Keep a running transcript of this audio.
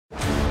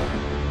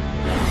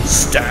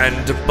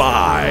Stand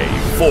by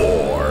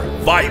for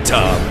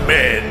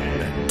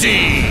Vitamin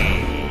D.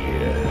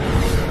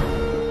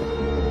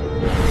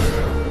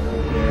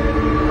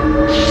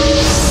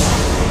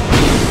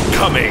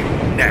 Coming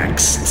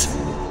next.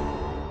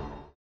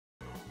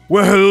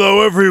 Well,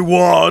 hello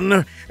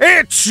everyone.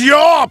 It's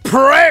your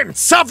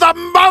Prince of the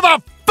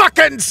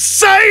motherfucking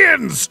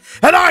Saiyans!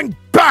 And I'm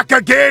back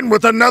again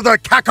with another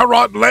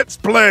Kakarot Let's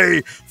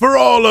Play for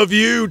all of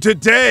you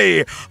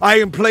today. I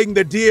am playing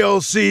the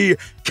DLC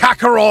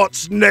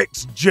Kakarot's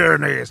Next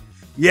Journeys.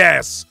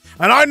 Yes,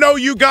 and I know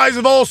you guys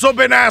have also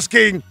been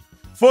asking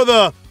for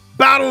the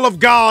Battle of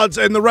Gods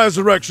and the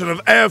Resurrection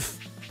of F.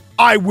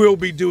 I will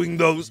be doing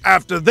those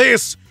after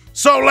this.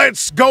 So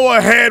let's go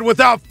ahead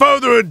without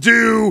further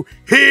ado.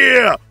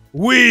 Here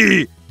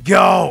we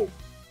go.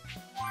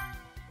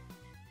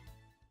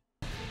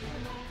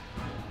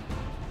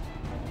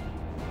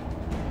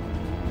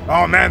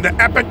 Oh man, the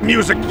epic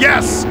music,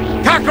 yes!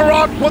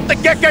 Kakarot with the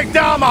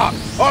Gekidama,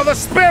 or the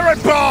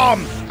Spirit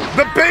Bomb,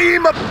 the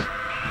Beam of...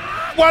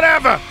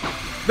 whatever.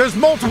 There's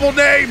multiple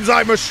names,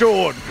 I'm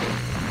assured,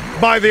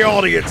 by the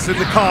audience in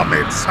the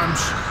comments.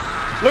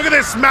 Look at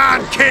this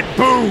man, Kid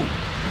Buu,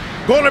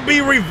 gonna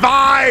be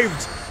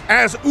revived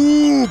as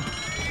Oob.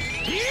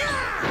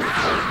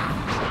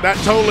 That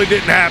totally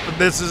didn't happen.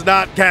 This is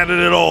not canon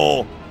at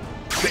all.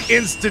 The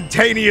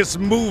instantaneous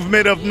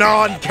movement of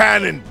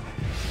non-canon.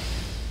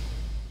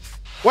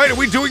 Wait, are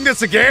we doing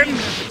this again?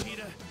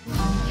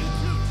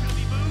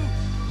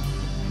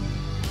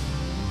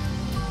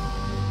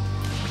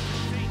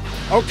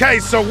 Okay,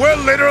 so we're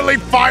literally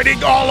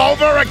fighting all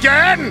over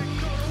again?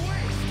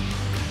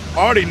 I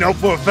already know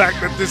for a fact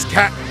that this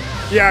cat...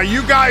 Yeah,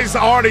 you guys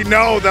already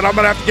know that I'm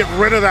gonna have to get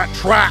rid of that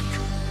track.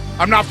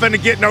 I'm not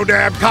finna get no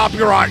damn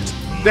copyright.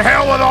 The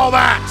hell with all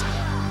that.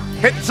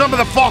 Hit some of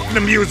the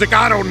Faulkner music,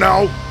 I don't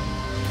know.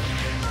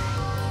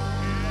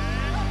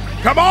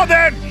 Come on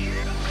then.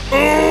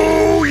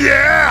 Ooh,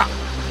 yeah!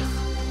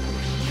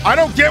 I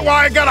don't get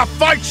why I gotta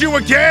fight you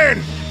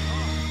again!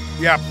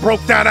 Yeah,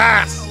 broke that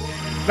ass.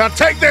 Now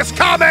take this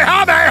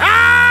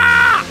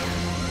Kamehameha!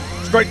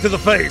 Straight to the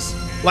face,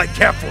 like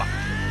Kefla.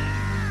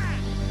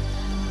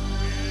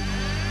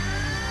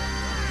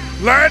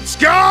 Let's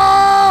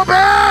go,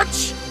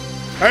 bitch!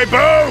 Hey,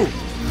 Boo!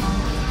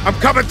 I'm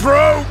coming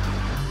through!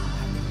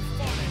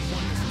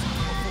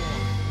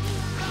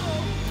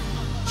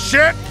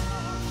 Shit!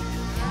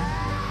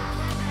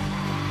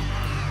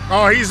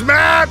 Oh, he's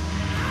mad!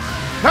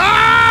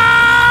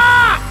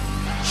 Ah!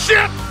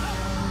 Shit!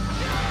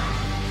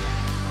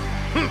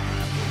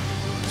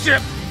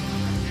 Shit!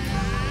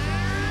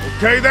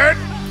 Okay then.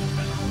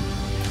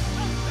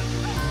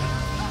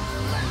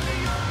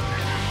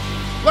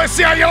 Let's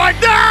see how you like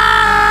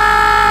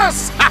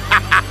this!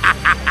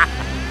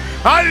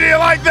 How did you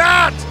like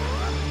that?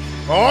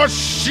 Oh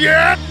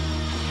shit!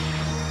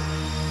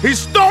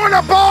 He's throwing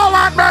a ball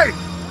at me!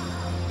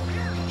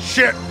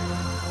 Shit!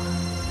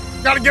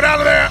 Gotta get out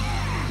of there!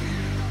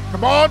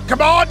 Come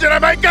on, did I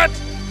make it?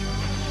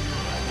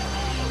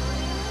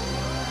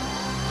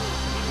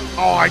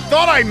 Oh, I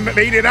thought I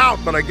made it out,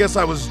 but I guess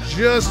I was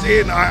just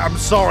in. I'm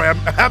sorry, I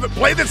haven't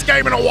played this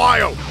game in a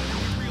while.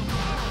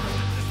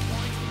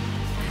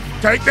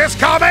 Take this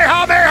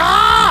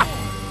Kamehameha!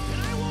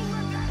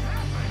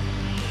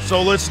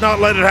 So let's not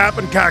let it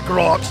happen,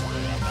 Kakarot.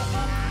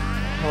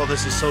 Oh,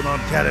 this is so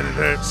non-canon, it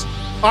hurts.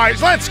 All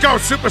right, let's go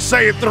Super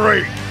Saiyan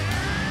 3.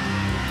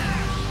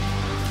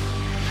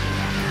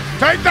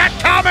 Take that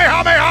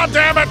Kamehameha,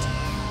 damn it!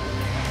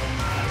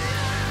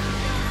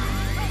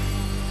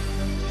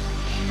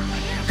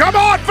 Come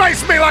on,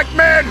 face me like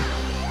men!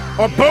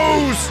 Or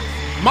booze,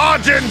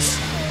 margins,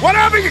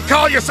 whatever you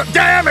call yourself.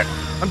 Damn it!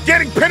 I'm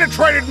getting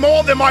penetrated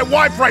more than my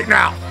wife right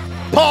now.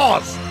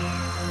 Pause.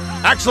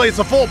 Actually, it's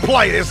a full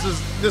play. This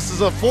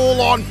is a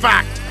full-on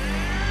fact.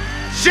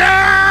 Shit!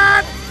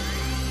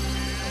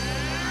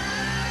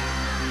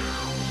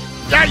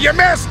 Yeah, you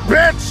missed,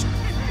 bitch!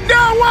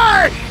 No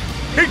way!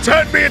 He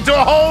turned me into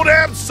a whole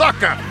damn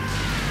sucker!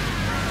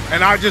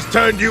 And I just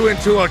turned you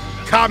into a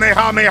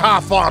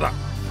Kamehameha fodder.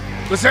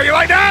 Let's see you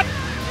like that?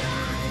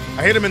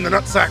 I hit him in the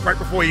nutsack right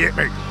before he hit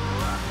me.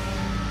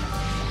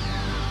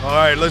 All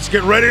right, let's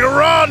get ready to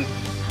run!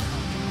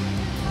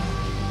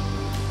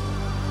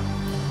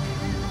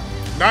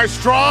 Nice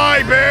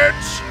try,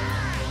 bitch!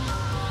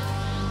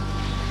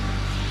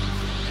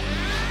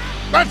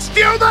 Let's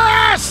do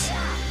this!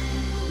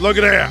 Look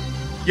at here.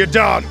 You're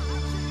done.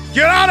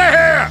 Get out of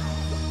here!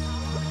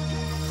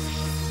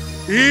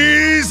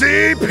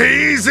 Easy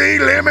peasy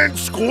lemon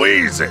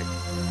squeezy.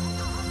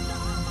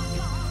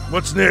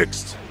 What's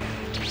next?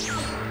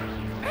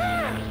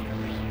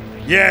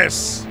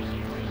 Yes.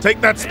 Take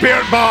that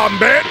spirit bomb,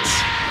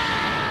 bitch.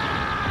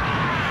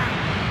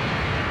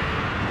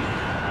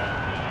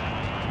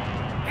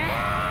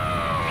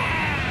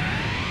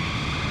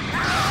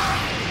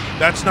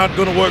 That's not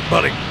gonna work,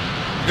 buddy.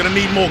 You're gonna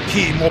need more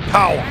ki, more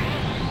power.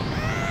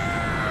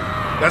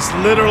 That's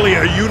literally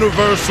a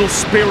universal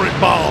spirit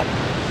bomb.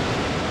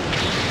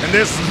 And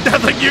there's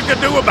nothing you can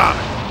do about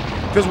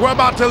it. Because we're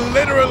about to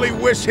literally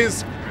wish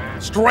his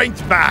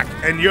strength back,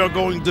 and you're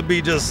going to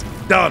be just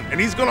done. And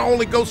he's gonna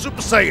only go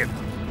Super Saiyan.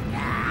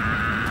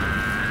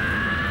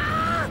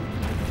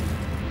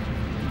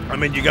 I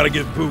mean, you gotta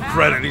give Boo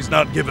credit. He's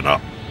not giving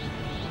up.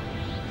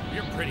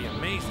 You're pretty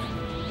amazing.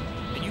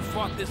 And you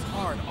fought this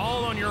hard,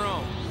 all on your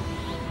own.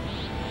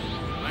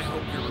 I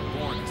hope you're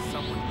reborn as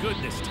someone good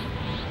this time.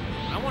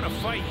 I want to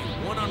fight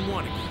you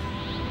one-on-one again.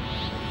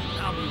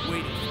 I'll be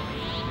waiting for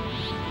you.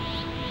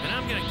 And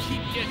I'm gonna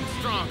keep getting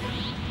stronger.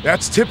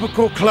 That's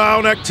typical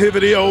clown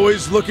activity,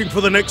 always looking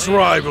for the next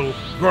rival.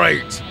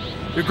 Great.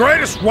 Your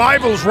greatest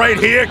rival's right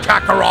here,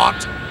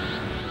 Kakarot.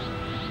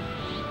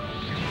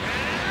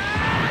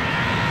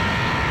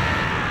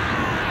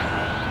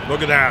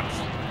 Look at that.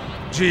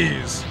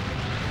 Jeez.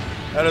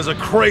 That is a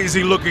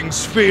crazy-looking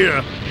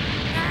sphere.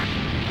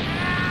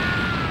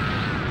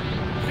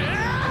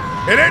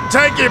 It didn't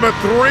take him but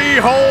 3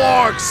 whole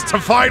arcs to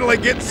finally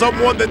get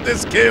someone that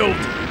this killed.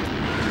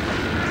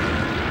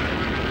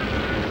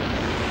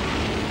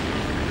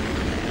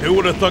 Who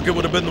would have thought it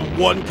would have been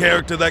the one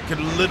character that could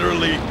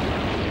literally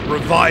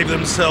revive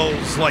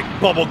themselves like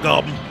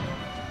bubblegum?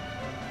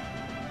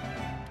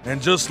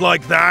 And just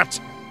like that,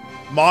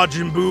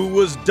 Majin Buu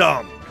was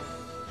dumb.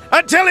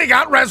 Until he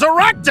got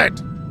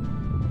resurrected!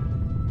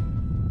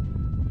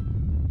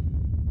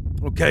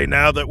 Okay,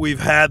 now that we've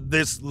had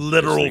this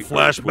literal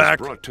flashback.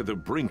 Was brought to the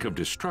brink of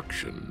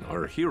destruction,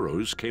 our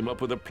heroes came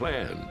up with a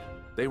plan.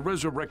 They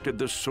resurrected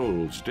the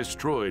souls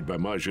destroyed by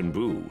Majin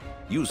Buu,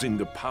 using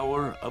the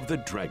power of the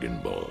Dragon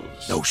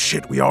Balls. No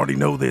shit, we already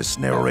know this,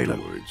 narrator.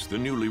 Afterwards, the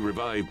newly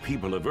revived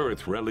people of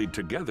Earth rallied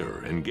together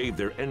and gave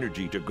their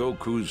energy to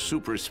Goku's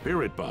Super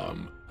Spirit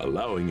Bomb,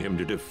 allowing him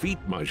to defeat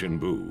Majin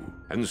Buu.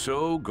 And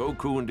so,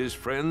 Goku and his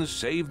friends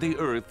saved the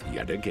Earth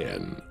yet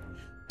again.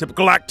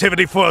 Typical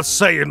activity for us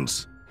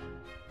Saiyans.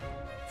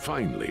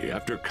 Finally,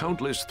 after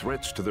countless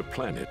threats to the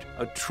planet,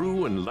 a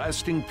true and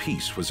lasting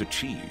peace was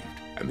achieved,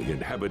 and the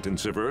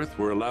inhabitants of Earth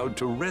were allowed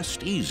to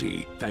rest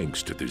easy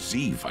thanks to the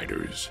Z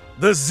Fighters.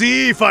 The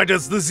Z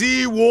Fighters, the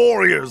Z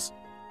Warriors.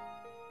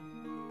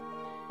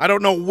 I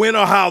don't know when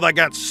or how that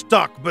got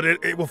stuck, but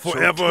it will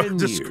forever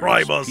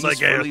describe us, I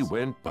guess.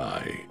 Went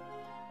by.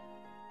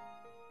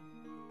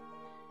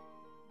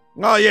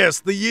 Ah, yes,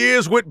 the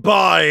years went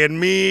by, and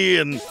me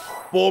and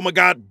Former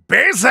got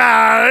busy.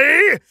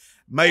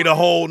 Made a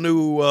whole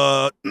new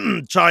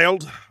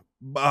child,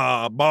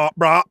 or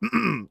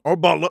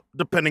Butler,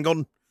 depending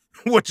on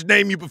which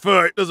name you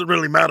prefer. It doesn't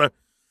really matter.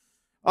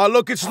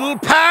 Look, it's little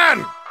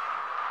Pan.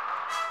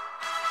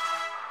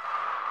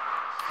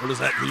 What is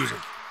that music?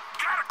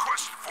 Got a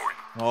question for you.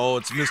 Oh,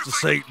 it's Mr.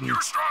 Satan. You're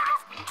strong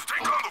enough to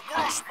take on the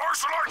world's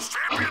martial arts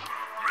champion,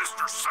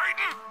 Mr.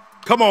 Satan?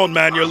 Come on,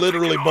 man, you're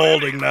literally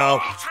balding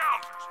now.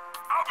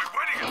 I'll be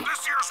waiting in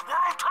this year's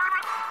world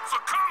tournament, so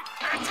come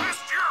and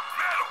test your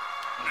mettle.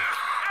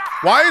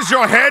 Why is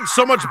your head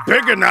so much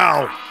bigger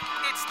now?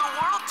 It's the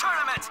World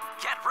Tournament!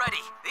 Get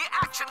ready! The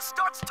action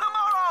starts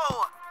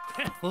tomorrow!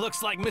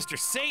 Looks like Mr.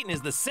 Satan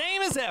is the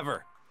same as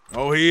ever.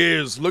 Oh, he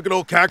is. Look at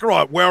old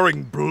Kakarot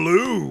wearing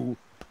blue.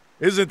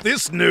 Isn't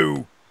this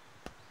new?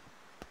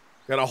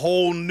 Got a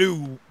whole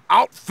new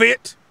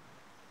outfit.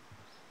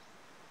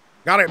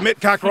 Gotta admit,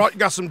 Kakarot, you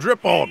got some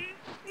drip on.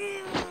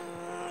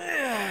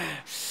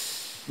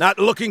 Not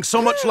looking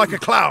so much like a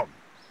clown.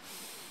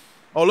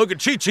 Oh, look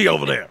at Chi-Chi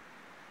over there.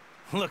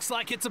 Looks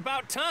like it's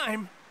about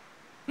time.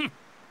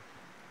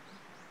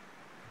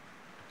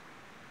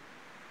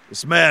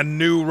 This man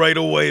knew right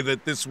away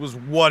that this was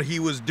what he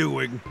was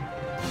doing.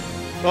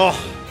 Oh.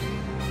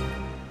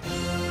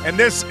 And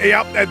this,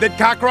 yep, and then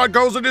Kakarot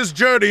goes on his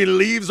journey and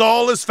leaves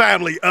all his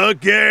family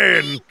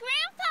again. Hey,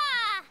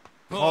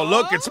 Grandpa! Oh,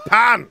 look, it's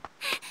Pan.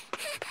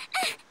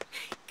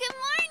 Good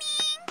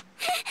morning!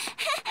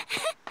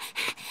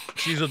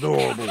 She's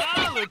adorable.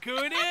 Ah, look who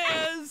it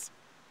is!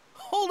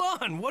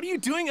 Hold on, what are you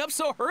doing up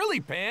so early,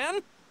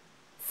 Pan?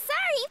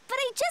 Sorry, but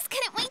I just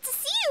couldn't wait to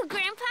see you,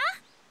 Grandpa!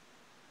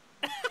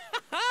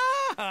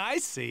 I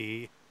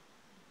see.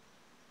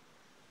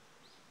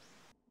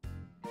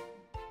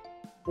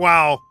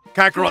 Wow,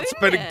 Kakarot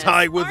spending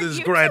time with his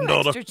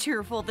granddaughter. Extra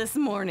cheerful this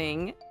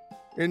morning.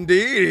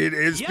 Indeed,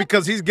 it's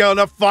because he's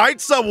gonna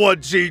fight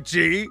someone,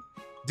 Chi-Chi.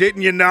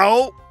 Didn't you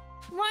know?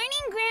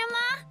 Morning,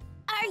 Grandma!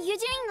 Are you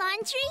doing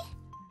laundry?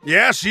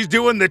 Yeah, she's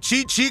doing the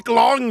Chi-Chi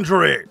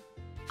laundry.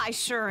 I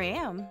sure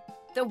am.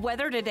 The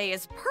weather today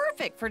is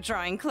perfect for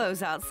drying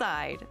clothes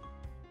outside.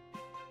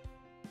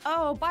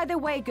 Oh, by the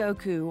way,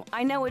 Goku,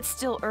 I know it's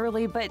still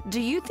early, but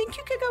do you think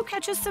you could go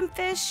catch us some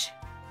fish?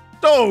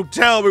 Don't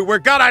tell me we're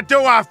gonna do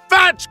a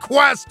fetch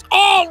quest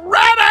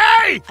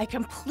already! I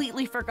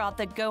completely forgot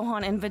that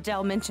Gohan and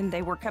Videl mentioned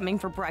they were coming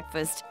for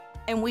breakfast,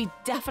 and we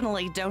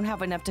definitely don't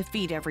have enough to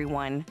feed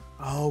everyone.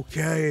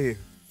 Okay,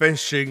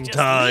 fishing Just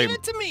time. leave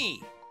it to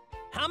me.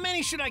 How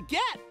many should I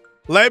get?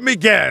 Let me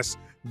guess.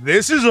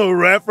 This is a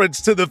reference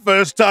to the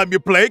first time you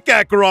play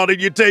Kakarot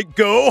and you take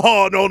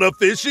Gohan on a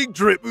fishing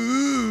trip.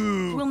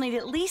 Ooh. We'll need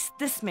at least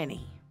this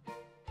many.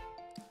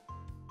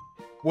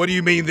 What do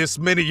you mean this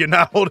many? You're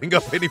not holding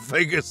up any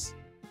fingers.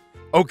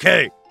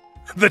 Okay,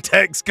 the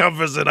text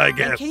covers it, I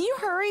guess. Can you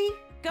hurry?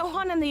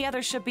 Gohan and the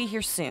others should be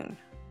here soon.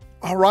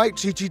 All right,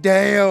 Chi-Chi,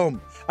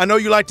 damn. I know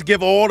you like to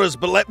give orders,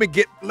 but let me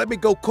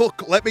go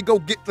cook. Let me go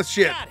get the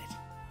shit. Got it.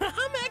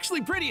 I'm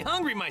actually pretty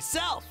hungry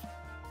myself.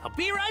 I'll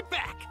be right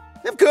back.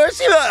 Of course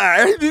you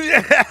are.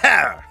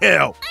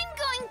 Hell. I'm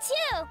going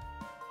too.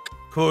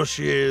 Of course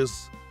she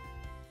is.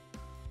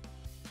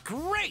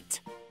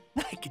 Great.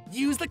 I could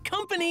use the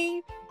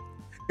company.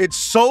 It's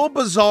so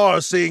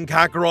bizarre seeing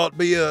Kakarot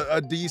be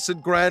a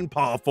decent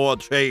grandpa for a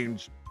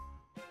change.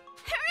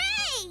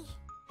 Hooray!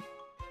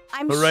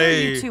 I'm sure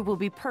Hooray. you two will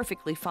be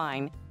perfectly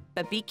fine.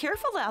 But be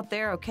careful out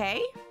there,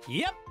 okay?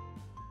 Yep.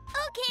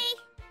 Okay.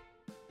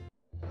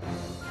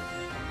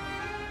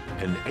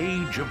 An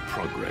age of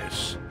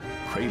progress,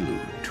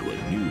 prelude to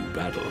a new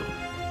battle.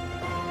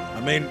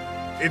 I mean,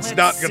 it's Let's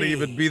not going to see.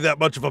 even be that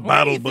much of a Where do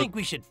battle, you but think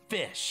we should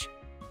fish?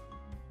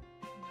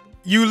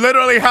 you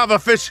literally have a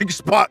fishing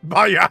spot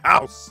by your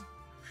house.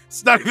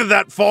 It's not even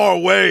that far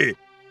away.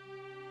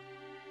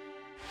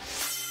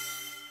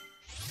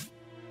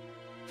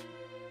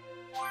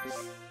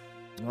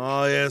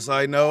 Oh, yes,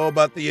 I know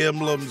about the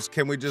emblems.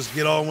 Can we just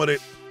get on with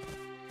it?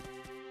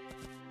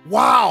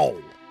 Wow!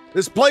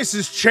 This place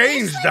has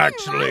changed, There's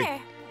actually.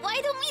 water.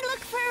 Why don't we look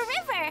for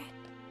a river?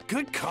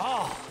 Good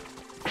call.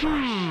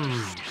 I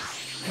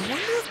wonder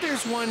if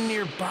there's one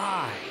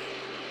nearby.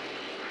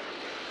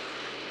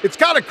 It's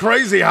kind of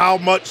crazy how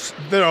much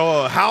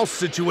the house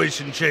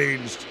situation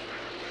changed.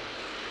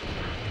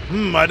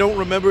 I don't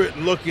remember it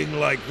looking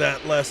like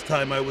that last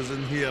time I was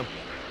in here.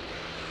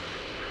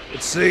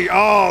 Let's see.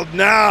 Oh,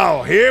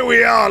 now, here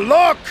we are.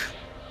 Look!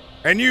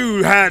 And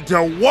you had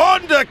to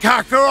wonder,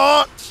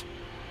 Kakarot!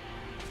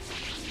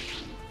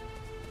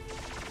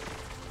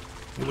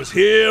 It was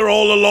here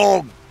all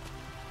along.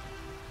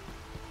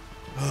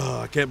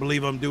 Oh, I can't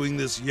believe I'm doing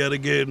this yet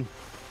again.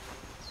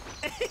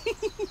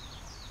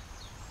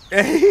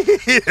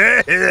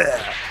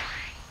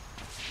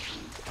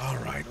 All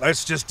right,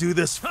 let's just do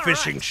this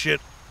fishing shit.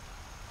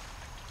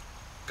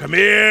 Come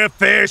here,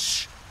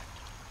 fish.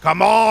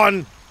 Come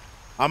on.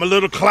 I'm a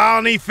little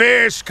clowny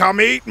fish.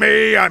 Come eat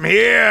me. I'm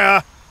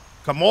here.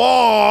 Come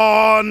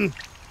on.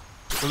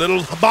 A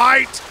little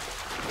bite.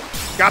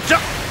 Gotcha.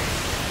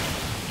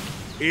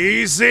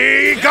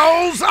 Easy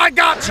goes. I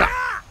gotcha.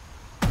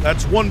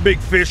 That's one big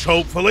fish,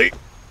 hopefully.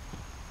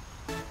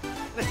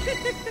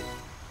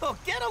 Oh,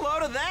 get a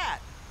load of that.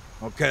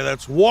 Okay,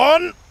 that's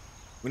one.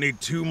 We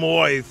need two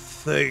more, I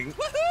think.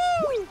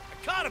 Woohoo!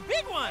 I caught a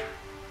big one.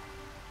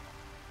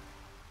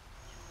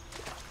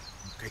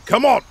 Okay,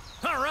 come on.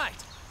 All right.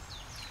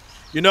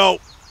 You know,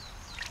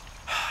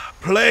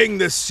 playing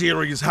this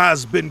series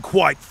has been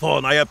quite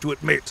fun, I have to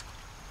admit.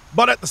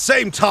 But at the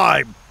same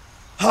time,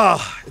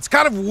 it's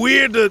kind of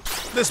weird that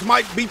this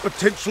might be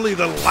potentially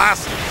the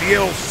last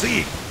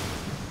DLC.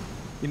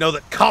 You know,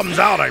 that comes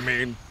out, I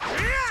mean.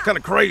 It's kind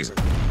of crazy.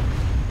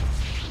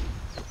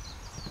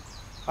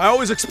 I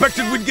always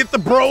expected we'd get the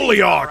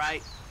Broly arc.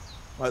 Right.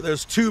 Right,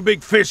 there's two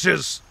big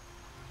fishes.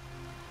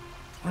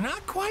 We're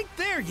not quite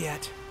there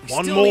yet. We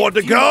One still more need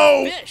a to few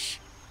go. more fish.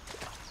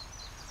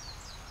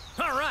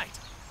 All right.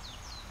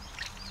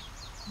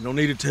 You don't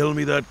need to tell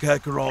me that,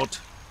 Kakarot.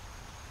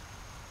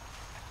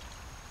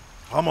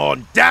 Come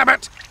on, damn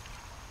it!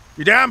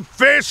 You damn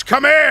fish,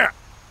 come here!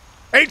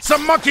 Eat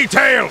some monkey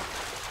tail!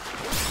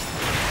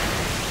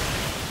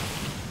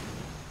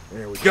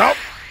 There we go.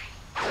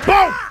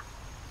 Boom!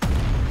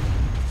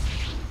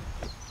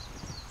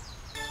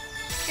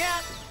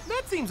 Yeah,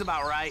 that seems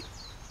about right.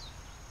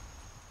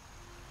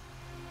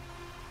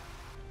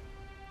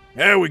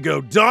 There we go,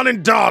 done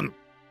and done.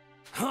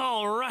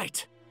 All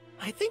right.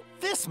 I think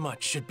this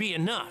much should be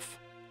enough.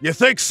 You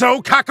think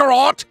so,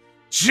 Kakarot?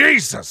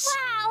 Jesus!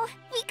 Wow,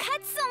 we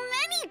caught so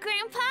many,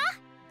 Grandpa.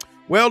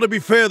 Well, to be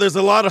fair, there's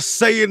a lot of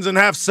Saiyans and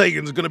half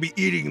Saiyans gonna be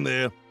eating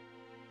there.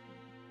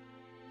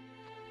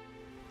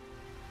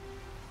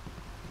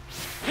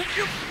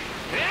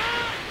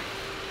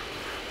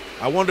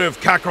 I wonder if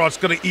Kakarot's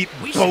gonna eat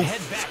We should head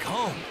both, back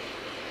home.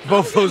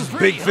 both I'm those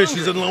pretty big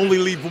fishes and hungry. only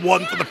leave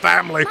one for the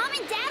family. Mom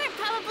and Dad are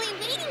probably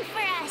waiting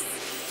for us.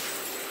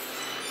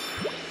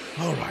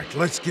 All right,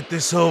 let's get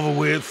this over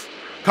with.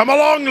 Come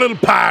along, little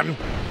Pan.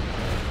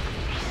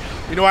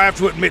 You know, I have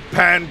to admit,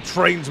 Pan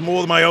trains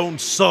more than my own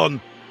son.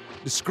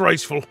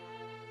 Disgraceful. At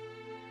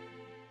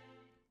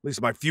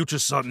least my future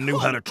son knew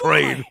how to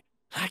train. Boy,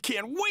 I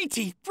can't wait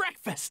to eat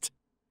breakfast.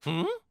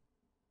 Hmm?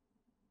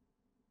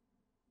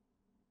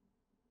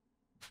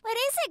 What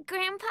is it,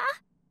 Grandpa?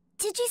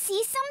 Did you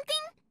see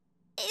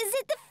something? Is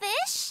it the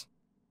fish?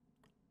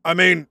 I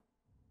mean,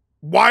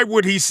 why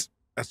would he...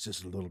 That's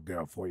just a little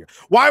girl for you.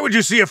 Why would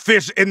you see a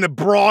fish in the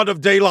broad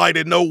of daylight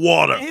in no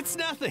water? It's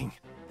nothing.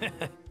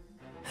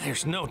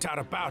 There's no doubt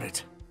about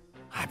it.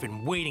 I've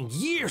been waiting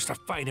years to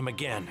fight him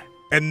again.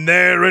 And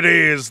there it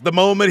is. The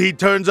moment he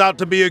turns out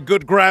to be a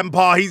good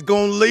grandpa, he's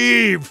gonna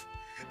leave.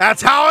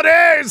 That's how it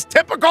is.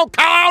 Typical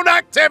clown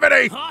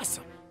activity.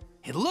 Awesome.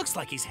 It looks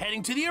like he's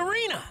heading to the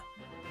arena.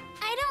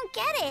 I don't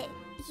get it.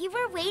 You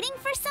were waiting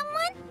for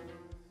someone?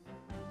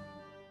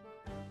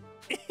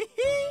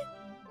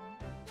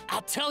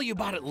 I'll tell you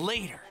about it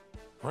later.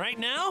 Right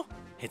now,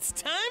 It's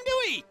time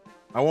to eat.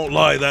 I won't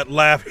lie, that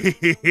laugh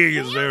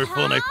is very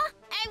funny.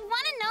 I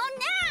want to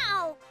know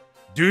now.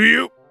 Do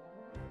you?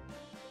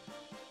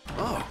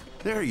 Oh,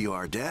 there you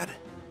are, Dad.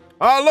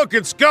 Oh, look,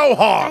 it's I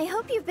Gohan!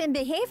 hope you've been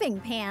behaving,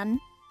 Pan.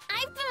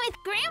 I've been with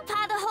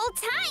Grandpa the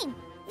whole time.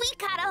 We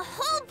caught a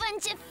whole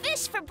bunch of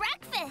fish for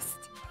breakfast.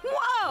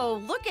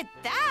 Whoa, look at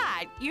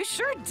that. You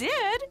sure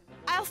did.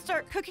 I'll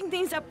start cooking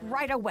things up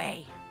right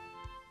away.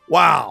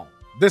 Wow,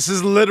 this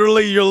is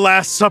literally your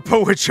last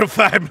supper with your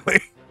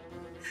family.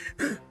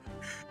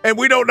 And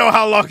we don't know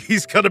how long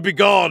he's gonna be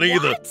gone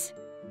either. What?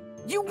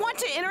 You want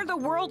to enter the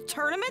world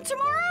tournament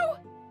tomorrow?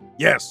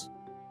 Yes,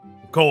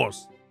 of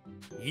course.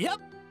 Yep,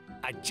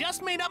 I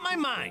just made up my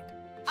mind.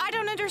 I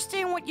don't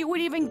understand what you would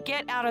even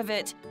get out of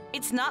it.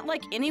 It's not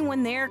like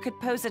anyone there could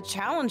pose a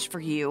challenge for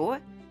you.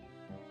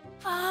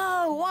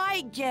 Oh,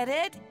 I get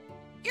it.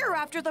 You're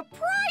after the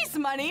prize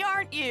money,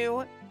 aren't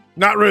you?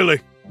 Not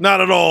really. Not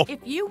at all. If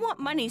you want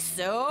money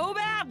so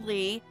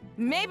badly,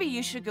 maybe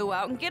you should go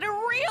out and get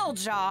a real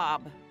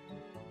job.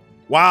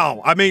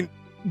 Wow, I mean,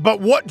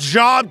 but what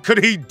job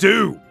could he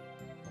do?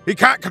 He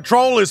can't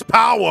control his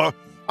power.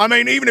 I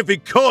mean, even if he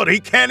could, he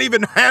can't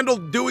even handle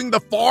doing the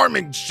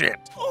farming shit.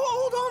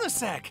 Oh, hold on a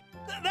sec.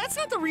 That's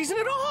not the reason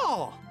at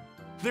all.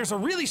 There's a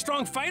really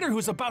strong fighter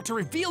who's about to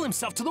reveal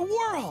himself to the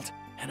world,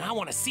 and I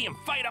want to see him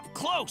fight up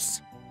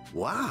close.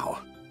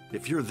 Wow.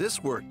 If you're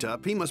this worked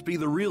up, he must be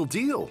the real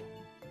deal.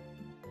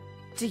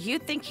 Do you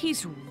think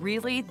he's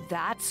really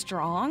that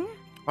strong?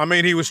 I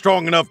mean, he was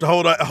strong enough to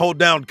hold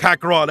down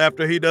Kakarot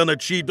after he done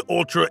achieved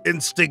Ultra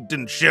Instinct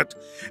and shit.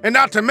 And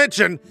not to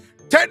mention,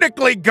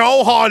 technically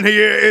Gohan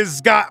here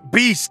is got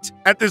Beast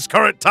at this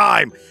current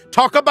time.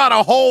 Talk about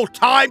a whole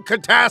time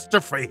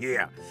catastrophe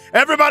here.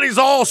 Everybody's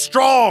all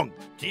strong.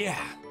 Yeah,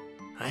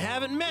 I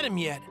haven't met him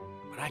yet,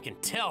 but I can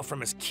tell from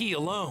his ki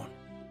alone.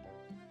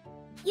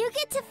 You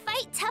get to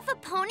fight tough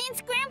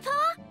opponents, Grandpa?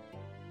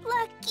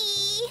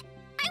 Lucky.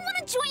 I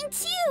want to join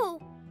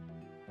too.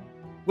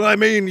 Well, I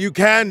mean, you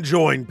can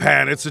join,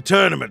 Pan. It's a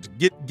tournament.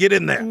 Get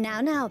in there.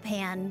 Now,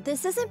 Pan.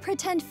 This isn't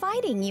pretend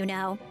fighting, you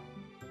know.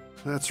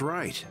 That's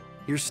right.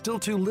 You're still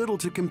too little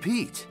to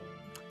compete.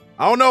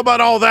 I don't know about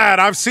all that.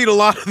 I've seen a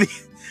lot of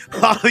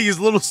these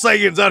little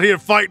Saiyans out here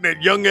fighting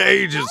at younger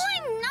ages.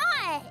 No, I'm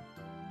not.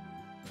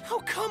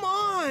 Oh, come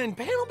on.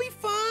 Pan will be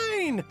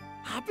fine.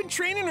 I've been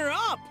training her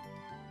up.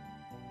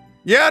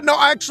 Yeah, no,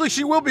 actually,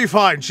 she will be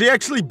fine. She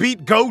actually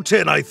beat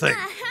Goten, I think.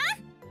 Uh-huh.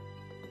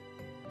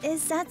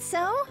 Is that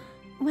so?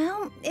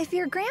 Well, if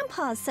your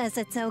grandpa says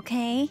it's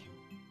okay.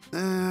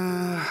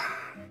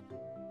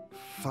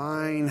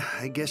 Fine.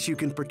 I guess you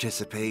can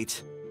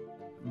participate.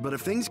 But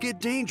if things get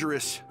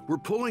dangerous, we're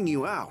pulling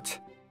you out.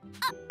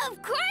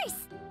 Of course.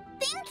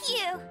 Thank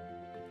you.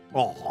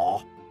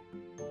 Aw.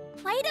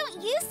 Why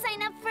don't you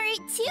sign up for it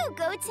too,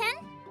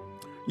 Goten?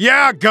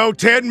 Yeah,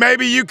 Goten,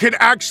 maybe you can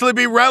actually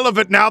be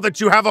relevant now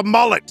that you have a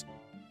mullet.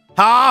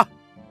 Huh?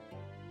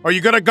 Are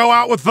you gonna go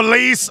out with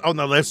Felice? Oh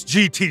no, that's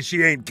GT,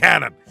 she ain't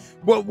canon.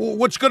 What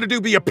you gonna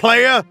do, be a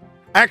player?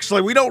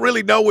 Actually, we don't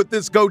really know what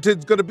this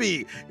Goten's gonna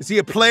be. Is he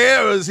a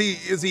player, or is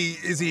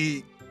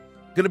he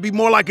gonna be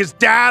more like his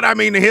dad? I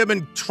mean, him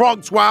and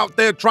Trunks were out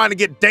there trying to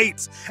get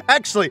dates.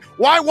 Actually,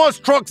 why was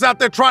Trunks out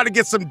there trying to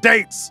get some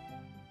dates?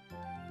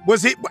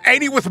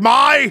 Ain't he with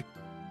Mai?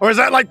 Or is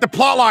that like the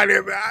plot line?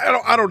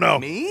 I don't know.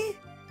 Me?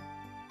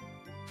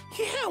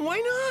 Yeah,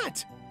 why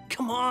not?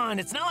 Come on,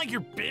 it's not like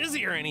you're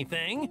busy or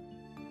anything.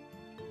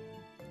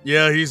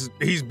 Yeah, he's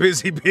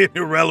busy being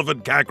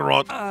irrelevant,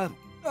 Kakarot.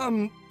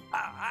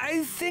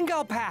 I think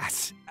I'll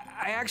pass.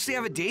 I actually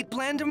have a date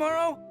planned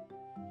tomorrow.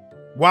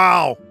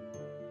 Wow.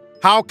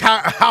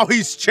 How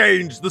he's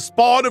changed. The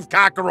spawn of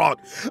Kakarot.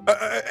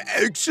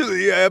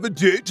 Actually, I have a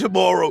date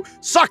tomorrow.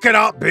 Suck it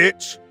up,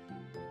 bitch.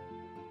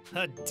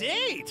 A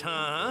date,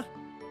 huh?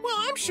 Well,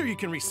 I'm sure you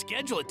can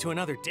reschedule it to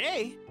another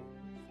day.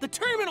 The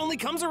tournament only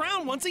comes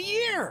around once a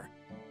year.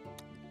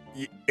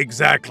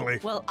 Exactly.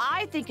 Well,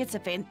 I think it's a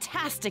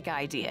fantastic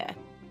idea.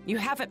 You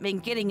haven't been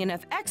getting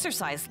enough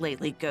exercise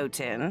lately,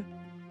 Goten.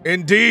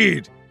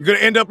 Indeed. You're gonna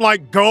end up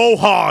like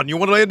Gohan. You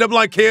want to end up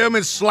like him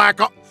and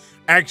slack off?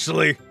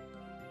 Actually,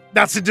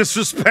 that's a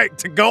disrespect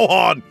to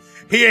Gohan.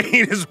 He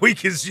ain't as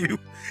weak as you,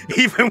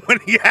 even when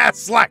he has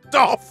slacked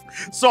off.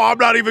 So I'm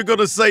not even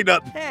gonna say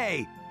nothing.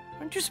 Hey,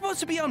 aren't you supposed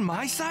to be on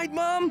my side,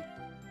 Mom?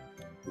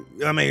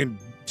 I mean,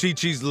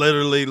 Chi-Chi's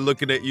literally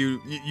looking at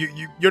you.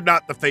 You're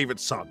not the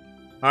favorite son.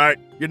 All right?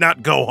 You're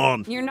not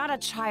Gohan. You're not a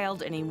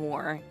child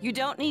anymore. You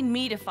don't need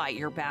me to fight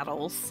your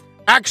battles.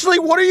 Actually,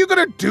 what are you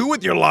gonna do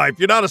with your life?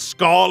 You're not a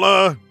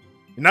scholar.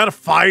 You're not a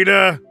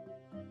fighter.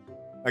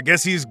 I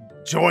guess he's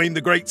joined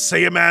the Great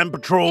Saiyaman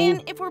Patrol.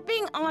 And if we're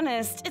being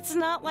honest, it's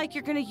not like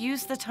you're gonna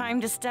use the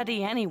time to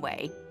study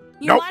anyway.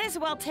 You Nope. might as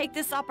well take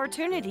this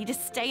opportunity to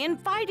stay in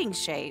fighting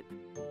shape.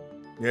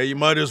 Yeah, you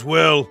might as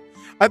well.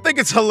 I think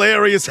it's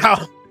hilarious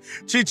how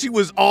Chi-Chi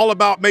was all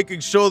about making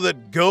sure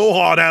that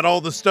Gohan had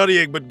all the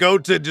studying, but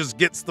Goten just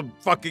gets the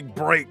fucking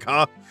break,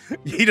 huh?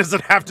 He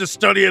doesn't have to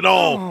study at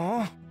all.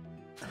 Aw.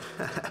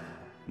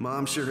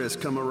 Mom sure has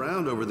come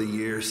around over the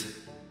years.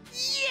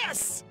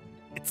 Yes!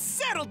 It's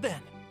set! settled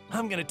then.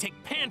 I'm gonna take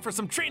Pan for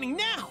some training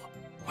now.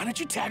 Why don't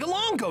you tag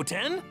along,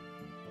 Goten?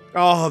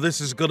 Oh,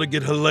 this is gonna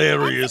get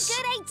hilarious. That's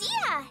a good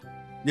idea.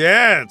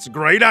 Yeah, it's a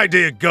great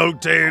idea,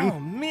 Goten. Oh,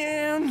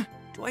 man.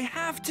 Do I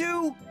have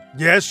to?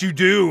 Yes, you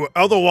do.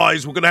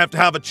 Otherwise, we're gonna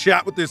have a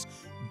chat with this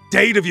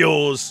date of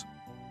yours.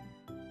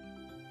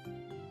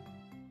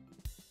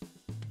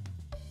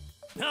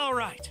 All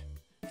right.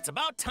 It's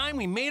about time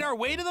we made our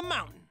way to the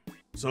mountain.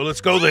 So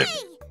let's go then. Hey,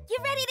 you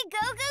ready to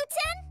go,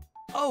 Goten?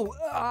 Oh,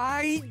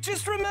 I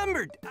just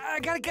remembered. I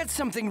gotta get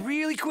something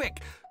really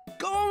quick.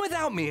 Go on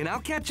without me and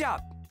I'll catch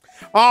up.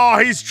 Oh,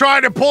 he's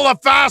trying to pull a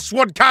fast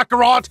one,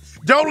 Kakarot.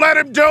 Don't let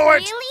him do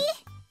it. Really?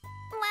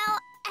 Well,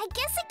 I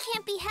guess it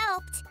can't be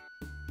helped.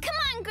 Come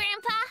on,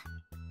 Grandpa.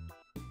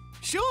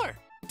 Sure.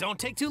 Don't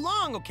take too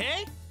long,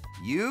 okay?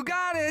 You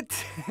got it.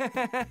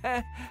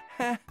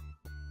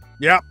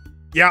 Yep.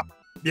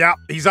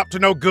 He's up to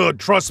no good.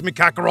 Trust me,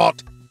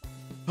 Kakarot.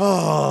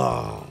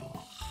 Oh.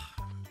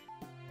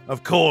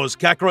 Of course,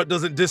 Kakarot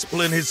doesn't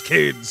discipline his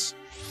kids.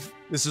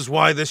 This is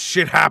why this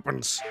shit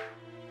happens.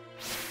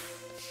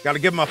 Gotta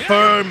give him a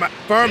firm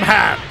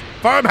hand.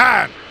 Firm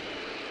hand.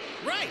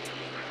 Right.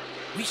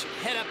 We should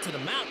head up to the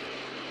mountain.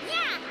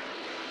 Yeah.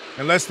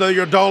 Unless they're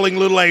your darling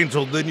little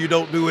angel, then you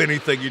don't do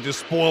anything. You just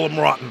spoil them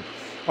rotten.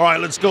 All right,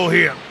 let's go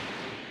here.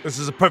 This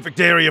is a perfect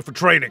area for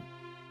training.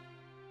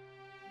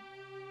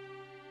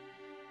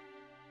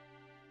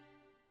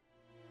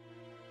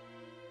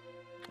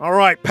 All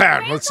right, Pan,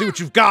 Grandpa, let's see what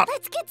you've got.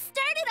 Let's get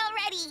started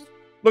already.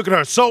 Look at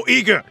her, so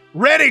eager,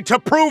 ready to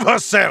prove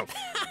herself.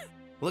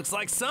 Looks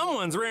like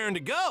someone's raring to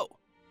go.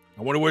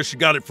 I wonder where she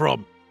got it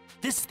from.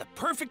 This is the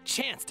perfect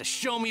chance to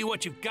show me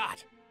what you've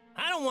got.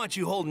 I don't want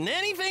you holding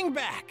anything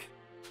back.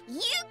 You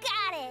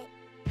got it.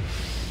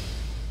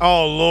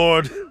 Oh,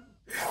 Lord.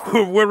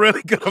 We're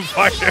really gonna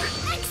fight her.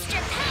 Extra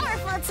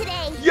powerful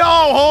today. Yo,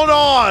 hold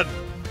on.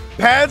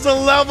 Pan's a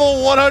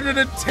level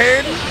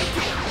 110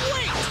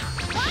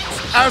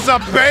 as a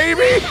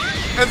baby?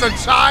 As a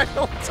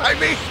child? I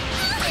mean,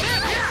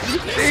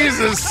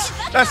 Jesus,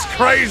 that's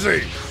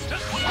crazy.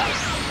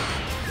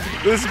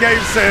 This game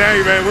said,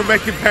 hey, man, we're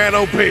making Pan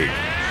OP.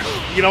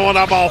 You know what?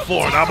 I'm all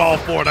for it. I'm all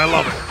for it. I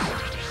love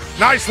it.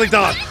 Nicely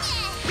done.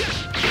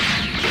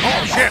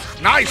 Oh, shit.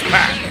 Nice,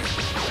 Pan.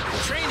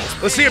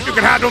 Let's see if you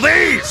can handle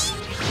these.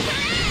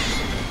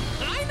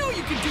 I know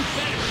you can do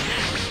better.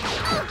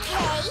 Okay.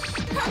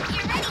 Hope you're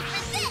ready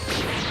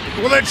for this.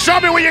 Well, then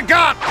show me what you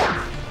got.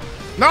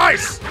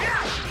 Nice.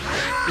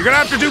 You're going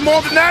to have to do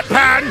more than that,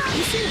 Pan. You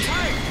seem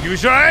tired.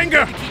 Use your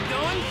anger. Keep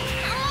going.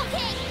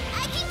 Okay,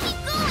 I can keep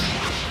going.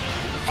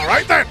 All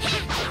right, then.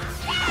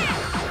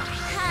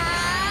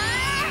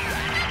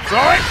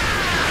 Sorry.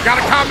 Got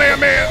a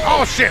Kamehameha.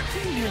 Oh, shit.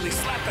 You nearly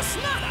slapped the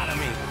snot out of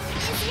me.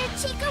 Is your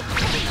Chico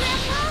pretty,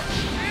 Grandpa?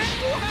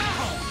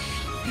 Wow.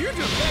 You're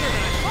doing better than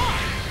I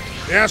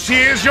thought. Yeah, she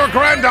is your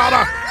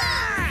granddaughter.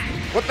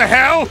 What the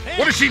hell?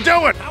 What is she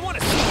doing? I want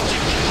to see.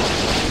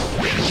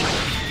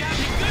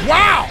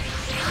 Wow.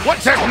 What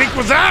technique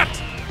was that?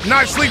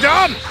 Nicely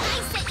done.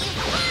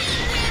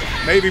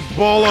 Maybe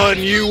Bola and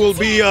you will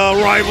be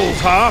rivals,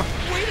 huh?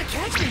 Way to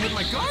catch me with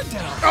my guard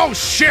down. Oh,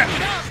 shit.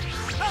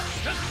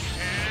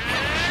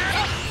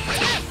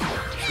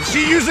 Is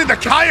she using the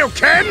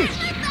Kaioken?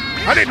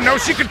 I didn't know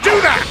she could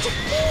do that.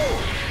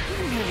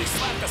 You nearly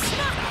slapped the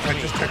snot out of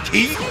me. Is that just a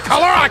key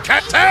color? I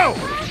can't tell.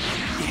 You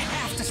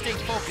have to stay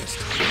focused.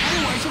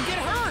 Otherwise, you'll get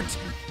hurt.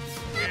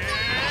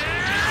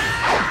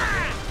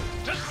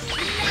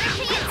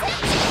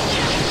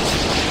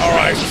 All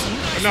right,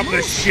 enough of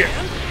this shit.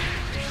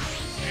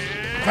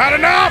 Had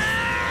enough?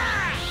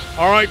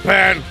 All right,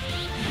 Pan.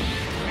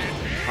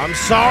 I'm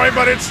sorry,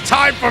 but it's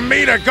time for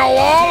me to go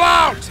all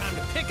out. Time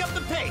to pick up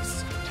the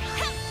pace.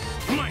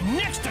 My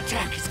next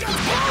attack is gonna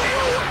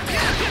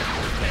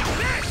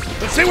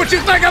Let's see what you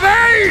think of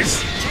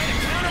these.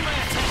 counter my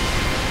attack.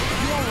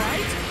 You all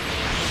right?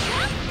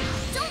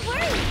 Don't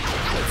worry,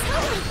 I'm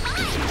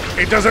totally fine.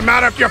 It doesn't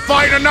matter if you're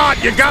fine or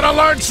not. You gotta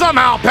learn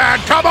somehow, Pan.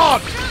 Come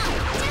on.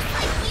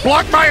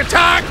 Block my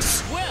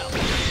attacks. Well, keep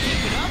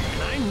it up,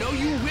 and I know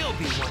you will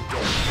be one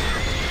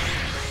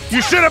day.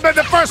 You should have been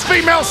the first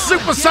female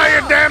Super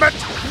Saiyan, damn it.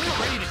 You're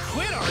ready to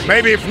quit, are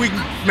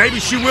you?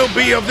 Maybe she will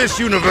be of this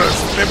universe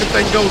if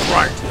everything goes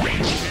right.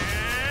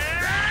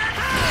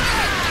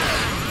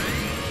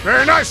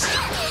 Very nice.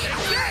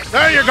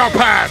 There you go,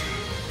 Pan.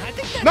 I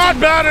think that's Not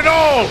bad at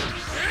all.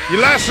 You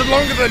lasted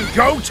longer than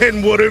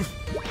Goten would have.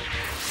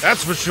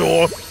 That's for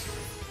sure.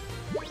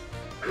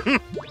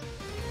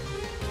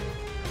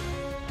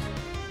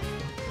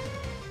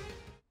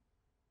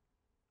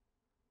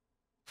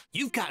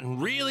 You've gotten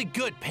really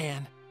good,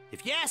 Pan.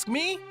 If you ask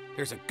me,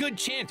 there's a good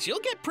chance you'll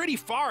get pretty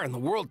far in the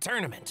World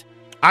Tournament.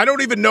 I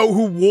don't even know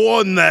who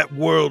won that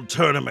world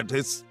tournament.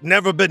 It's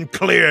never been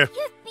clear.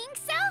 You think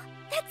so?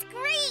 That's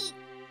great.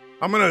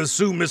 I'm gonna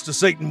assume Mr.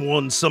 Satan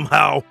won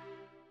somehow.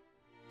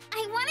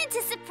 I wanted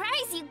to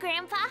surprise you,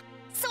 Grandpa,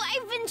 so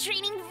I've been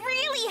training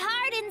really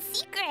hard in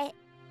secret.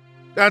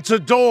 That's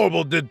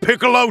adorable. Did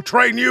Piccolo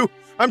train you?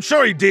 I'm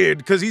sure he did,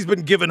 because he's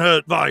been giving her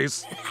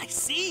advice. I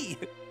see.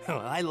 Well,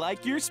 I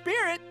like your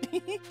spirit.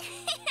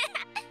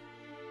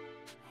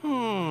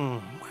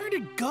 Where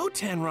did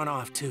Goten run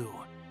off to?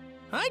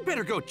 I'd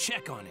better go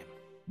check on him.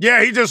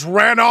 Yeah, he just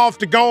ran off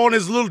to go on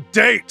his little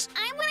date.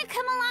 I want to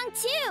come along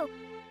too.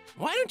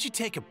 Why don't you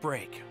take a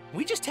break?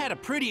 We just had a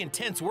pretty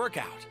intense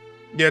workout.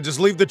 Yeah, just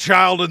leave the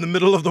child in the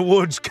middle of the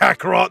woods,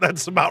 Kakarot.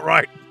 That's about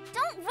right.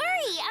 Don't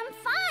worry, I'm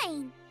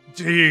fine.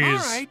 Jeez. All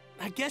right,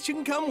 I guess you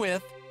can come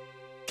with.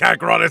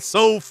 Kakarot is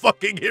so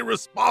fucking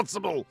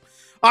irresponsible.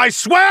 I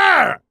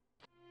swear!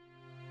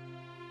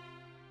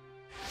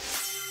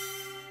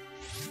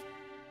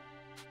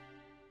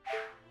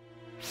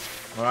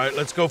 All right,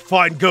 let's go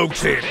find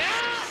Goten.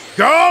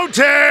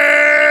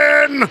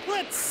 Goten!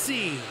 Let's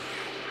see.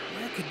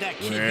 Where could that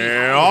kid be?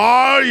 Where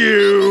are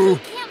you?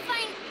 He can't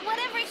find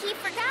whatever he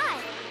forgot.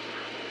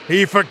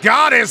 He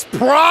forgot his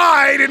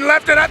pride and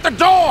left it at the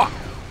door.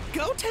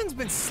 Goten's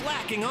been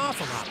slacking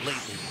off a lot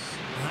lately.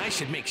 I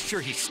should make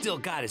sure he's still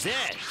got his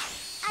edge.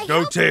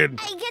 Goten.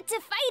 I get to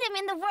fight him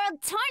in the world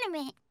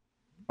tournament.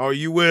 Oh,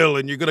 you will,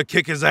 and you're gonna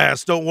kick his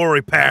ass. Don't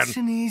worry, Pan. Nice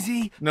and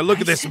easy. Now look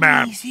at this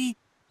map. Easy.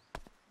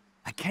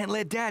 I can't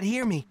let Dad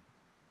hear me.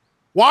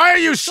 Why are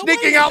you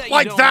sneaking out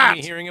like you don't that? want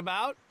me hearing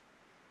about?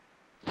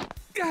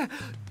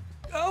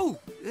 Oh,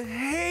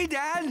 hey,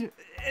 Dad.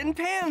 And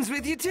Pan's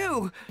with you,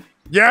 too.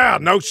 Yeah,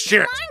 no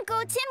shit. Come on,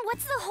 Goten,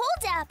 what's the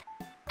holdup?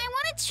 I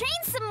want to train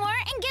some more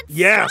and get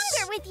Yes.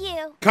 stronger with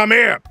you. Come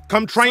here.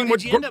 Come train So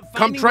with did you end up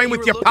come finding train what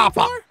with you your were looking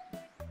papa.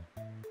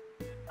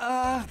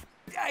 I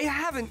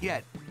haven't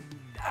yet.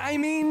 I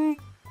mean,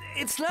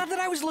 it's not that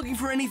I was looking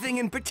for anything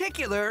in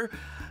particular.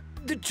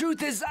 The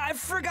truth is, I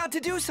forgot to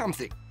do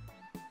something.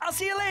 I'll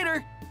see you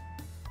later.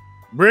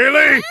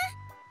 Really? Huh?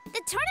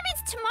 The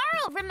tournament's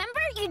tomorrow, remember?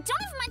 You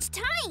don't have much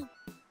time.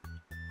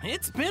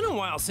 It's been a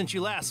while since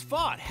you last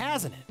fought,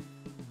 hasn't it?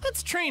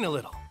 Let's train a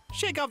little.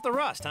 Shake off the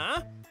rust,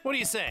 huh? What do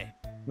you say?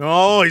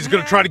 Oh, he's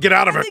gonna try to get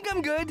out of I it. think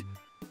I'm good.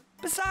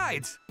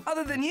 Besides,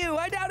 other than you,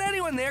 I doubt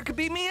anyone there could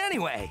beat me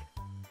anyway.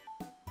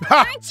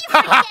 Aren't you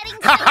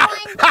forgetting someone?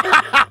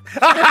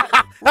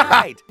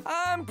 Right.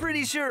 I'm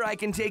pretty sure I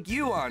can take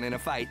you on in a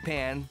fight,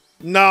 Pan.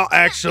 No,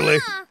 actually.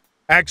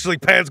 Actually,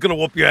 Pan's gonna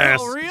whoop your ass.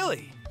 Oh,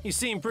 really? You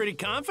seem pretty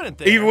confident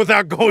there. Even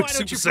without going Why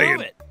Super don't you prove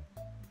Saiyan. it?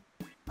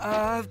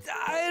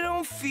 I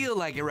don't feel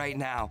like it right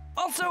now.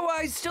 Also,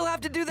 I still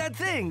have to do that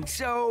thing,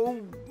 so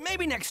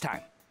maybe next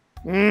time.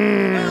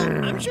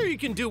 Well, I'm sure you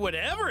can do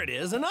whatever it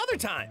is another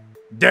time.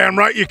 Damn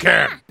right you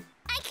can.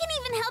 I can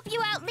even help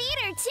you out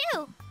later,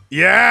 too.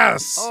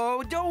 Yes.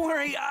 Oh, don't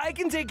worry. I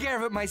can take care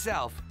of it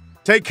myself.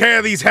 Take care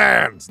of these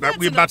hands that That's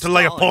we're about to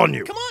lay enough upon stalling.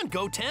 you. Come on,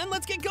 Goten,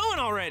 let's get going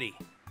already.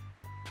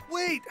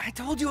 Wait, I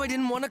told you I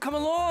didn't want to come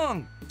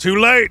along. Too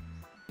late.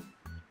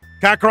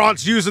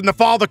 Kakarot's using the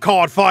father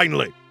card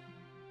finally.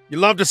 You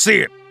love to see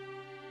it.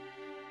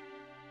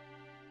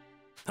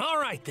 All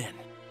right, then.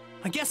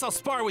 I guess I'll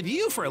spar with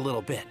you for a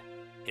little bit.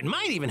 It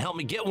might even help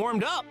me get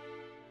warmed up.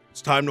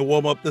 It's time to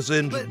warm up this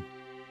engine.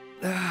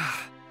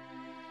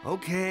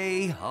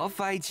 Okay, I'll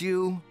fight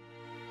you.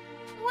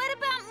 What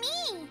about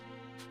me?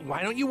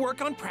 Why don't you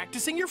work on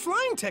practicing your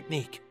flying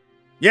technique?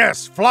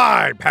 Yes,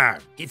 fly,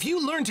 Pan. If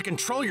you learn to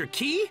control your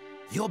ki,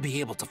 you'll be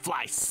able to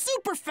fly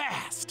super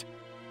fast.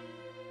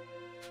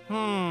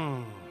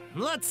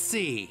 Let's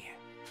see.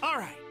 All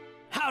right,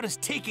 how does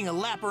taking a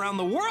lap around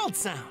the world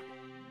sound?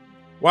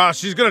 Wow,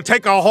 she's gonna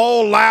take a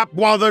whole lap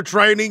while they're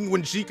training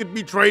when she could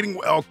be training.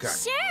 Okay.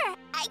 Sure,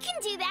 I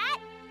can do that.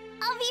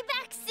 I'll be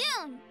back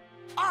soon.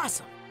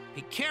 Awesome.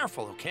 Be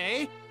careful,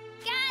 okay?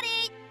 Got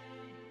it.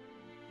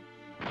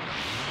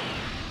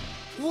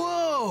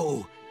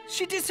 Whoa!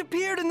 She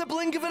disappeared in the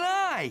blink of an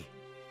eye.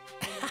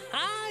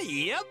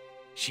 Yep.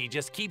 She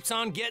just keeps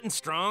on getting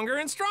stronger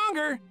and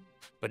stronger.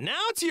 But now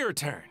it's your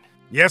turn.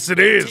 Yes, it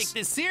Take is.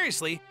 this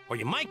seriously, or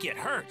you might get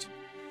hurt.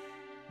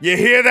 You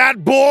hear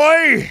that,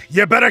 boy?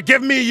 You better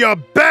give me your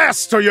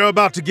best or you're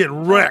about to get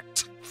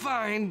wrecked.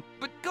 Fine,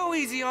 but go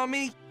easy on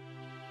me.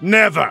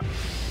 Never.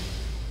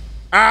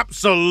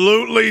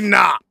 Absolutely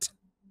not.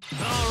 All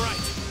right.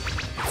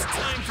 It's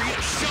time for you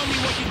to show me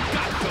what you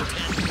got,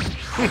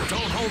 Goten.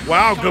 Don't hold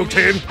Wow, back on me.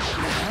 Goten.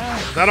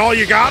 Is that all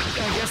you got? I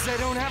guess I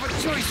don't have a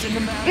choice in the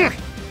matter.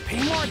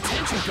 Pay more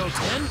attention,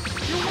 Goten.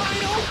 You're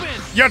wide open.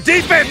 Your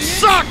defense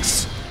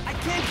sucks! I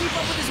can't keep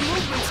up with his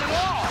movements at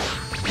all.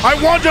 I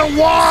wonder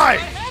why!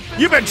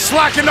 You've been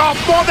slacking off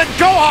more than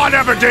Gohan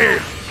ever did!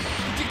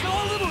 Could you go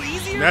a little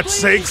easier, That's please?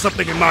 saying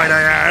something in might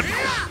I add.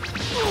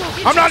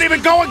 I'm not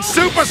even going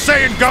Super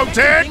Saiyan,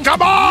 Goten!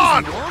 Come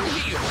on! Wrong to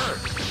get you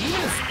hurt,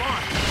 even in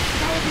sparring.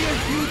 That would be a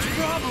huge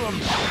problem.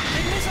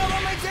 I'd miss out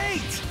on my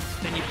date.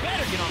 Then you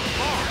better get on the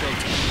ball,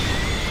 Goten.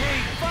 Hey,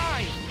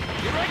 fine.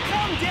 Here I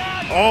come,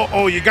 Dad.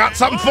 Oh, you got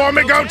something for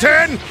me,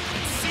 Goten? Let's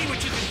see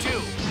what you can do.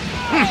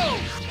 Come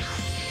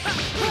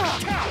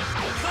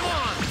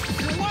on,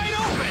 you're wide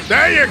open.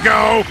 There you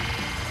go!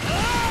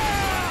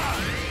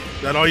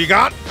 Is that all you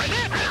got?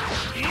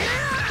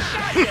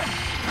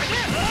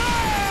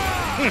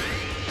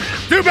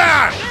 Too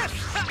bad!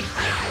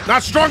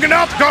 Not strong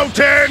enough,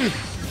 Goten!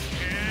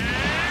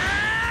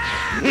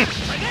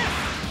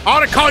 I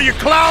ought to call you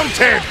Clown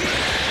 10,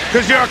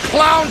 because you're a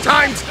clown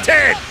times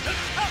 10.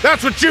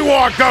 That's what you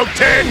are,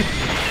 Goten.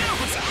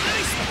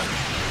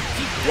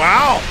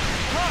 Wow.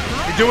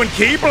 You're doing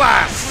ki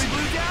blasts.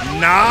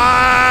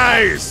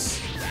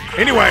 Nice.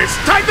 Anyways,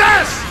 take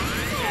this!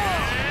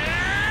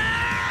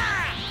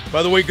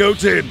 By the way,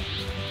 Goten,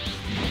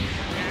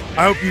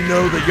 I hope you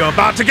know that you're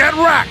about to get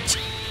wrecked.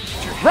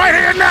 Right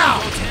here now!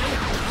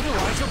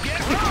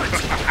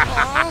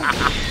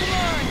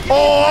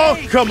 Oh,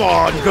 come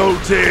on,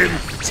 Goten.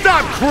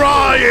 Stop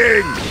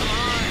crying!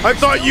 I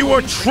thought you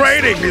were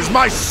training. Is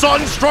my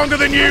son stronger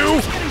than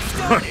you?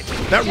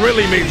 That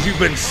really means you've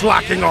been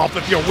slacking off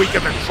if you're weaker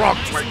than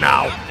Trunks right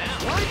now.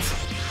 What?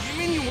 You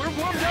mean you weren't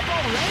warmed up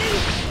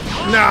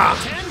already? Nah,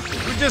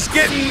 we're just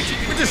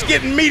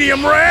getting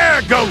medium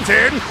rare,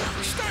 Goten.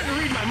 You're starting to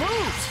read my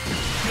moves.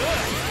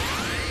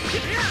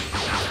 Good.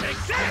 Take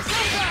this.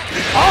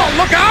 Oh,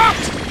 look out!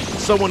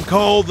 Someone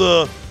call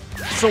the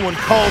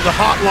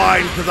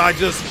hotline because I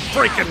just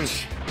freaking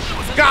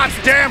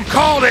goddamn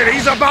called it.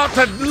 He's about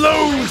to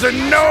lose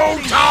in no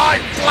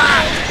time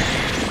flat.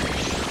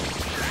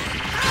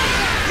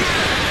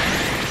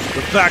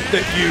 The fact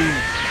that you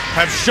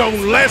have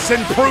shown less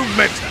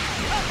improvement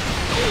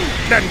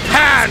than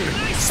Pan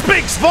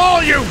speaks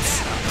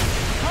volumes.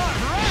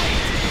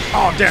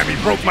 Oh damn, he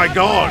broke my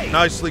guard.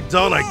 Nicely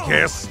done, I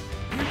guess.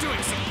 You're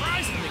doing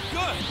surprisingly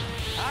good.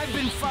 I've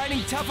been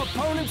fighting tough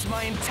opponents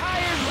my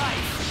entire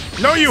life.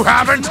 No, you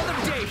haven't.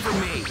 Another day for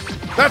me.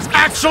 That's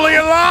actually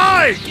a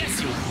lie.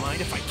 Guess you won't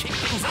mind if I kick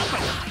things up a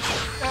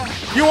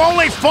notch. You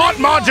only fought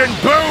Majin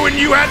Buu and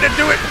you had to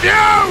do it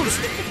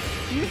fused.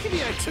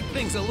 Maybe I took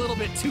things a little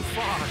bit too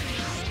far.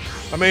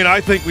 I mean,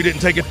 I think we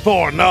didn't take it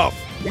far enough.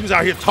 He was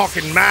out here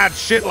talking mad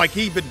shit like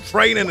he'd been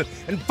training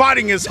and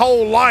fighting his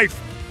whole life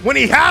when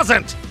he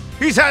hasn't.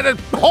 He's had a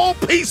whole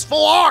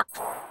peaceful arc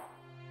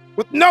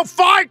with no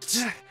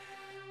fights.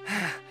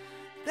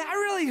 That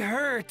really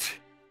hurt.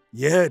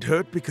 Yeah, it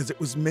hurt because it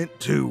was meant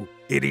to,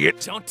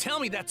 idiot. Don't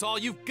tell me that's all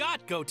you've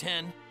got,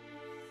 Goten.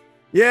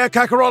 Yeah,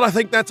 Kakarot, I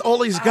think that's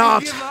all he's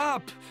got. I give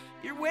up.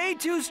 You're way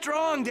too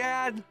strong,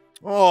 Dad.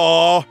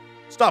 Aw,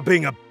 stop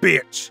being a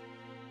bitch.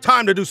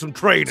 Time to do some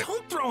training.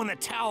 Don't throw in the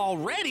towel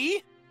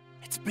already.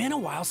 It's been a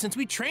while since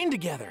we trained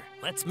together.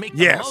 Let's make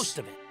the Yes. most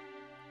of it.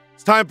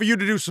 It's time for you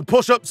to do some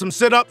push-ups, some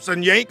sit-ups,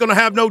 and you ain't gonna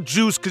have no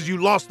juice because you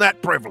lost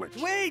that privilege.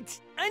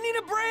 Wait, I need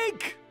a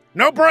break.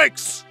 No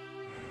breaks.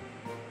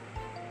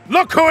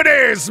 Look who it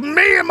is,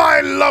 me and my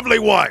lovely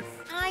wife.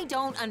 I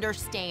don't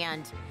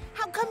understand.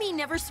 How come he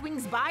never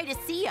swings by to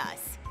see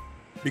us?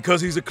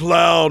 Because he's a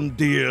clown,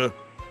 dear.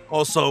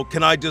 Also,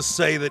 can I just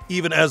say that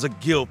even as a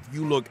gilf,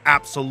 you look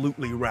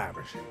absolutely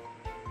ravishing.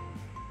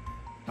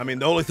 I mean,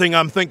 the only thing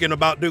I'm thinking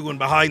about doing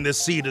behind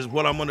this seat is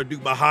what I'm gonna do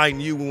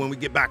behind you when we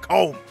get back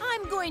home.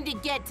 I'm going to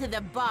get to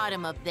the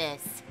bottom of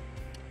this.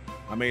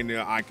 I mean,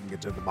 I can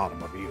get to the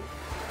bottom of you.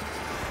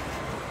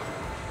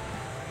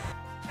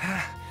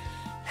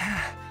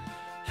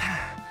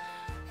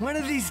 One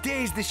of these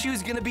days, the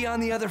shoe's gonna be on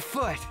the other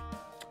foot.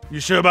 You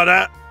sure about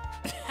that?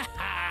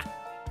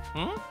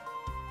 Hmm?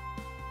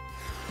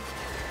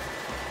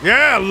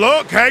 Yeah,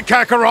 look, hey,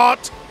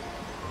 Kakarot.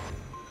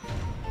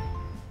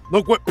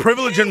 Look what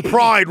privilege and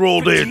pride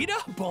rolled in.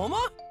 Vegeta?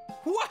 Bulma?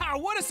 Wow,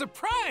 what a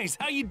surprise!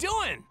 How you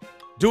doing?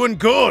 Doing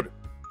good.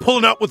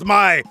 Pulling up with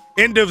my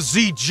end of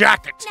Z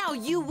jacket. Now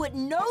you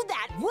wouldn't know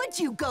that, would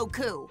you,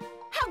 Goku?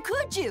 How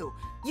could you?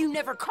 You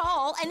never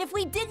call, and if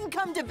we didn't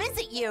come to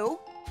visit you,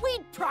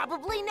 we'd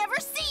probably never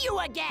see you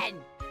again.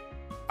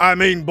 I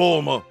mean,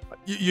 Bulma,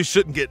 you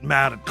shouldn't get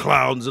mad at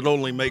clowns. It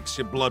only makes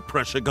your blood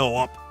pressure go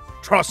up.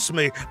 Trust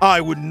me,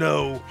 I would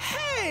know.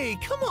 Hey,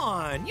 come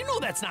on! You know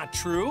that's not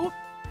true.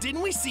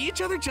 Didn't we see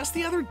each other just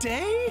the other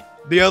day?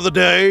 The other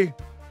day?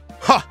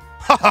 Ha!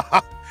 Ha ha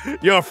ha!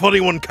 You're a funny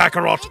one,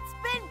 Kakarot. It's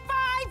been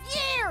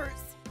 5 years!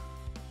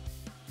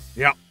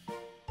 Yeah.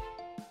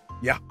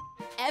 Yeah.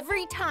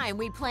 Every time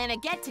we plan a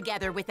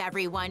get-together with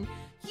everyone,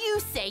 you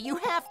say you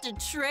have to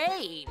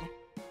train.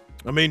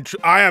 I mean,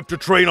 I have to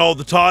train all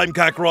the time,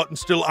 Kakarot, and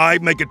still I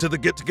make it to the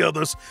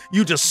get-togethers.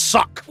 You just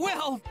suck.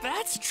 Well,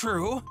 that's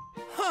true.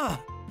 Huh.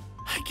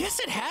 I guess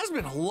it has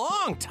been a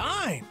long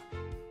time.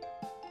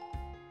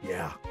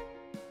 Yeah.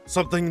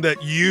 Something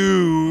that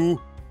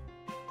you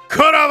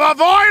could have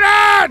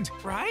avoided!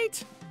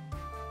 Right?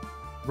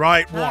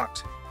 Right, what?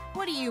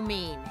 What do you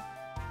mean?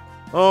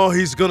 Oh,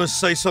 he's gonna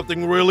say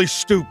something really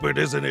stupid,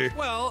 isn't he?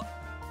 Well,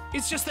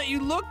 it's just that you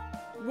look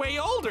way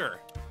older.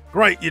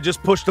 Great, you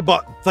just pushed the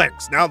button.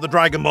 Thanks. Now the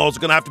Dragon Balls are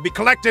gonna have to be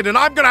collected, and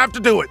I'm gonna have to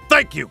do it.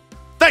 Thank you.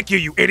 Thank you,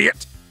 you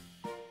idiot.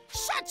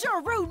 Shut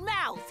your rude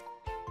mouth!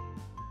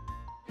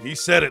 He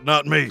said it,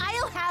 not me.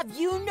 I'll have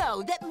you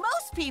know that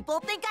most people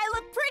think I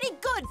look pretty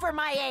good for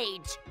my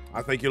age.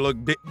 I think you look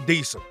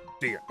decent,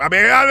 dear. I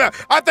mean,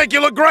 I think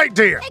you look great,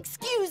 dear.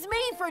 Excuse me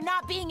for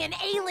not being an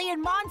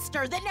alien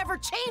monster that never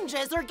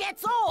changes or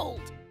gets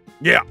old.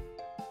 Yeah.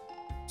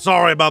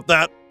 Sorry about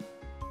that.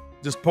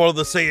 Just part of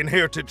the Saiyan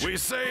heritage. We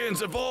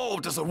Saiyans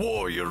evolved as a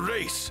warrior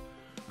race.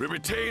 We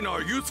retain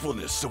our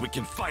youthfulness so we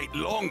can fight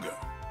longer.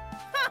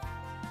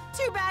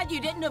 Too bad you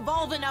didn't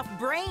evolve enough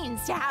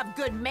brains to have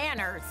good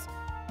manners.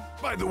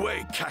 By the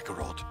way,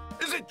 Kakarot,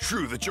 is it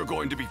true that you're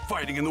going to be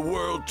fighting in the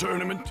World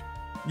Tournament?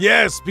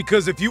 Yes,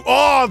 because if you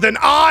are, then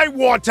I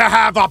want to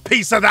have a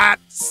piece of that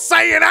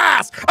Saiyan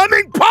ass!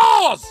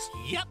 Paws!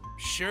 Yep,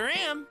 sure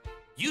am.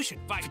 You should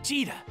fight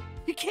Vegeta.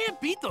 You can't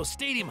beat those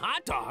stadium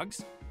hot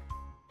dogs.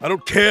 I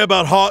don't care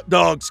about hot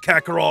dogs,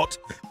 Kakarot.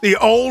 The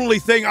only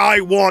thing I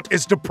want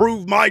is to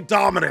prove my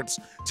dominance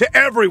to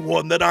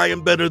everyone that I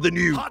am better than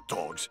you. Hot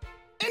dogs?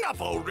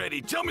 Enough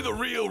already. Tell me the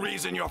real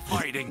reason you're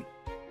fighting.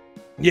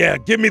 Yeah,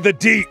 give me the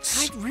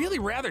deets. I'd really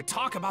rather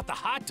talk about the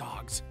hot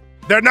dogs.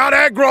 They're not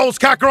egg rolls,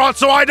 Kakarot,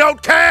 so I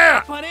don't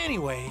care! But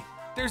anyway,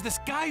 there's this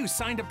guy who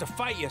signed up to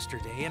fight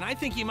yesterday, and I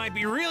think he might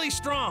be really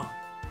strong.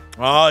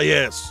 Ah,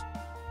 yes.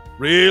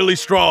 Really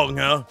strong,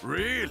 huh?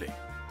 Really?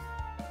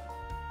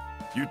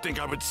 You'd think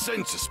I would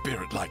sense a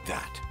spirit like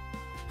that.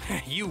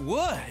 You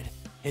would,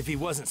 if he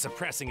wasn't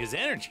suppressing his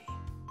energy.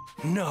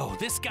 No,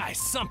 this guy's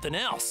something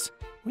else.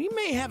 We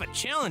may have a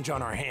challenge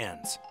on our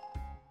hands.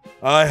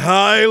 I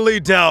highly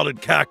doubt it,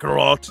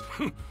 Kakarot.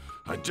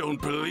 I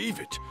don't believe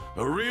it.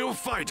 A real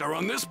fighter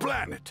on this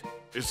planet.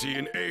 Is he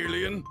an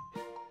alien?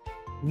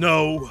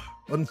 No,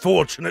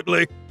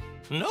 unfortunately.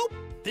 Nope,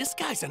 this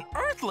guy's an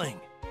Earthling.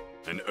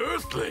 An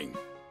Earthling?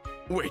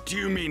 Wait, do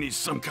you mean he's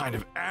some kind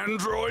of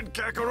android,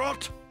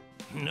 Kakarot?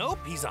 Nope,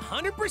 he's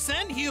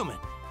 100% human.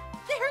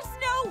 There's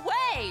no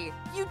way!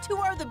 You two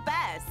are the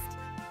best.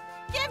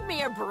 Give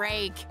me a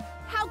break.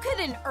 How could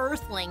an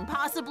Earthling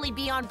possibly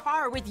be on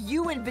par with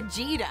you and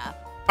Vegeta?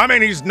 I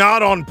mean, he's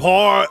not on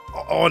par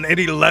on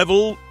any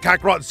level.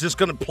 Kakarot's just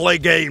gonna play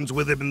games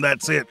with him and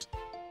that's it.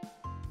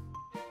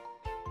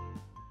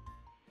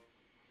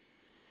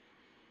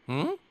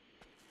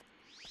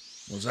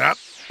 What's that?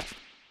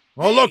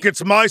 Oh, look,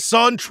 it's my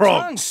son,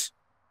 Trunks.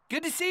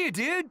 Good to see you,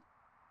 dude.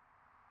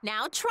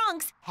 Now,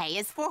 Trunks, hay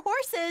is for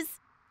horses.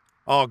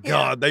 Oh,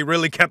 God, they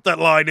really kept that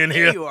line in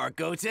here. There you are,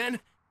 Goten.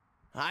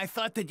 I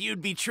thought that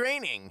you'd be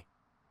training.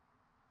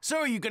 So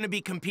are you going to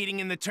be competing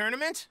in the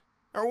tournament?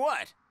 Or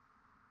what?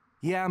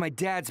 Yeah, my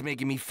dad's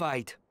making me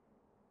fight.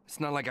 It's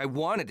not like I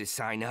wanted to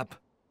sign up.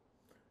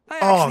 I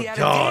Oh, actually had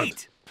God. a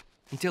date.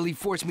 Until he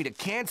forced me to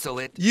cancel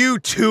it. You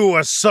two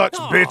are such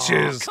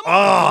bitches. Come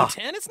on,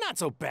 Goten, it's not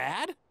so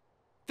bad.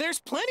 There's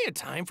plenty of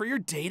time for your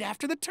date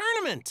after the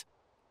tournament.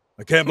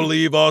 I can't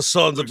believe our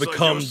sons have Looks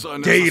become like your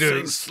son has the same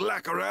daters.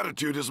 slacker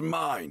attitude as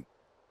mine.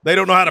 They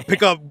don't know how to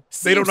pick up.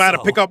 They don't know how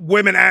to pick up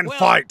women and Well,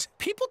 fight.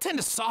 People tend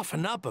to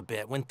soften up a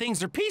bit when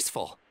things are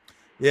peaceful.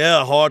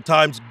 Yeah, hard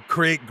times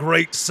create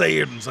great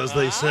Saiyans, as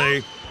they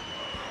say.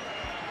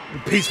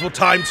 And peaceful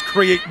times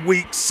create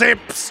weak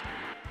simps.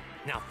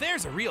 Now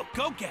there's a real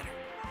go-getter.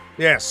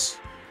 Yes,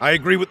 I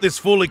agree with this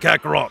fully,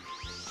 Kakarot.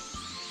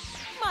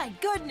 My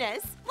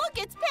goodness, look,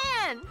 it's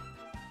Pan.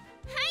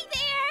 Hi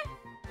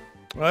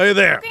there! Hey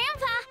there.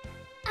 Grandpa,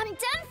 I'm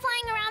done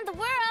flying around the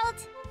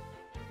world.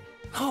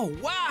 Oh,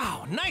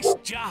 wow, nice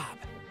job.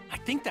 I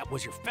think that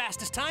was your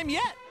fastest time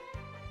yet.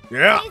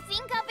 Yeah. Do you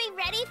think I'll be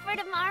ready for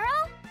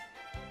tomorrow?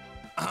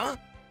 Huh?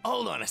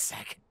 Hold on a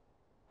sec.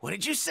 What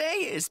did you say?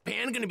 Is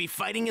Pan gonna be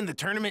fighting in the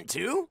tournament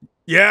too?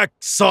 Yeah,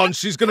 son,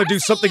 she's gonna do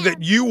something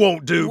that you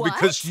won't do What?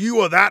 because you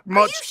are that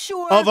much Are you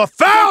sure? of a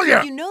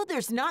failure. You know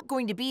there's not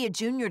going to be a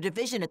junior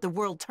division at the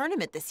World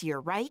Tournament this year,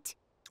 right?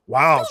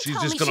 Wow, Don't she's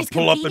tell just me gonna she's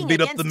pull up and competing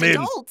beat up the against men.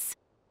 adults.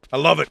 I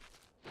love it.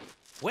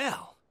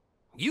 Well,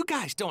 you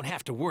guys don't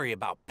have to worry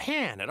about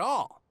Pan at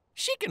all.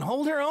 She can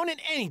hold her own in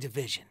any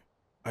division.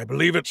 I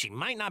believe it. She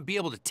might not be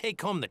able to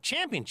take home the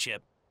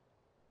championship,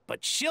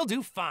 but she'll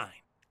do fine.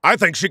 I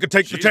think she could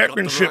take the She's got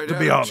championship, right to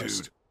be attitude.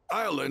 honest.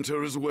 I'll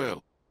enter as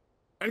well.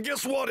 And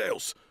guess what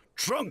else?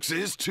 Trunks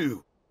is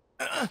too.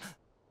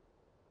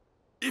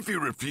 If you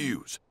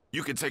refuse,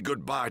 you can say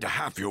goodbye to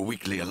half your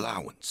weekly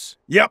allowance.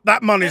 Yep,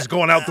 that money's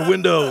going out the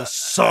window,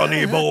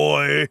 sonny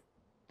boy.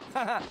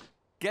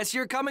 Guess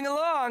you're coming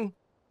along.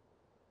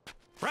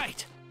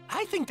 Right.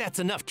 I think that's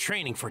enough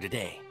training for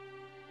today.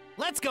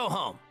 Let's go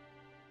home.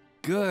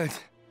 Good.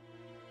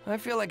 I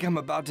feel like I'm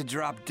about to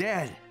drop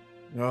dead.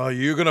 Oh,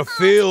 you're gonna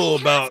feel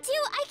I about. have to.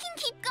 I can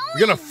keep going.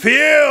 You're gonna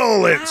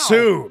feel it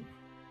soon.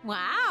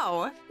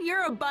 Wow,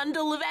 you're a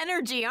bundle of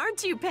energy,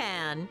 aren't you,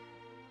 Pan?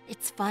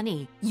 It's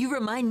funny, you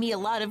remind me a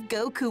lot of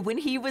Goku when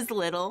he was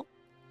little.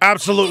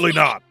 Absolutely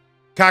not.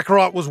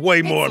 Kakarot was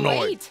way more It's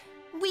annoying. late.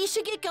 We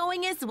should get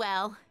going as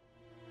well.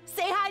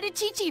 Say hi to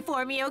Chi-Chi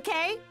for me,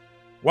 okay?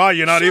 Wow,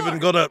 you're not Sure. even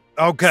gonna.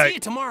 See Okay. you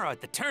tomorrow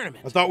at the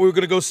tournament. I thought we were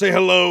gonna go say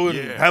hello and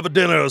Yeah. have a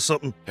dinner or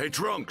something. Hey,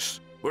 Trunks,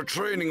 we're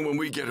training when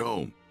we get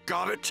home.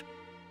 Got it?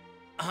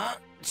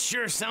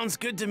 Sure, sounds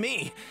good to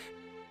me.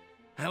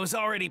 I was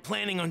already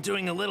planning on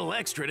doing a little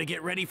extra to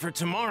get ready for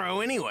tomorrow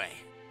anyway.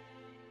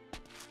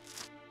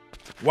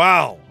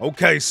 Wow.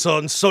 Okay,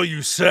 son. So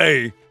you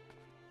say.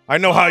 I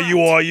know how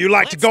you are. You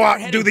like to Let's go start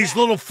out and do heading these back.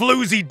 little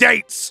floozy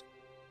dates.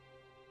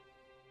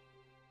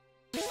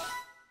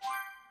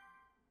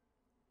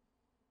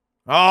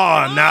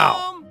 Ah,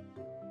 now.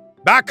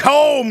 Back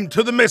home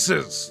to the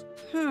missus.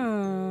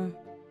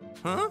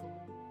 Huh?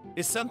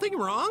 Is something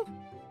wrong?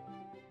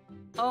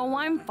 Oh,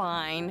 I'm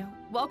fine.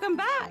 Welcome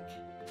back.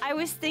 I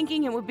was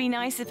thinking it would be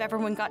nice if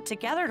everyone got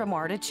together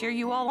tomorrow to cheer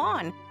you all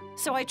on.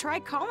 So I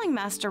tried calling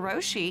Master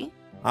Roshi.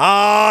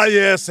 Ah,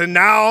 yes, and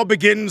now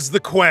begins the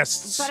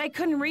quests. But I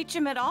couldn't reach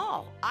him at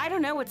all. I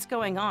don't know what's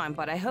going on,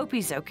 but I hope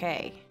he's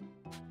okay.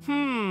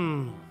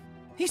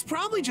 He's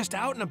probably just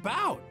out and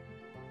about.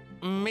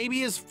 Maybe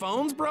his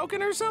phone's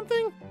broken or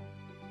something?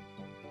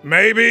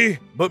 Maybe,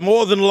 but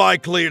more than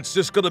likely it's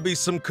just gonna be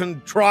some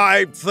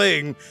contrived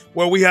thing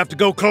where we have to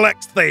go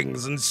collect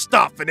things and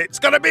stuff, and it's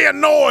gonna be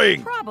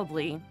annoying!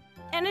 Probably.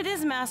 And it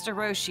is Master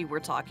Roshi we're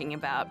talking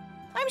about.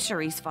 I'm sure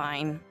he's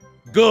fine.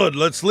 Good,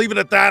 let's leave it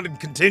at that and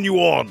continue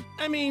on.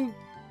 I mean,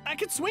 I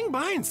could swing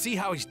by and see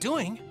how he's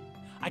doing.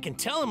 I can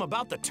tell him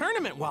about the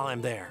tournament while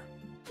I'm there.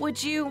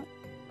 Would you?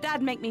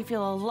 That'd make me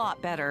feel a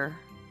lot better.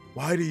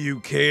 Why do you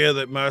care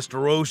that Master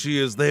Roshi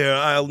is there?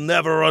 I'll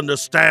never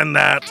understand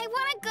that. I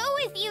want to go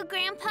with you,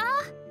 Grandpa.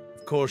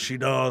 Of course she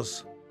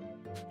does.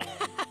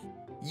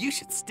 You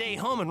should stay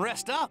home and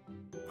rest up.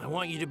 I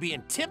want you to be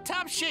in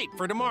tip-top shape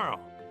for tomorrow.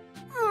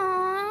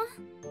 Aww.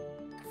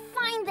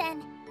 Fine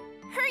then.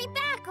 Hurry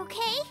back,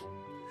 okay?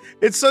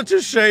 It's such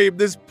a shame,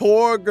 this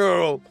poor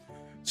girl.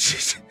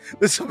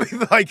 This will be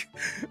like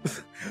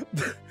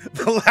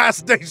the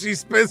last day she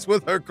spends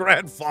with her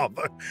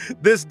grandfather.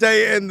 This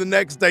day and the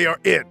next day are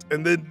it,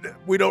 and then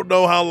we don't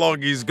know how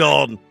long he's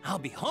gone. I'll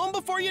be home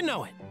before you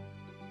know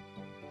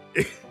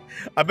it.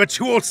 I bet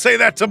you won't say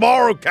that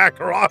tomorrow,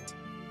 Kakarot.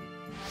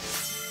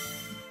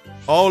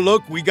 Oh,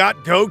 look, we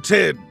got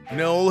Goten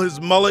in all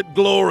his mullet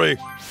glory.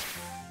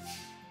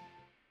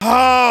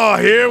 Ah,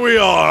 here we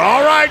are.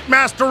 All right,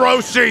 Master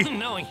Roshi.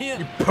 Knowing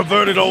him, you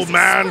perverted old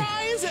man.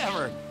 Spry as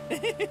ever.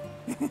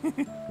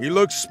 He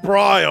looks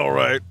spry, all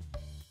right.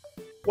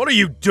 What are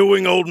you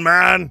doing, old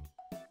man?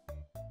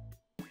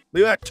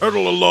 Leave that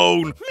turtle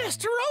alone.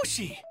 Master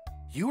Roshi,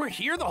 you were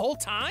here the whole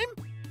time?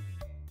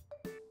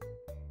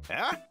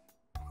 Huh?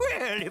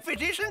 Well, if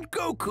it isn't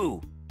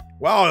Goku.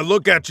 Wow, and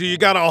look at you. You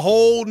got a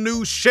whole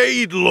new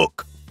shade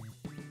look.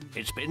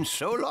 It's been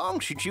so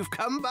long since you've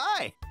come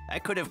by. I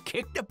could have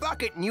kicked a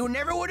bucket and you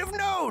never would have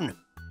known.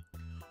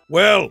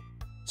 Well,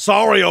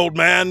 sorry, old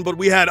man, but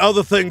we had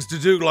other things to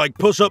do, like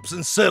push-ups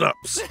and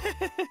sit-ups.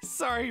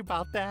 Sorry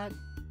about that.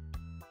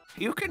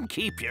 You can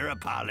keep your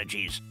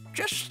apologies.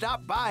 Just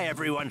stop by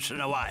every once in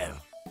a while.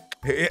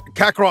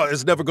 Kakarot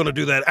is never going to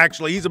do that.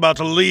 Actually, he's about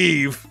to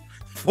leave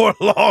for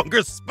a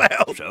longer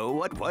spell. So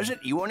what was it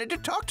you wanted to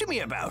talk to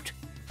me about?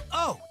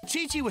 Oh,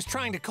 Chi-Chi was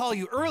trying to call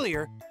you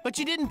earlier, but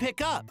you didn't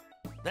pick up.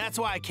 That's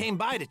why I came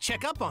by to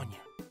check up on you.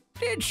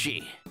 Did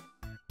she?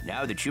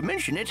 Now that you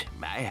mention it,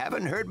 I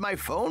haven't heard my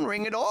phone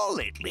ring at all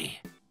lately.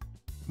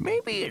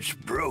 Maybe it's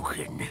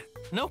broken.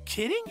 No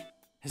kidding?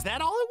 Is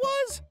that all it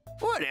was?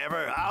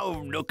 Whatever,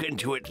 I'll look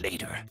into it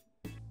later.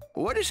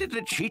 What is it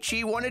that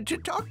Chi-Chi wanted to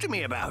talk to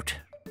me about?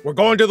 We're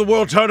going to the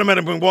World Tournament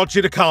and we want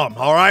you to come,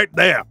 all right?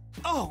 There.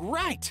 Oh,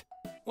 right.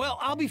 Well,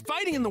 I'll be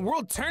fighting in the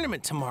World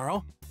Tournament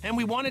tomorrow, and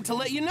we wanted to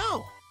let you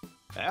know.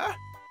 Huh?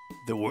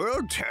 The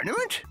World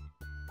Tournament?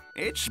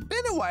 It's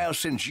been a while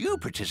since you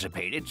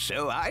participated,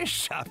 so I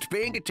stopped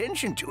paying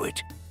attention to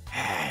it.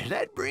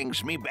 That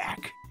brings me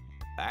back.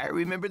 I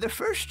remember the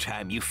first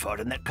time you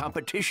fought in that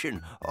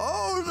competition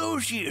all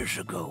those years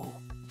ago.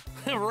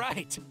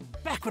 Right.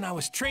 Back when I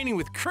was training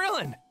with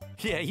Krillin.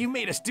 Yeah, you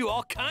made us do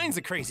all kinds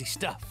of crazy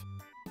stuff.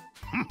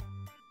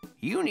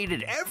 You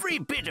needed every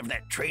bit of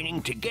that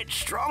training to get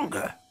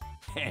stronger.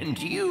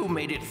 And you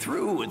made it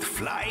through with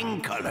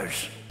flying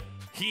colors.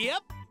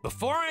 Yep.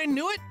 Before I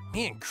knew it,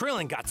 me and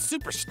Krillin got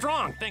super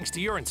strong thanks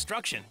to your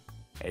instruction.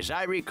 As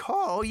I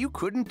recall, you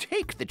couldn't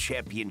take the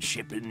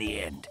championship in the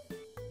end.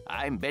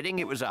 I'm betting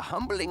it was a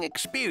humbling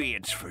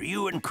experience for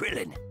you and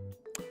Krillin.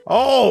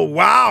 Oh,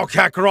 wow,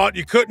 Kakarot,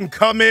 you couldn't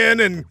come in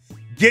and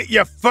get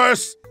your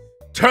first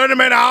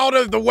tournament out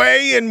of the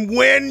way and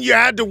win? You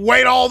had to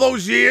wait all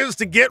those years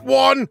to get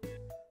one?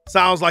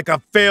 Sounds like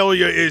a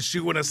failure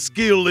issue and a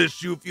skill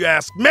issue if you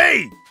ask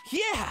me.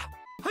 Yeah.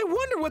 I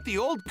wonder what the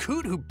old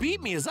coot who beat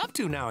me is up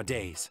to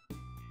nowadays.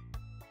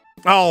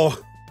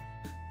 Oh,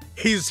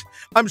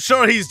 I'm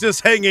sure he's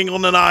just hanging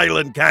on an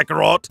island,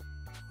 Kakarot.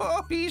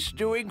 Oh, he's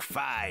doing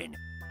fine.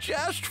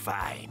 Just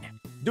fine.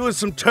 Doing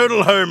some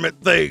turtle hermit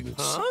things.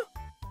 Huh?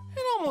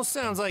 It almost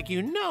sounds like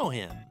you know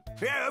him.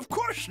 Yeah, of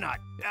course not.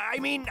 I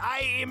mean,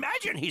 I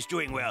imagine he's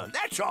doing well,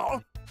 that's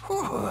all.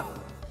 Whew.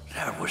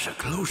 That was a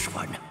close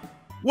one.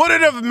 Would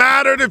it have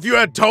mattered if you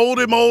had told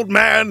him, old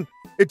man?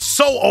 It's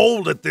so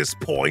old at this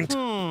point.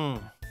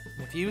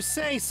 If you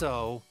say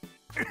so.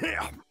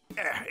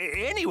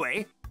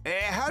 Anyway,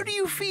 how do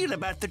you feel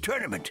about the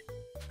tournament?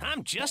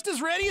 I'm just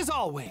as ready as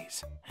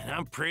always, and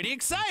I'm pretty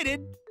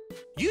excited.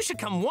 You should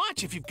come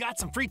watch if you've got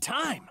some free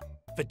time.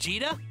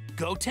 Vegeta,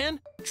 Goten,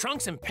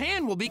 Trunks, and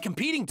Pan will be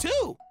competing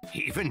too.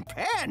 Even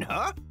Pan,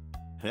 huh?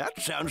 That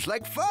sounds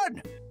like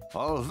fun.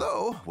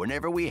 Although,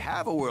 whenever we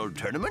have a world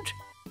tournament,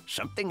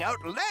 something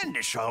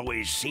outlandish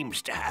always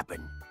seems to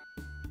happen.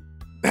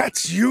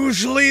 That's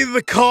usually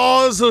the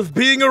cause of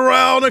being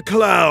around a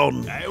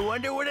clown. I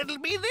wonder what it'll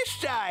be this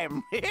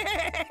time.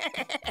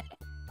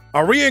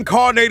 A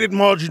reincarnated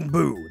Majin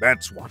Buu,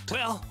 that's what.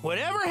 Well,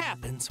 whatever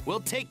happens, we'll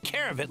take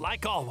care of it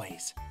like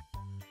always.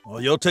 Well,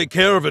 you'll take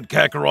care of it,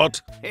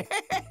 Kakarot.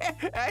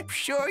 I'm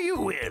sure you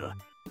will.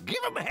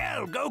 Give him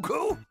hell,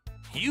 Goku.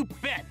 You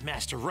bet,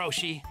 Master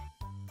Roshi.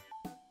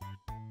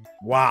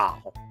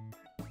 Wow.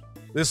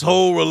 This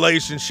whole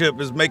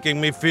relationship is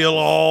making me feel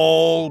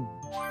all...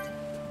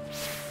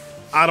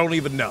 I don't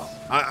even know.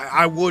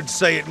 I would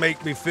say it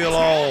make me feel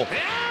all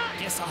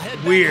Guess I'll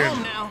head weird. back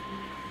home now.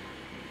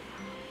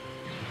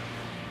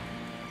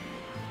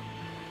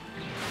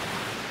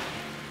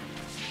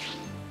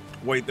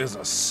 Wait, there's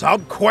a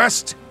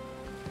sub-quest?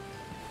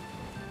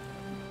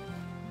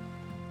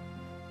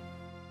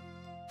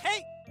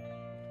 Hey!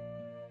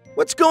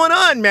 What's going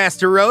on,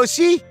 Master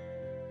Roshi?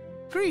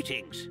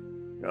 Greetings.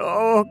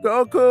 Oh,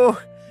 Goku.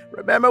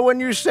 Remember when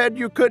you said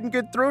you couldn't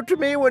get through to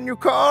me when you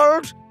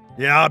called?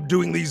 Yeah, I'm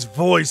doing these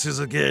voices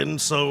again,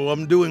 so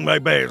I'm doing my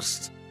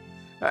best.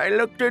 I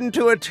looked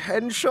into it,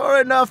 and sure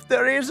enough,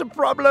 there is a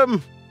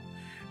problem.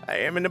 I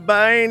am in a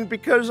bind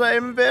because I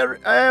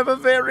have a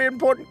very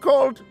important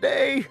call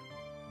today.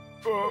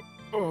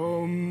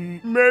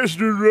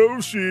 Master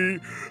Roshi,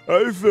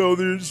 I found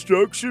the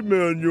instruction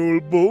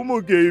manual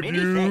Bulma gave Many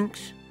you.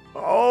 thanks.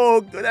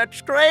 Oh, that's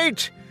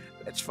great.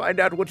 Let's find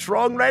out what's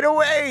wrong right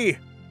away.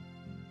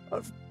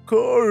 Of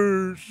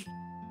course.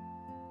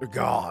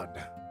 God.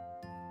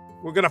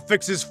 We're gonna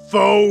fix his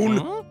phone?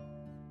 Huh?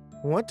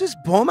 What does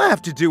Bulma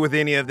have to do with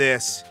any of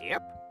this?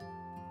 Yep.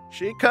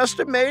 She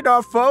custom-made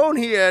our phone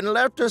here and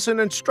left us an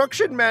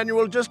instruction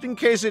manual just in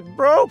case it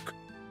broke.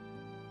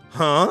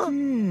 Huh?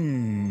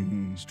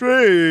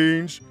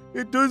 Strange.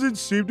 It doesn't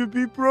seem to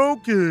be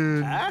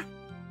broken. Huh?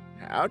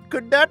 How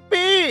could that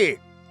be?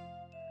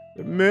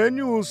 The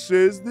manual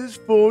says this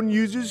phone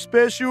uses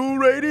special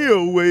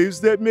radio waves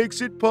that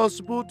makes it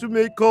possible to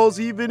make calls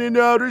even in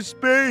outer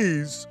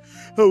space.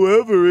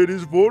 However, it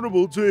is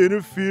vulnerable to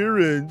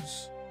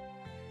interference.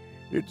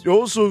 It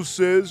also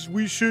says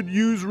we should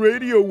use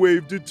radio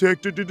wave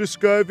detector to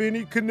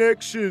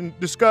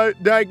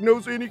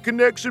diagnose any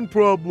connection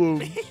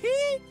problem.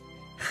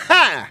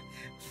 Ha!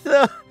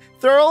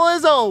 Thorough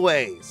as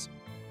always.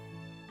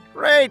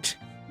 Great.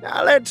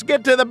 Now let's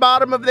get to the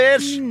bottom of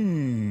this.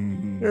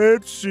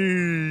 Let's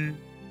see.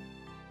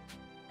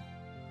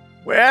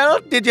 Well,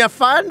 did you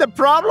find the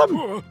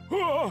problem?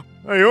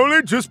 I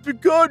only just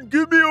begun.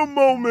 Give me a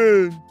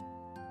moment.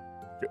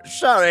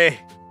 Sorry.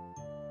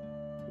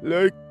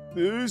 Like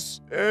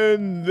this,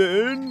 and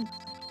then...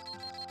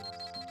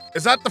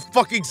 Is that the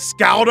fucking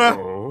scouter?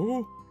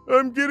 Oh?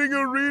 I'm getting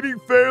a reading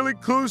fairly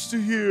close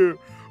to here.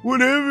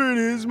 Whatever it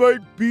is might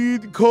be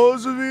the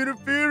cause of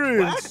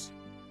interference.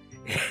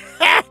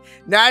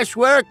 Nice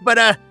work, but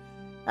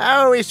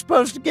how are we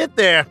supposed to get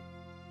there?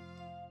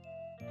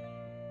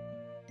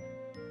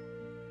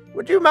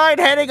 Would you mind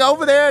heading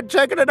over there and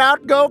checking it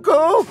out,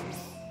 Goku?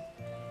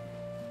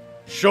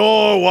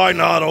 Sure, why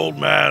not, old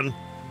man?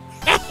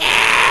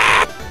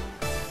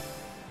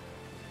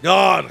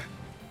 God,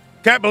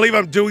 can't believe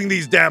I'm doing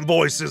these damn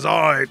voices,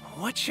 all right.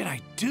 What should I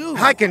do?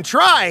 I can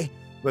try,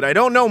 but I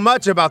don't know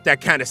much about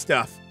that kind of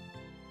stuff.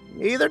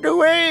 Neither do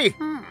we.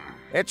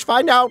 Let's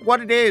find out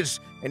what it is,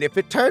 and if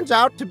it turns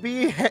out to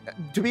be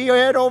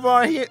head over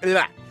our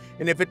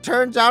and if it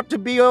turns out to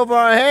be over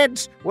our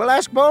heads, we'll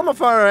ask Bulma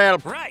for her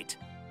help. Right.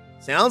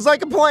 Sounds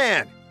like a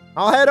plan.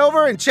 I'll head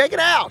over and check it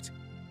out.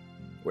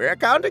 We're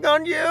counting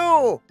on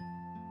you.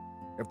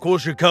 Of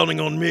course you're counting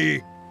on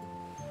me.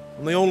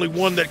 I'm the only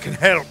one that can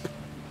help.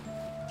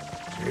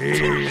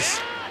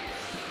 Jeez.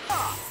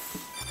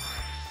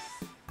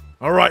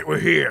 All right, we're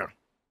here.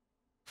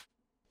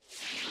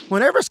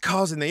 Whatever's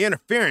causing the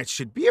interference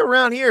should be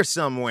around here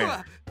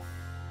somewhere.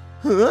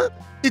 Huh?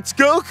 It's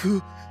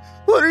Goku.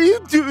 What are you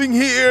doing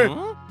here?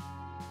 Huh?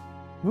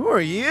 Who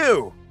are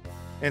you?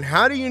 And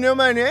how do you know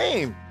my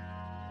name?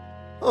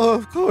 Oh,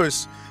 of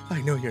course.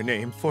 I know your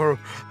name, for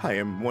I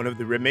am one of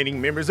the remaining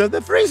members of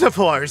the Frieza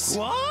Force.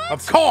 What?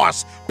 Of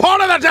course!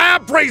 Part of the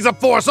damn Frieza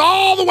Force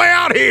all the way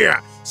out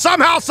here!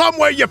 Somehow,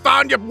 someway you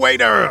found your way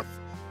to Earth!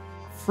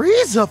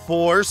 Frieza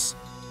Force?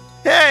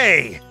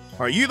 Hey!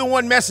 Are you the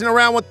one messing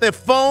around with the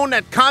phone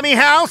at Kami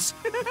House?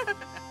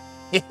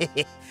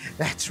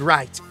 That's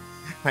right.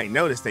 I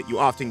noticed that you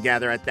often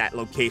gather at that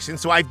location,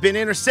 so I've been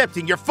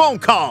intercepting your phone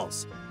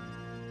calls.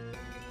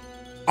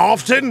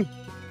 Often?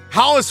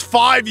 How is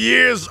 5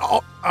 years?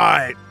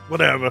 Alright,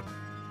 whatever.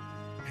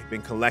 I've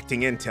been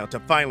collecting intel to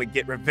finally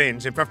get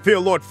revenge and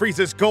fulfill Lord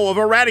Frieza's goal of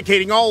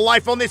eradicating all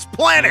life on this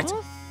planet.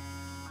 Huh?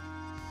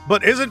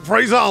 But isn't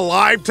Frieza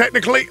alive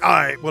technically?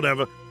 Alright,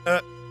 whatever.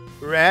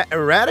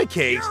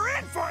 Eradicate? You're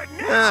in for it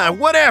now.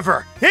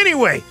 Whatever.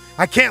 Anyway,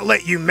 I can't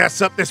let you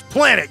mess up this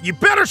planet. You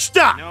better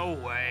stop. No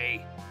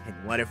way. And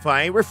what if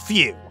I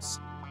refuse?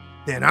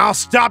 Then I'll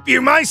stop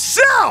you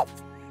myself.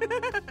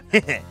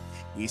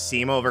 You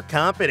seem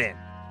overconfident.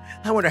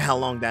 I wonder how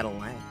long that'll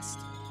last.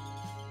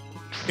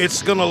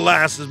 It's gonna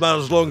last about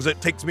as long as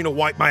it takes me to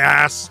wipe my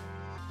ass.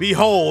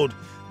 Behold,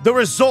 the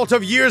result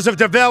of years of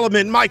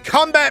development, my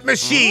combat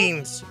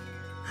machines!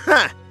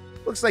 Huh.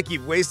 Looks like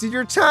you've wasted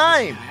your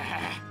time.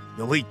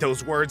 You'll eat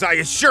those words, I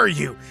assure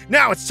you.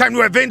 Now it's time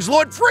to avenge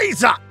Lord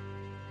Frieza!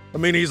 I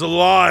mean, he's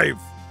alive.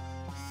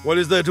 What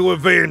is there to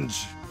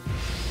avenge?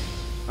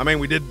 I mean,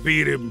 we did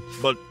beat him,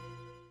 but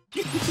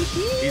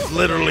he's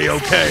literally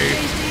okay.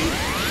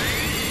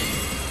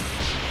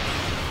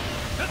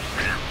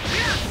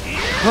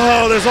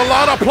 Oh, there's a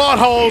lot of plot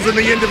holes in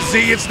the end of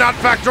Z. It's not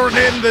factoring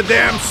in the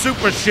damn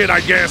super shit, I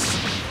guess.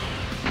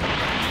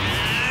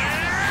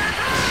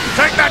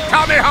 Take that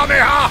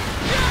Kamehameha!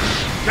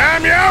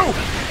 Damn you!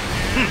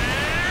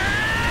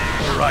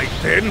 All right,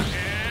 then.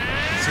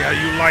 See how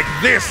you like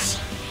this.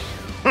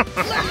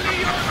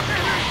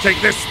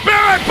 Take this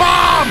Spirit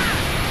Bomb!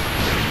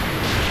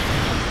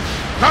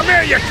 Come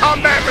here, you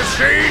combat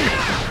machine!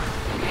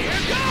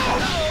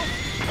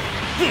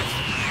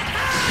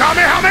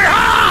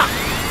 Kamehameha!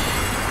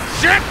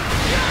 Shit!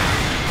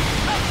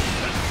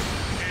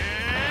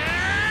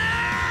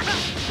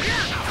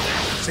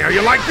 See how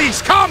you like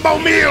these combo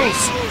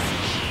meals?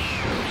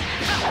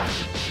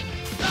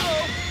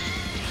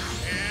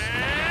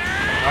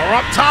 Power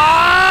up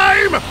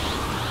time!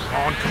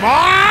 Come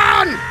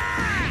on!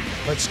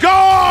 Let's go!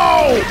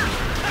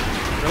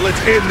 Now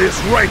let's end this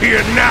right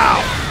here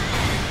now!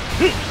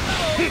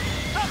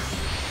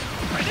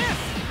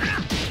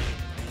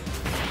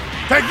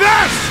 Take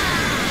this!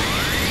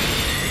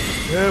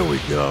 There we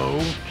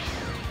go.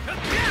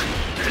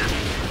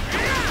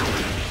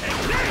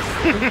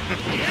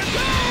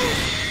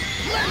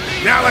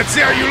 Now let's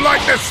see how you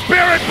like the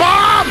Spirit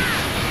Bomb!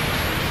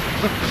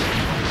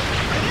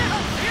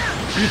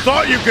 You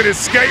thought you could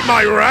escape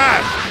my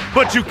wrath,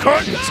 but you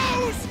couldn't!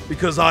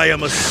 Because I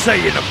am a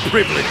Saiyan of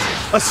privilege,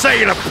 a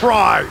Saiyan of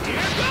pride!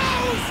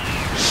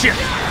 Shit!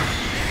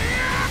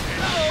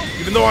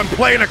 Even though I'm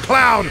playing a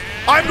clown,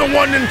 I'm the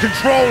one in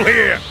control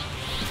here!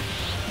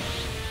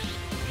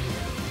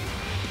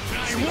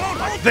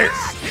 Like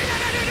this!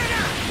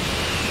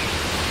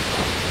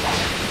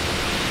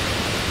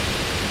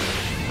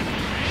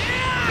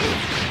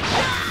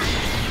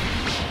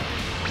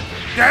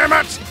 Damn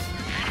it!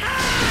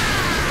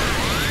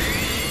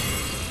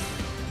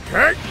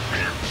 Okay.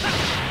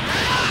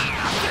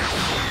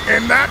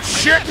 And that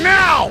shit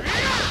now!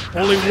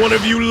 Only one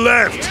of you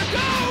left.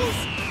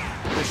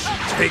 This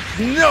should take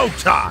no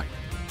time.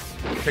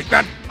 Take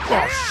that.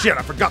 Oh shit,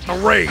 I forgot the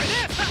raid.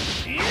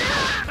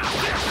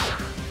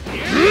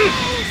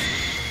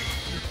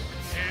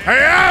 Hey,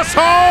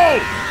 asshole!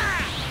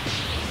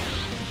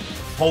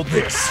 Hold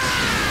this.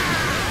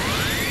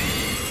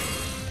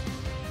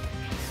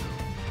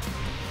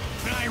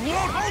 I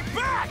won't hold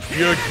back!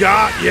 You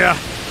got ya.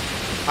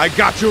 I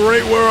got you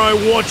right where I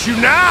want you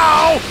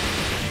now!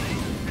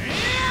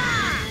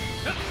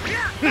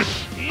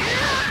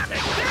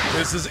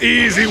 This is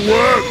easy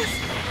work.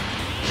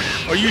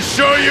 Are you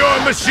sure you're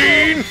a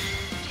machine?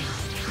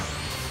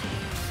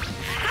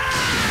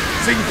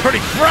 Seem pretty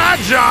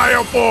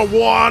fragile for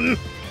one.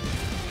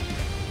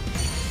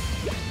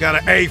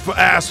 Got an A for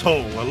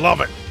asshole. I love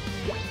it.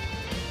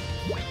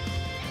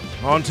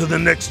 On to the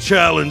next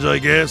challenge, I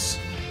guess.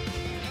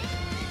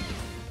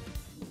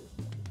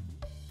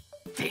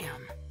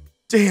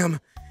 Damn,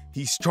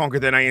 he's stronger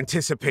than I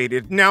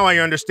anticipated. Now I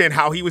understand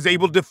how he was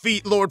able to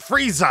defeat Lord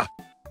Frieza.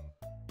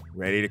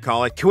 Ready to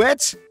call it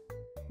quits?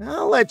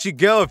 I'll let you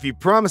go if you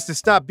promise to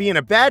stop being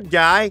a bad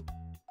guy.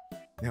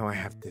 Now I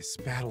have this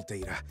battle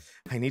data.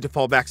 I need to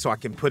fall back so I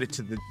can put it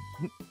to the...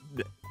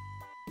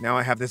 Now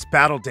I have this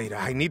battle data.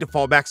 I need to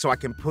fall back so I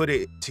can put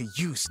it to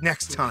use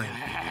next time.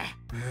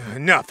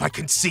 Enough, I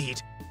concede.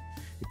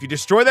 If you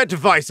destroy that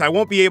device, I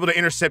won't be able to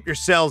intercept your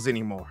cells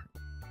anymore.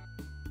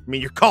 I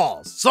mean, your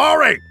calls.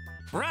 Sorry!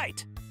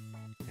 Right.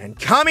 And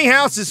Kami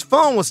House's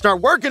phone will start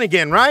working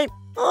again, right?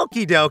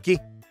 Okie dokie.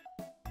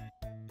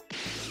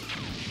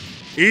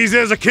 Easy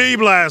as a key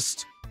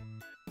blast.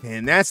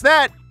 And that's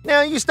that.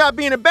 Now you stop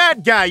being a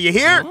bad guy, you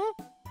hear? Huh?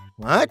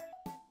 What?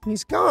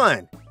 He's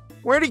gone.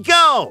 Where'd he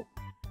go?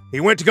 He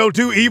went to go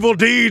do evil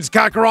deeds,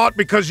 Kakarot,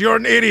 because you're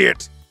an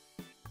idiot.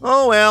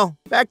 Oh well,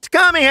 back to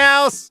Kami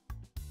House.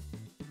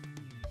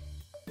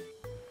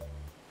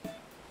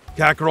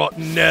 Kakarot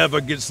never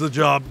gets the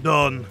job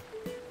done.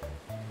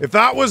 If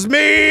that was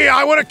me,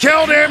 I would have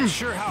killed him! I'm not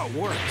sure how it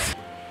works.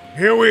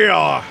 Here we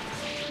are.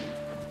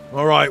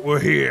 All right, we're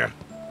here.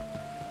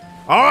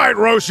 All right,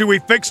 Roshi, we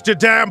fixed your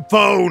damn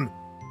phone.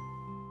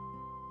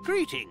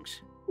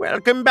 Greetings.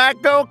 Welcome back,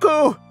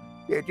 Goku.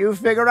 Did you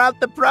figure out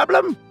the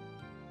problem?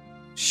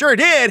 Sure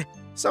did.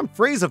 Some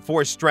Frieza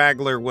Force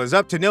straggler was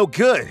up to no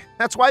good.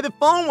 That's why the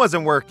phone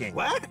wasn't working.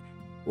 What?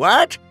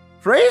 What?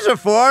 Frieza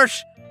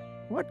Force?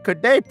 What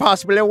could they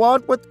possibly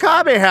want with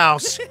Kami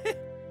House?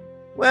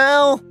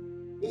 Well,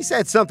 he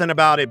said something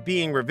about it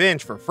being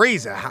revenge for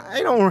Frieza.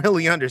 I don't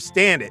really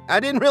understand it. I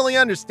didn't really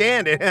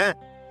understand it.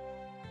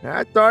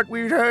 I thought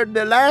we'd heard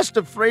the last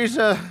of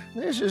Frieza.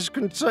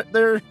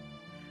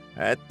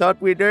 I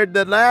thought we'd heard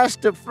the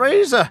last of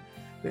Frieza.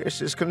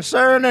 This is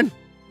concerning.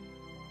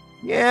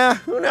 Yeah,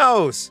 who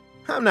knows?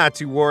 I'm not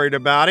too worried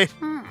about it.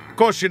 Of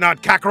course you're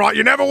not, Kakarot.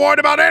 You never worried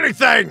about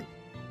anything.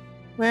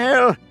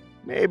 Well,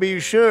 maybe you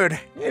should.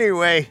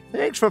 Anyway,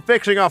 thanks for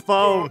fixing our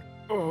phone.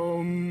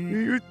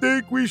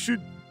 think we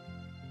should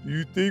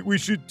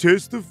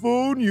test the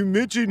phone? You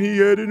mentioned he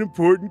had an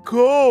important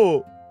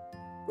call.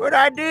 Good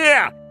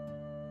idea.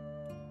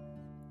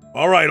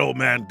 All right, old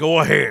man, go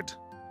ahead.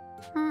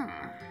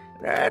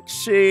 Let's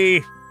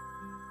see.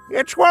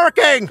 It's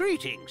working.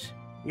 Greetings.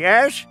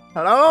 Yes?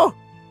 Hello?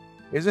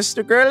 Is this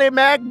the Girly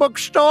Mag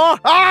bookstore?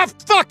 Ah,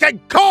 fucking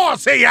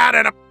course he had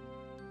it.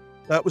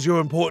 That was your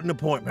important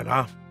appointment,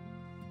 huh?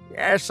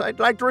 Yes, I'd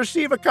like to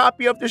receive a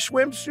copy of the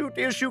swimsuit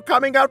issue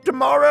coming out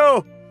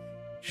tomorrow.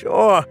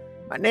 Sure.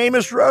 My name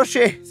is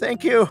Roshi.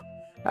 Thank you.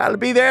 I'll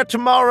be there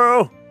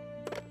tomorrow.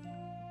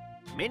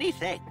 Many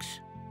thanks.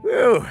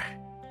 Whew.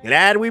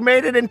 Glad we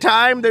made it in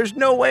time. There's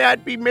no way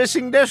I'd be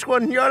missing this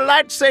one. Your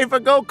lightsaber,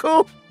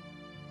 Goku.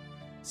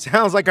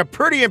 Sounds like a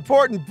pretty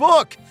important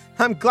book.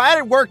 I'm glad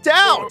it worked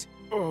out.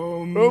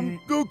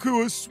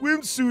 Goku, a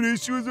swimsuit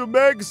issue is a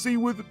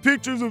magazine with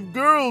pictures of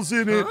girls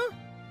in it.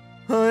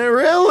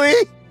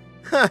 Really?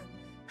 Huh.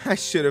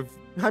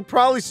 I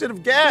probably should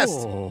have guessed.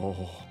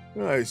 Oh,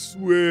 I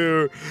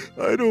swear,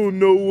 I don't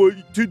know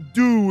what to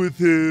do with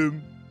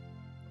him.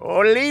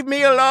 Oh, leave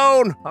me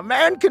alone. A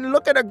man can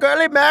look at a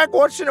girly mag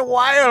once in a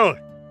while.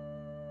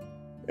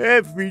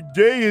 Every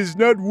day is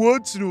not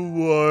once in a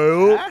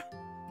while. Huh?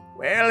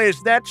 Well,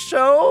 is that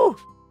so?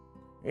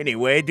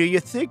 Anyway, do you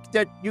think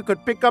that you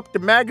could pick up the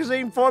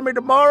magazine for me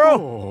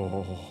tomorrow?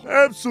 Oh,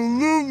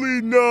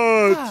 absolutely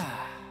not.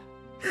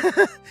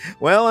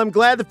 Well, I'm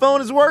glad the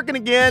phone is working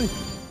again.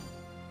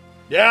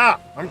 Yeah,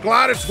 I'm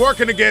glad it's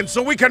working again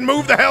so we can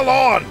move the hell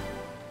on.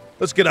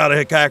 Let's get out of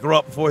here,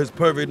 Kakarot, before his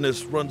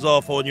pervertedness runs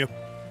off on you.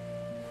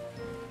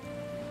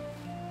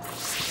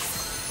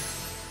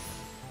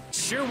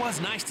 Sure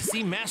was nice to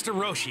see Master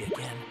Roshi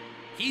again.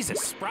 He's as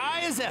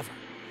spry as ever.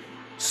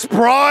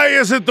 Spry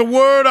isn't the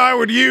word I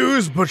would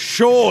use, but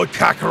sure,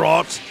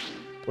 Kakarot.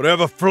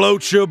 Whatever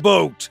floats your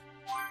boat.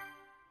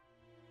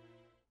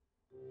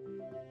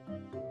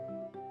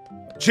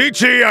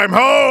 Chi-Chi, I'm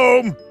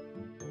home!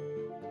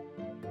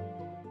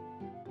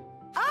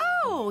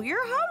 Oh,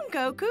 you're home,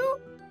 Goku.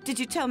 Did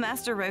you tell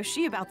Master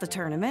Roshi about the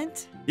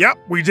tournament? Yep,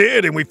 we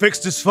did, and we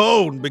fixed his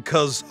phone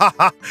because,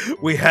 haha,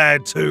 we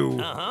had to.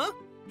 Uh-huh.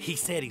 He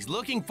said he's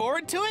looking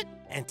forward to it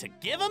and to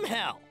give him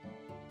hell.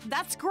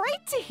 That's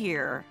great to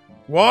hear.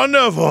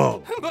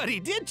 Wonderful. But he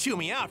did chew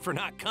me out for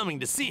not coming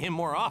to see him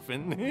more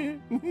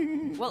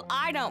often. Well,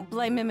 I don't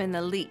blame him in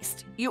the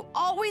least. You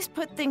always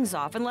put things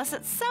off unless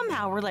it's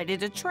somehow related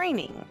to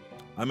training.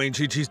 I mean,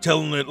 Chi-Chi's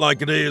telling it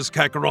like it is,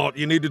 Kakarot.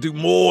 You need to do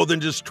more than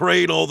just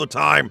train all the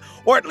time,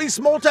 or at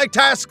least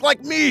multitask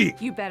like me.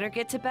 You better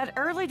get to bed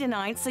early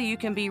tonight so you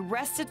can be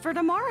rested for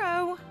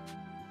tomorrow.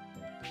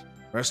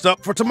 Rest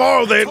up for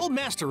tomorrow, then. I told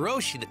Master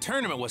Roshi the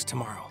tournament was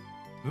tomorrow.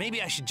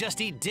 Maybe I should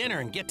just eat dinner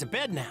and get to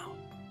bed now.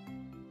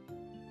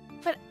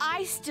 But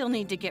I still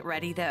need to get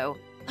ready, though.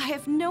 I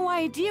have no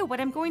idea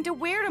what I'm going to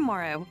wear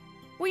tomorrow.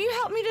 Will you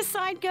help me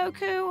decide,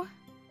 Goku?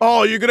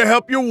 Oh, you're gonna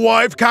help your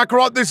wife,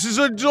 Kakarot? This is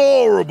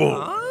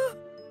adorable. Huh?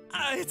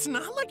 It's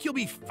not like you'll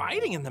be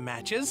fighting in the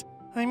matches.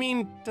 I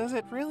mean, does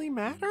it really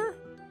matter?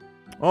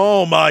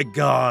 Oh my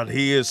God,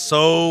 he is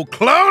so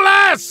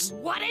clueless!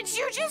 What did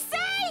you just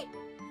say?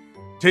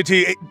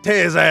 Chi-Chi,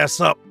 tear his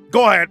ass up.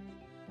 Go ahead.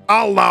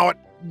 I'll allow it.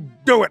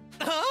 Do it.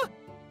 Huh?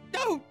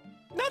 No,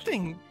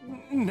 nothing.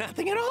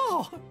 Nothing at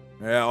all.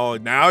 Yeah, oh,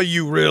 now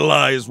you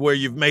realize where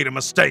you've made a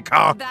mistake,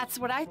 huh? That's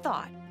what I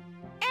thought.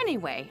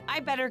 Anyway, I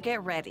better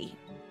get ready.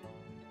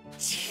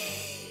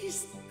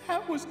 Jeez,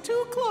 that was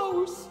too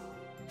close.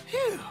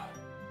 Phew.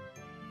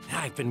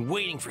 I've been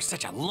waiting for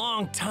such a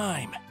long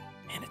time,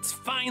 and it's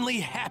finally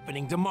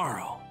happening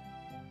tomorrow.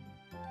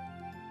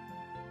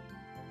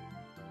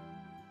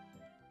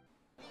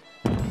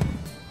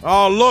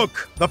 Oh,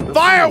 look, the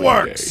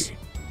fireworks!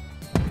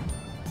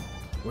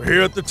 We're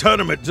here at the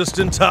tournament just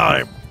in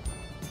time.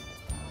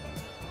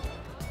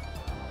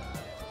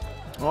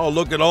 Oh,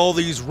 look at all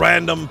these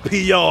random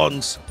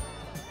peons.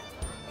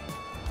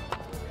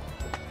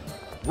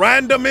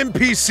 Random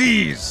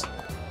NPCs.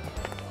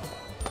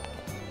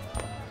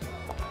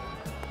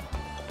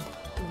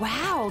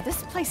 Wow,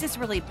 this place is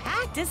really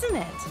packed, isn't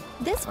it?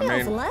 This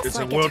feels less it's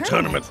like a world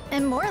tournament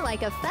and more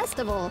like a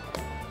festival.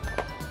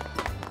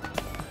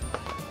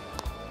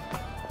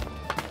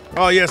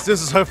 Oh, yes,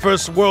 this is her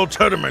first world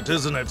tournament,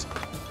 isn't it?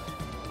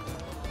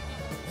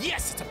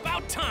 Yes, it's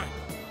about time.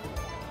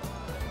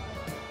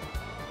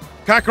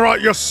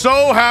 Kakarot, you're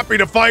so happy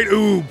to fight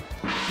Oob.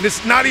 And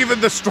it's not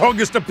even the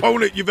strongest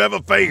opponent you've ever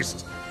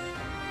faced.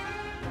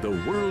 The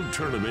world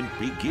tournament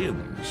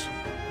begins.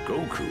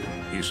 Goku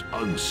is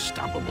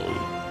unstoppable.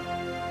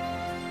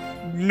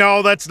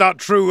 No, that's not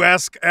true.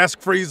 Ask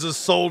Frieza's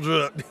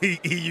soldier. He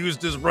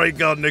used his ray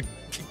gun to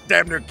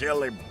damn near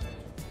kill him.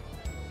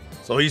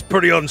 So he's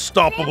pretty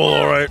unstoppable,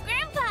 all right.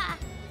 Grandpa!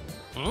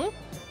 Hmm?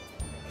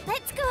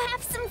 Let's go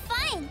have some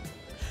fun.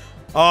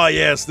 Oh,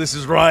 yes, this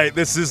is right.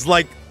 This is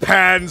like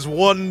Pan's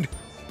one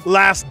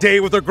last day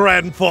with her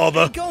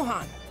grandfather. Hey,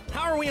 Gohan,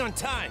 how are we on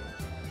time?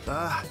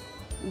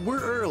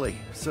 We're early,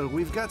 so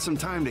we've got some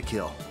time to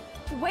kill.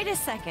 Wait a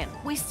second.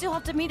 We still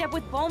have to meet up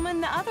with Bulma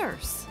and the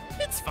others.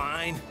 It's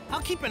fine.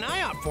 I'll keep an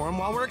eye out for him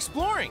while we're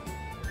exploring.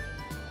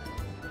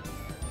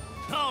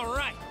 All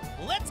right,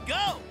 let's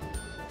go.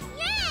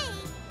 Yay!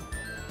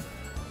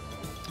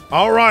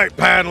 All right,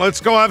 Pan, let's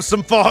go have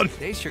some fun.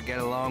 They sure get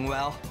along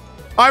well.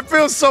 I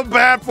feel so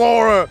bad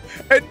for her.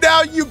 And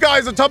now you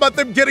guys are talking about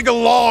them getting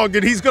along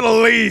and he's gonna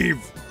leave.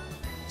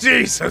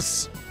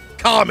 Jesus.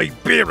 Kami,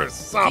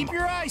 Beerus, Keep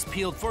your eyes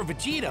peeled for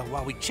Vegeta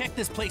while we check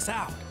this place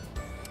out.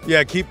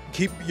 Yeah, keep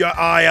your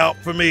eye out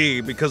for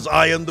me because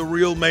I am the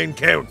real main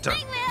character.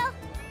 I will.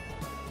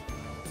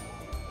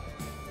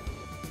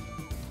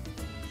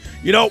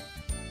 You know,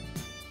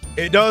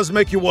 it does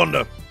make you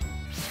wonder.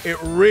 It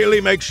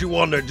really makes you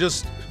wonder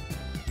just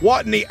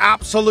what in the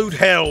absolute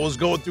hell was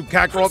going through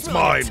Kakarot's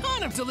mind. A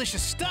ton of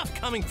delicious stuff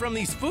coming from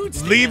these food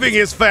stands. Leaving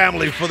his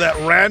family for that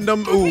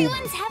random oob.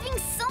 Everyone's having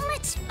so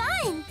much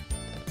fun.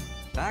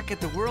 Back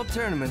at the World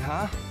Tournament,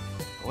 huh?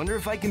 I wonder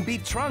if I can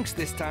beat Trunks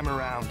this time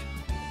around.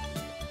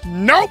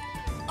 Nope!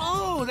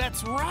 Oh,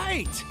 that's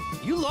right.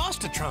 You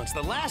lost to Trunks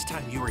the last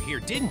time you were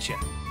here, didn't you?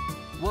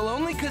 Well,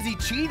 only because he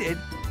cheated.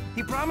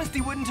 He promised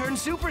he wouldn't turn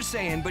Super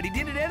Saiyan, but he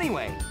did it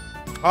anyway.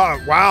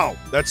 Oh, wow.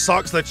 That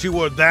sucks that you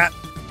were that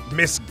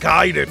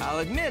misguided. I'll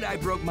admit I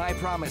broke my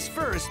promise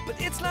first, but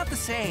it's not the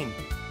same.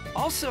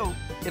 Also,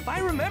 if I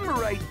remember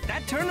right,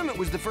 that tournament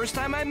was the first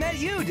time I met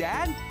you,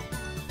 Dad.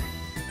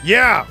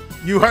 Yeah,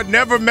 you had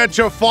never met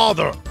your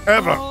father,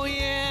 ever. Oh,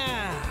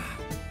 yeah.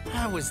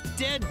 I was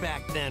dead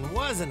back then,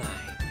 wasn't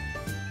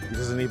I? He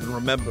doesn't even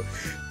remember.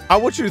 I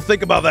want you to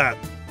think about that.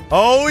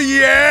 Oh,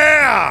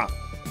 yeah!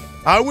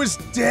 I was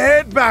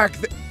dead back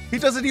then. He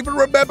doesn't even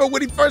remember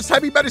when he first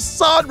time he met his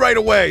son right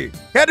away.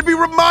 He had to be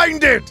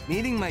reminded.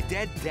 Meeting my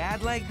dead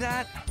dad like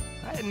that?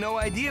 I had no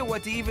idea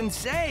what to even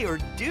say or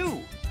do.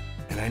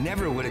 And I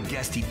never would have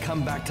guessed he'd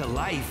come back to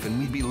life and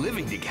we'd be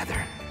living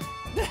together.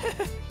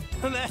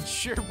 That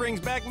sure brings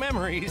back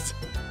memories.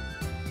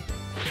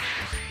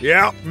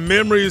 Yeah,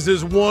 memories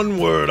is one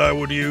word I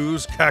would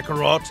use,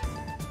 Kakarot.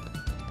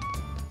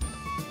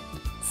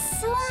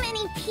 So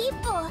many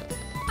people.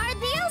 Are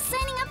they all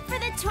signing up for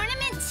the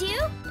tournament too?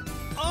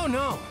 Oh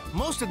no,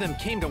 most of them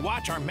came to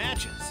watch our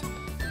matches.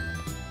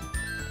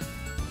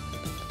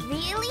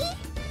 Really?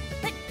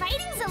 But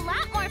fighting's a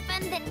lot more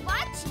fun than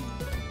watching.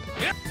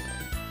 Yep.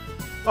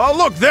 Oh,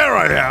 look, there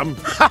I am.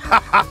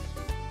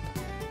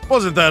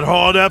 Wasn't that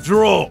hard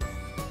after all.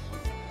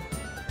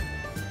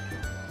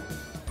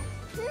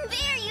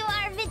 There you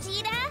are,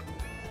 Vegeta.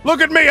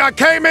 Look at me, I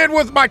came in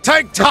with my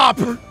tank top,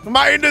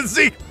 my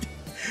Indonesia.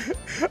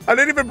 I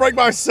didn't even bring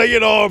my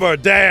Saiyan armor,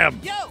 damn.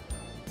 Yo!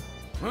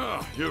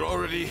 Oh, you're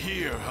already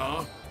here,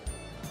 huh?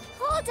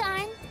 Hold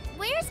on.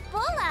 Where's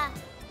Bulla?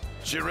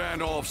 She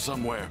ran off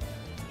somewhere.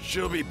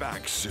 She'll be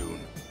back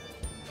soon.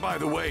 By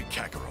the way,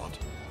 Kakarot,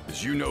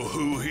 is you know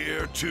who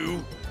here,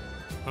 too?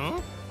 Huh?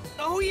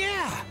 Oh,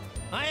 yeah.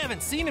 I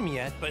haven't seen him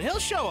yet, but he'll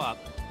show up.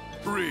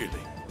 Really?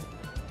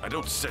 I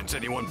don't sense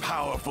anyone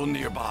powerful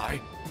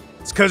nearby.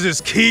 It's because his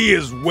key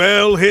is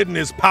well hidden.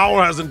 His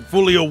power hasn't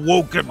fully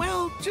awoken.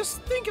 Well,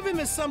 just think of him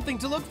as something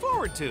to look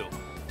forward to.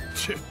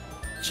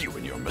 You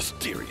and your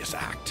mysterious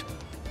act.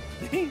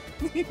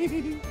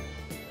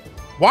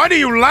 Why do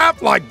you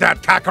laugh like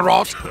that,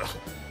 Kakarot?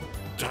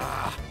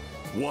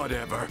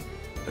 Whatever.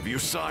 Have you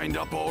signed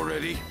up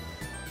already?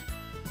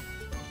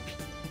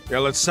 Yeah,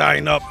 let's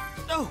sign up.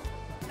 Oh,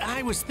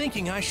 I was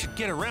thinking I should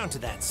get around to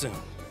that soon.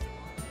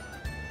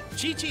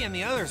 Chi-Chi and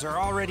the others are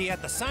already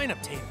at the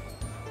sign-up table.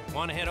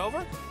 Want to head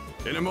over?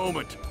 In a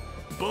moment.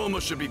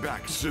 Bulma should be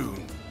back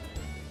soon.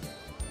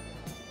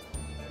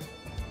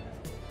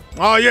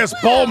 Oh, yes,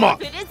 Bulma.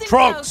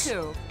 Trunks.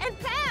 Goku and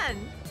Pan.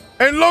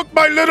 And look,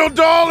 my little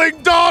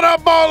darling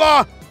daughter,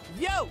 Bulma.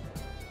 Yo!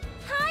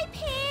 Hi,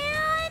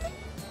 Pan.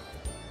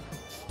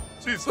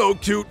 She's so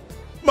cute.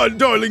 My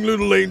darling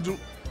little angel.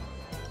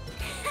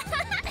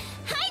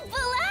 Hi,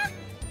 Bulla.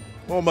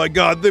 Oh, my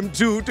God, them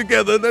two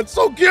together. That's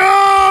so cute.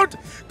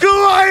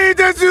 Kawaii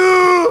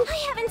desu.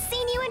 I haven't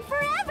seen you in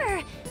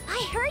forever.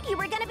 I heard you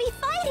were gonna be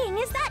fighting.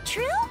 Is that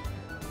true?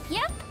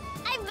 Yep.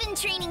 I've been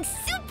training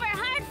super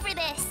hard for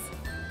this.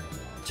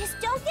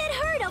 Just don't get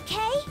hurt,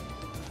 okay?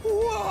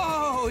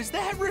 Whoa, is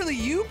that really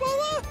you,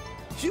 Bulla?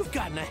 You've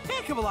gotten a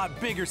heck of a lot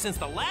bigger since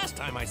the last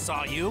time I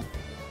saw you.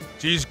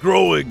 She's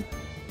growing.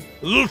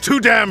 A little too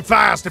damn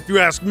fast, if you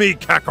ask me,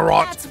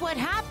 Kakarot. That's what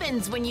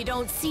happens when you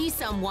don't see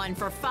someone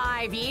for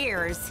 5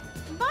 years.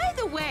 By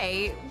the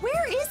way,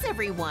 where is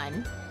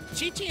everyone?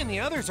 Chi-Chi and the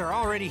others are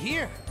already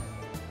here.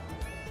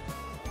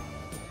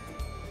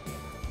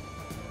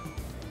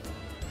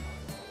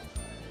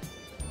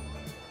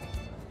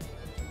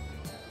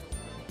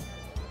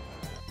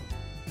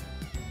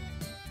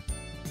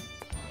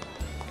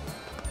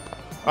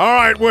 All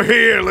right, we're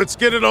here. Let's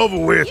get it over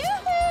with.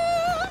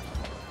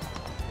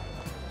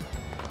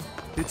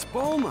 It's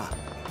Bulma.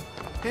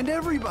 And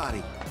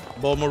everybody.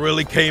 Bulma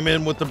really came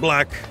in with the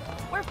black.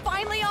 We're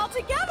finally all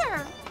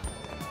together.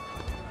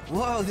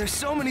 Whoa, there's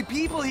so many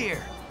people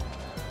here.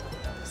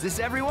 Is this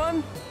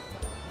everyone?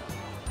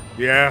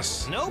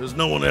 Yes. Nope. There's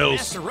no one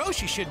else. Master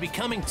Roshi should be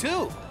coming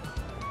too.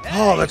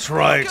 Oh, that's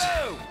right.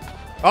 Goku!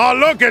 Oh,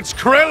 look, it's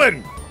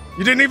Krillin!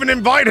 You didn't even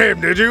invite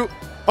him, did you?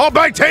 Oh,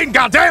 18,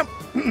 goddamn!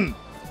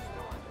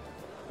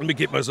 Let me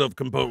keep myself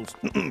composed.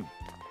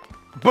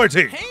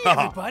 18. Hey,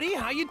 everybody,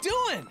 how you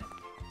doing?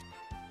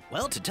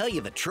 Well, to tell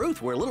you the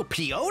truth, we're a little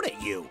PO'd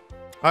at you.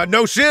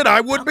 No shit,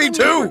 I would be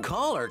too. Never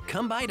call or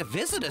come by to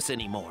visit us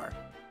anymore.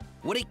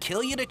 Would it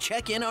kill you to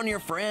check in on your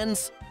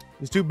friends?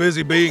 He's too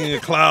busy being a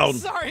clown.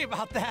 Sorry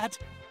about that.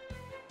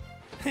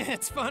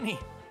 It's funny.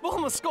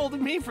 Bulma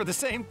scolded me for the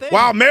same thing.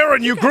 Wow,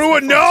 Marin, you grew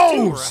a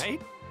nose! Too,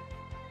 right?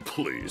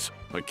 Please,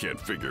 I can't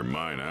figure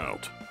mine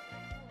out.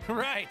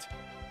 Right.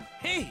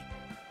 Hey,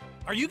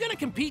 are you gonna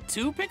compete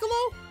too, Piccolo?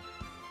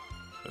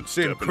 And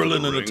seeing step into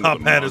Krillin the in a ring top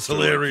with a hat is monster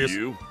like hilarious.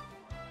 you?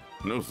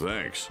 No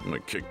thanks. I'm gonna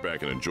kick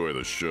back and enjoy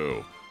the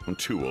show. I'm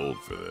too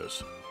old for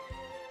this.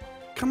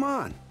 Come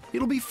on,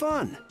 it'll be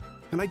fun.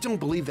 And I don't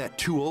believe that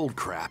too old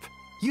crap.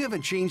 You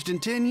haven't changed in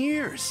 10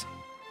 years.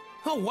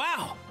 Oh,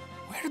 wow.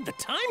 Where did the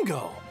time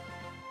go?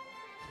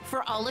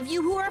 For all of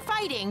you who are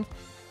fighting,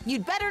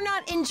 you'd better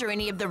not injure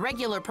any of the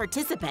regular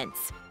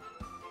participants.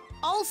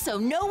 Also,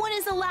 no one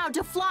is allowed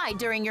to fly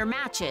during your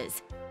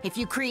matches. If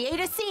you create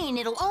a scene,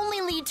 it'll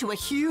only lead to a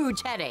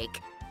huge headache.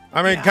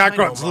 I mean,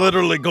 Kakarot's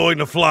literally going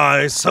to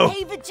fly, so...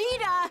 Hey,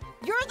 Vegeta!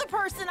 You're the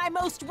person I'm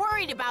most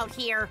worried about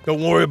here.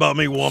 Don't worry about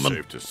me, woman.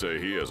 Safe to say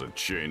he hasn't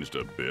changed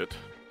a bit.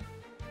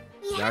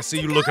 Yeah, I see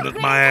you looking at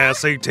my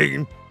ass,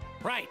 18.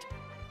 Right.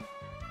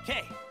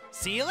 Okay,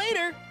 see you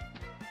later.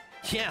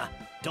 Yeah,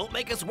 don't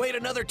make us wait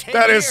another 10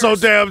 That years. is so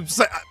damn...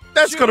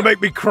 That's gonna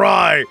make me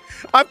cry.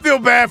 I feel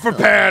bad for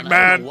Pad,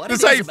 man.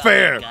 This ain't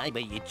fair. Guy,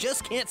 but you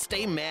just can't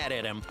stay mad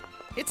at him.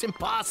 It's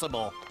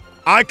impossible.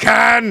 I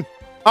can.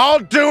 I'll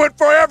do it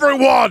for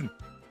everyone.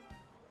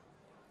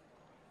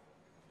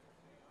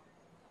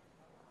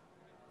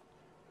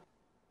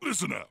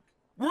 Listen up.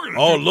 We're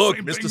Oh, gonna do look,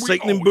 the same Mr. thing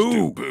Satan we and always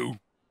do, Boo. Boo.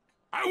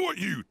 I want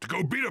you to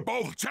go beat up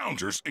all the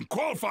challengers and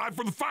qualify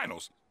for the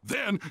finals.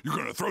 Then you're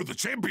gonna throw the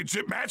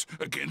championship match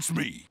against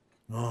me.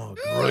 Oh,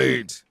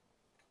 great.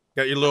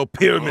 Got your little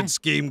pyramid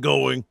scheme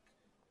going.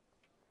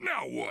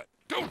 Now what?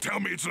 Don't tell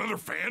me it's another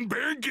fan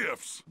bearing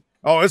gifts.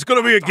 Oh, it's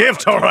gonna be a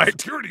gift, all right.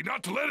 Security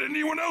not to let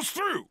anyone else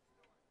through.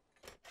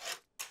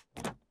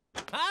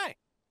 Hi.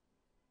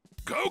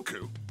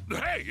 Goku.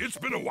 Hey, it's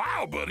been a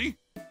while, buddy.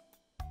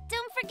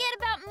 Don't forget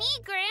about me,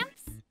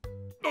 Gramps.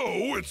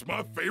 Oh, it's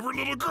my favorite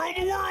little girl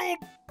in the world.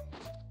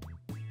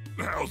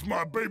 How's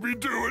my baby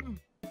doing?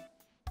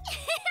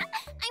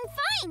 I'm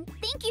fine.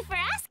 Thank you for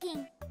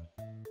asking.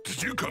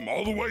 Did you come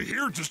all the way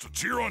here just to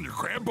cheer on your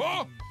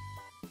grandpa?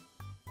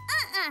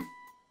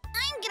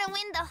 I'm gonna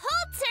win the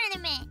whole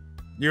tournament.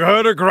 You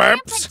heard her,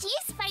 Gramps? Grandpa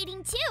G's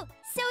fighting too.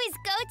 So is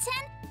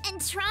Goten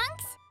and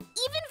Trunks.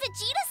 Even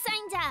Vegeta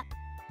signed up.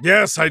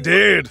 Yes, I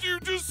did. What did you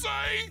just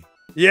say?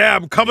 Yeah,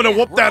 I'm coming to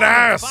whoop that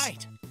ass.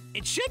 Fight.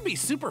 It should be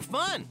super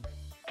fun.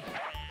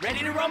 Ready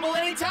to rumble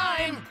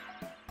anytime.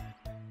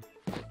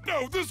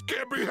 No, this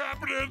can't be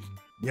happening.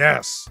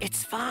 Yes.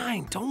 It's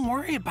fine. Don't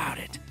worry about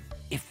it.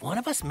 If one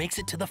of us makes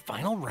it to the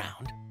final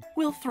round,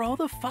 we'll throw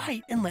the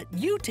fight and let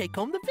you take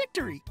home the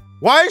victory.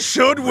 Why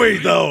should we,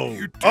 though?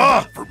 You do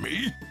that for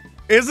me?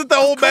 Isn't the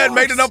old man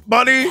made enough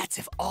money? That's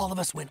if all of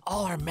us win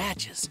all our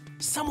matches.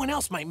 Someone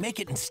else might make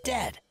it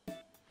instead.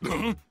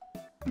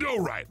 No,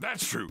 right,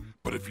 that's true.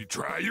 But if you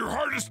try your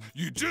hardest,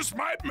 you just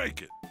might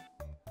make it.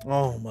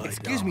 Oh my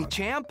Excuse me,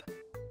 champ.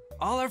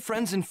 All our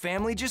friends and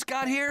family just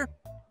got here,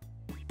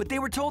 but they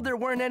were told there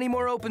weren't any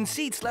more open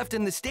seats left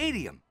in the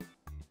stadium.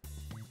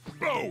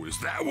 Oh, is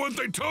that what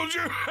they told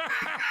you?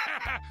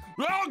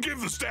 Well, I'll give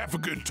the staff a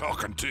good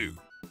talking to.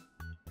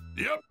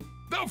 Yep,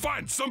 they'll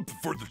find something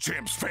for the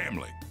champ's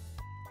family.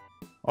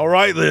 All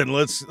right then,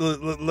 let's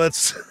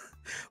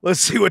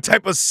see what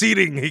type of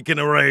seating he can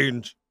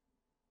arrange.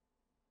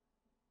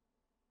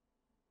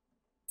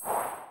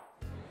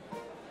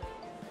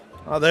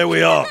 Oh, there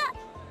we are.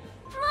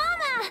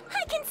 Mama,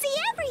 I can see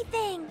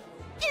everything.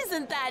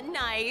 Isn't that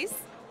nice?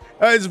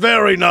 It's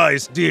very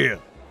nice, dear.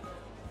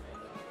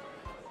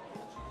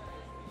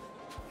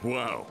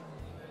 Wow,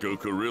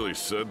 Goku really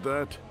said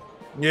that?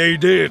 Yeah, he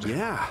did.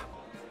 Yeah.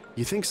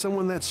 You think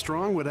someone that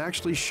strong would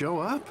actually show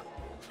up?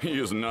 He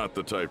is not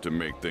the type to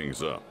make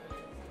things up.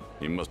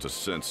 He must have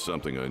sensed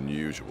something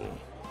unusual.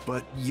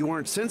 But you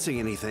aren't sensing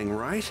anything,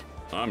 right?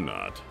 I'm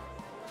not.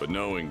 But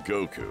knowing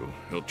Goku,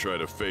 he'll try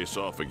to face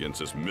off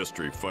against this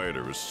mystery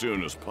fighter as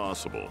soon as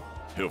possible.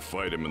 He'll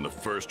fight him in the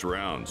first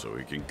round so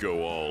he can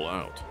go all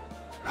out.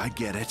 I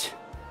get it.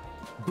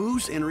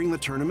 Boo's entering the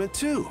tournament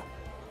too.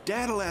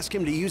 Dad'll ask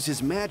him to use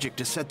his magic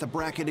to set the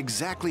bracket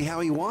exactly how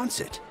he wants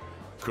it.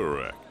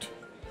 Correct.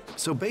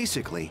 So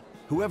basically,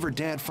 whoever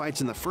Dad fights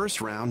in the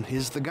first round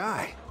is the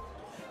guy.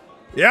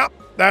 Yep,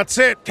 that's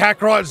it.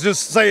 Kakarot's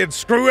just saying,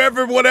 screw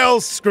everyone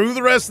else, screw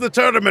the rest of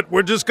the tournament.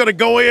 We're just gonna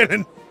go in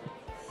and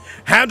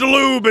hand a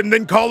lube and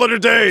then call it a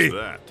day.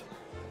 What's that?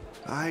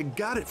 I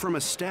got it from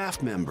a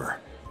staff member.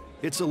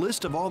 It's a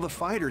list of all the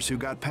fighters who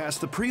got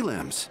past the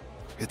prelims.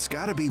 It's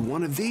gotta be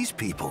one of these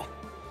people.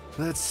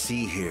 Let's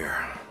see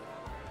here.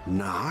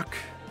 Knock,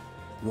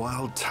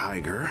 Wild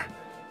Tiger,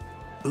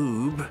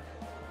 Oob,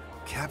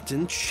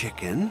 Captain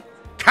Chicken.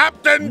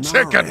 Captain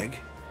Chicken! Nareg,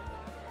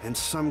 and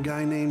some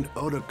guy named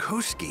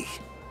Otokoski.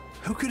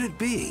 Who could it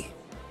be?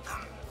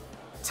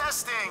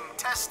 Testing,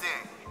 testing.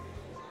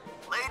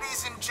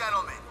 Ladies and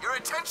gentlemen, your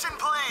attention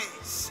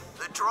please.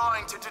 The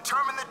drawing to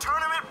determine the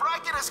tournament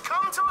bracket has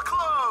come to a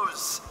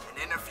close.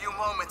 And in a few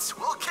moments,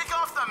 we'll kick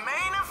off the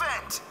main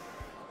event.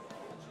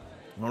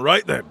 All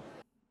right, then.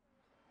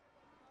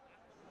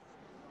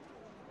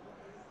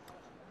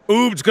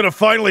 Oob's gonna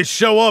finally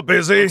show up,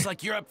 is he? Looks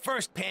like you're up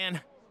first,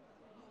 Pan.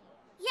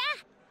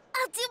 Yeah,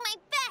 I'll do my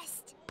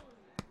best.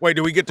 Wait,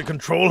 do we get to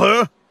control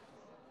her?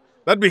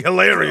 That'd be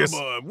hilarious.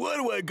 Come on, why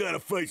do I gotta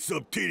fight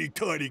some teeny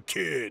tiny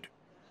kid?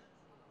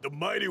 The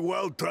mighty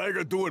wild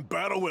tiger doing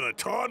battle with a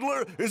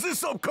toddler? Is this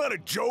some kind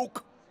of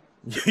joke?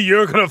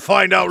 You're gonna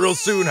find out real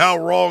soon how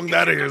wrong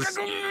that is.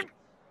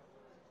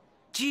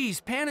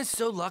 Geez, Pan is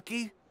so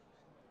lucky.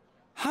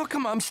 How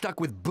come I'm stuck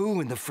with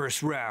Boo in the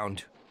first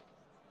round?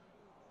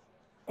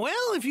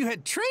 Well, if you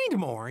had trained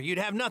more, you'd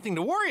have nothing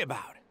to worry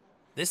about.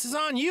 This is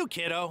on you,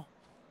 kiddo.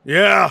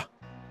 Yeah.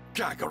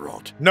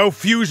 Kakarot. No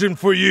fusion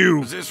for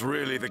you. Is this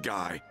really the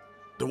guy?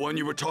 The one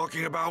you were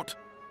talking about?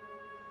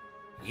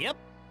 Yep.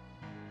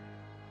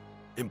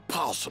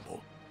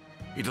 Impossible.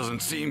 He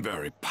doesn't seem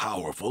very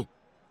powerful.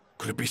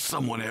 Could it be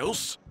someone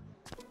else?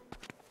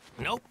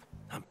 Nope.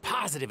 I'm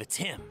positive it's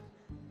him.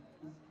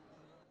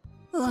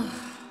 Ugh.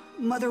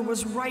 Mother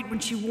was right when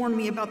she warned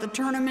me about the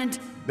tournament.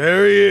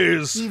 There he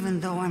is. Even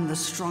though I'm the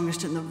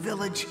strongest in the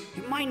village,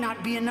 it might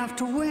not be enough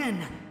to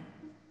win.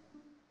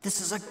 This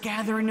is a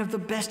gathering of the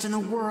best in the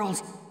world.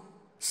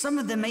 Some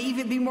of them may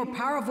even be more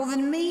powerful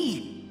than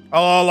me. A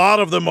lot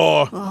of them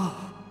are.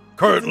 Oh,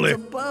 currently.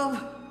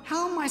 Above,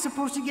 how am I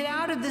supposed to get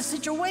out of this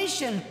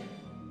situation?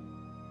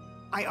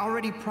 I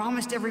already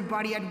promised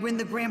everybody I'd win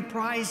the grand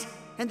prize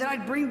and that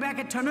I'd bring back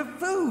a ton of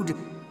food.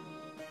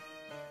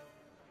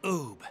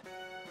 Oob.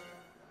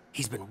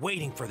 He's been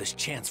waiting for this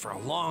chance for a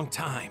long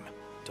time.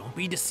 Don't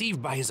be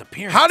deceived by his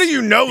appearance. How do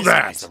you know this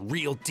that? Guy's the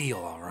real deal,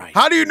 all right.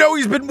 How do you know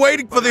he's been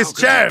waiting for this How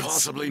could you chance?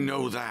 possibly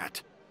know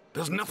that?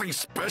 There's nothing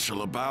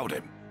special about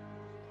him.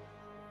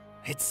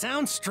 It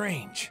sounds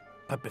strange,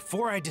 but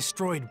before I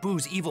destroyed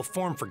Boo's evil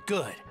form for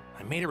good,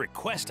 I made a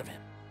request of him.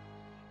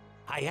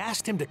 I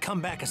asked him to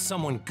come back as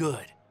someone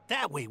good.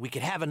 That way we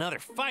could have another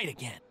fight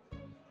again.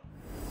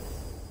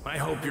 I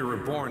hope you're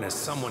reborn as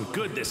someone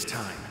good this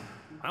time.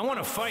 I want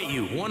to fight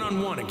you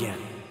one-on-one again.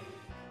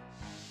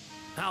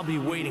 I'll be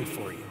waiting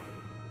for you.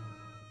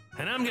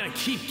 And I'm gonna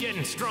keep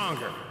getting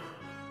stronger.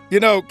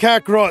 You know,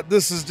 Kakarot,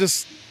 this is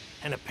just...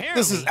 And apparently,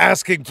 this is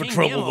asking for King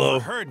trouble, Yemo though.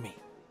 Heard me,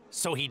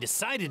 so he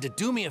decided to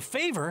do me a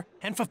favor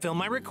and fulfill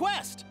my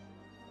request.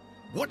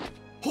 What?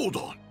 Hold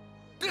on.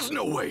 There's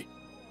no way.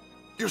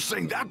 You're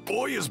saying that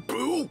boy is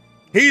Boo?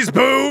 He's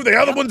Boo, the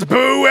other one's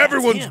Boo,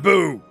 everyone's him.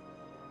 Boo.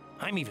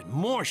 I'm even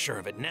more sure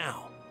of it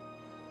now.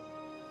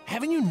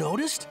 Haven't you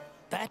noticed?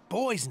 That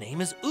boy's name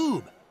is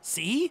Oob.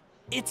 See?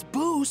 It's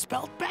Boo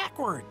spelled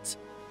backwards.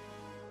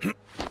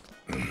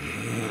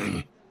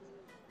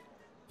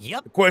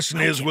 Yep. The question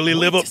is, will he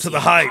live up to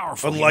the hype,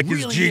 unlike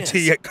his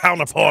GT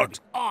counterpart?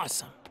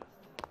 Awesome.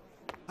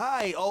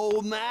 Hi,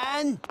 old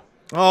man.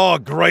 Oh,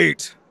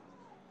 great.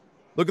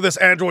 Look at this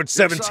Android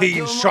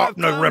 17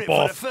 sharpener For the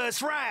ripoff.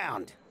 first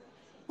round.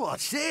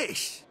 What's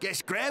this?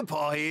 Guess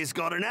Grandpa here's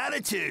got an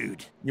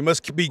attitude. You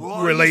must be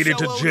Why related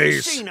to are you so old and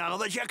Jace. senile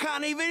that you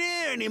can't even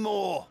hear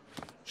anymore?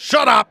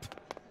 Shut up!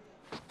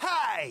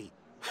 Hey!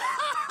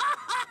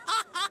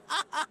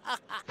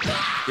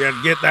 Yeah,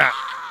 get that.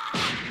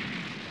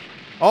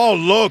 Oh,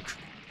 look.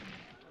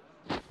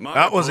 My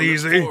That was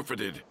opponent's easy.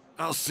 Forfeited.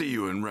 I'll see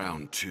you in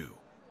round 2.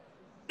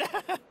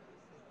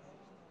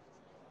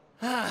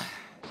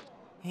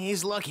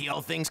 He's lucky,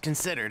 all things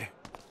considered.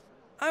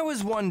 I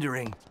was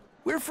wondering.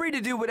 We're free to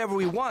do whatever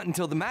we want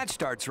until the match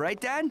starts, right,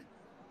 Dad?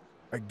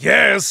 I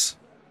guess.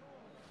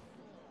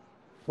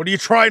 What are you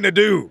trying to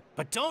do?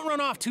 But don't run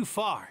off too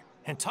far,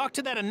 and talk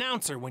to that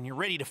announcer when you're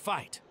ready to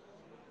fight.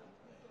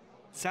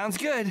 Sounds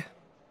good.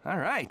 All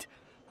right.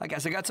 I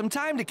guess I got some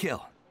time to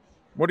kill.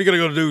 What are you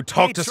gonna go do?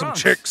 Talk Hey, to some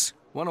Trunks, chicks?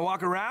 Want to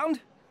walk around?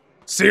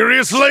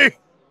 Seriously?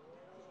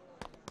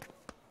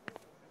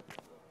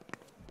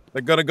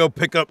 They're gonna go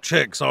pick up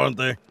chicks, aren't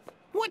they?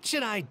 What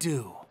should I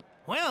do?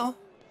 Well,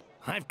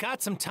 I've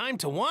got some time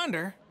to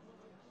wander.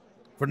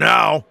 For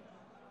now.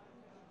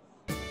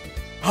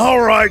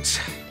 All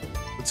right.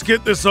 Let's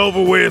get this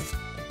over with.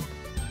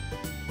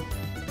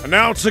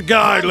 Announcer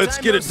guy, let's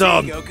Time get no it see,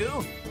 done.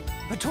 Goku.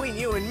 Between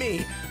you and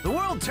me, the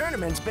World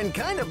Tournament's been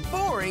kind of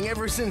boring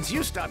ever since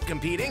you stopped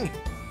competing.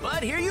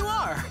 But here you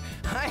are.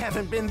 I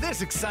haven't been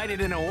this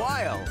excited in a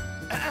while.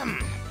 Ahem.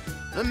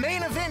 The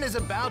main event is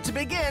about to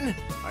begin.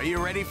 Are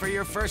you ready for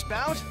your first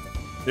bout?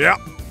 Yep,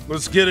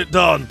 let's get it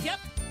done. Yep,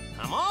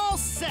 I'm all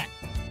set.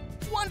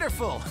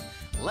 Wonderful.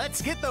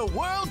 Let's get the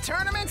World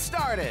Tournament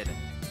started.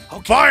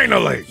 Okay,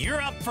 Finally!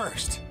 You're up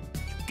first.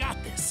 You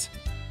got this.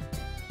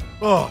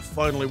 Oh,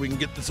 finally we can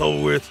get this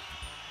over with.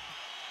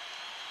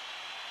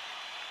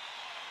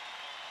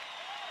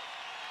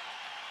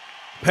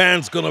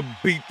 Pan's gonna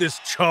beat this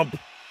chump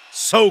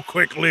so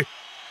quickly.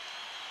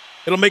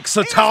 It'll make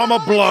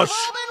Saitama blush.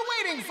 All been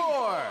waiting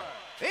for.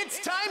 It's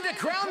time to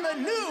crown the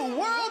new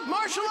World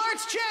Martial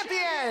Arts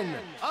Champion!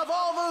 Of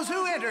all those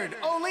who entered,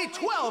 only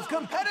 12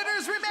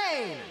 competitors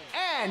remain.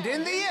 And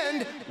in the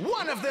end,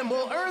 one of them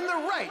will earn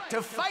the right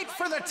to fight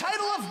for the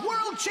title of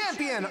World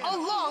Champion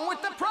along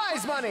with the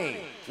prize money.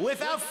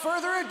 Without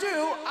further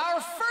ado,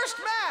 our first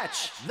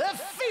match. The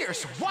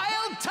fierce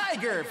Wild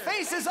Tiger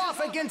faces off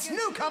against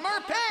newcomer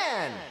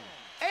Pan.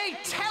 A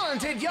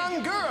talented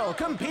young girl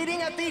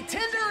competing at the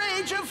tender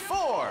age of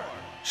 4.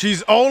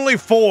 She's only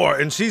 4,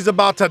 and she's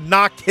about to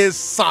knock his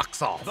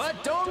socks off.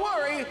 But don't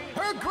worry,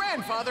 her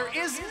grandfather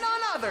is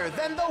none other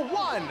than the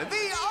one,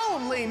 the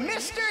only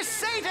Mr.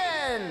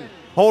 Satan!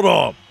 Hold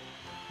on.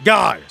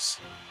 Guys,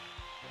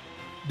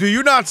 do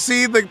you not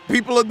see the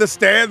people in the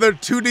stand? They're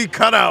 2D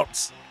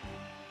cutouts.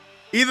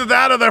 Either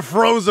that or they're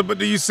frozen, but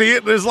do you see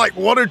it? There's like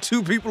 1 or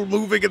 2 people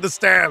moving in the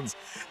stands.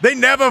 They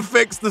never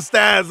fix the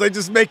stands. They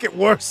just make it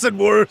worse and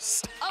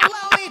worse.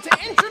 Allow me to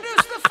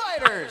introduce the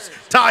fighters.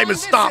 Time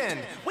has stopped.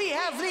 End, we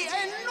have the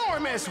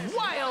enormous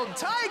Wild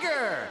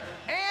Tiger.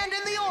 And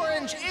in the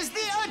orange is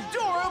the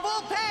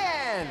adorable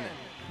Pan.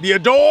 The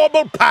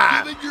adorable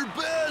Pan. Give it your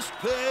best,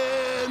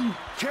 Pan.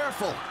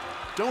 Careful.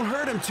 Don't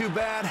hurt him too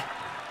bad.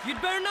 You'd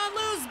better not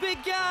lose,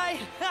 big guy.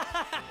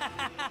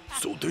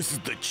 So this is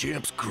the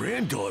champ's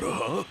granddaughter,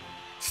 huh?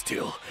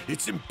 Still,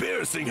 it's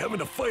embarrassing having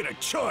to fight a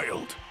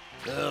child.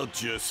 I'll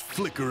just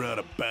flick her out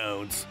of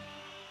bounds.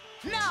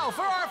 Now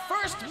for our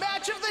first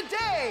match of the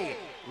day.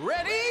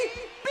 Ready?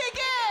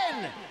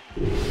 Begin!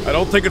 I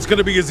don't think it's going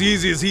to be as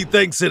easy as he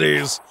thinks it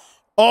is.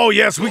 Oh,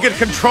 yes, we can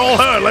control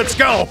her. Let's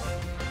go.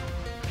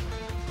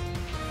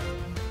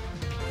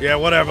 Yeah,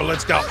 whatever.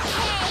 Let's go.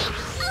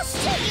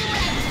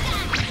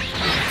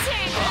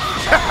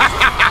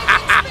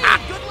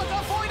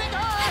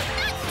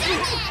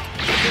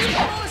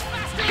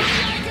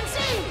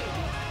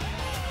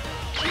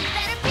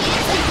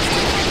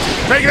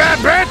 Take that,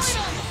 bitch!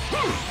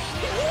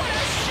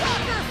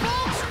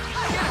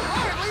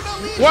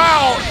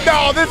 Wow,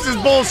 no, this is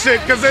bullshit,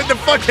 because in the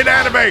fucking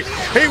anime,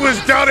 he was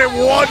done in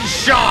 1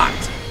 shot.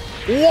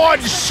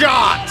 1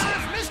 shot!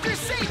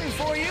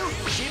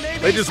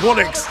 They just want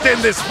to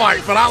extend this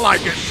fight, but I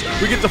like it.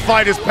 We get to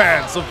fight his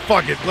Pan, so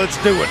fuck it, let's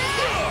do it.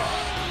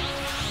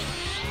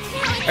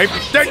 Hey,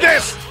 take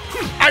this!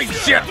 Hey,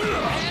 shit!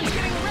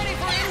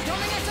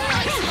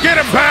 Get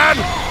him, Pan!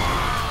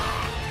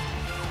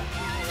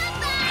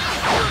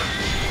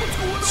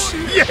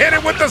 You hit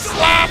him with the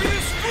slap!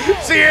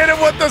 She hit him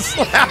with the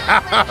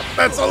slap!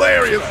 That's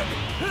hilarious!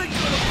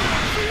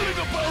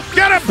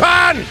 Get him,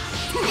 Pan!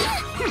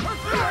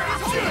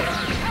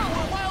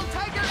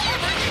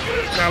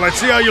 Now let's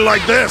see how you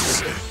like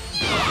this.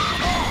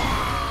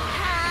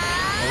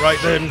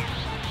 Alright then.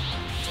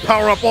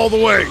 Power up all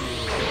the way.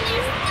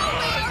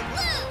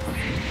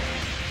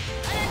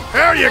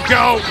 There you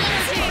go!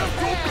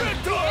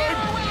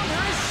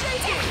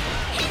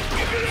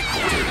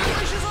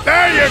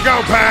 There you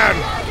go,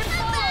 Pan!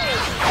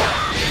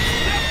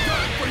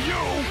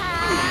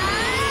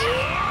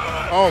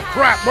 Oh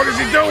crap, what is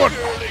he doing?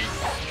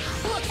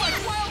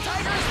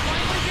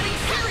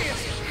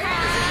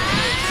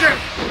 Shit!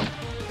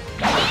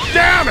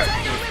 Damn it!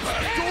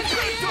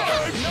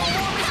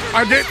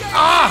 I did,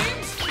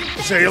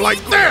 say it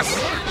like this!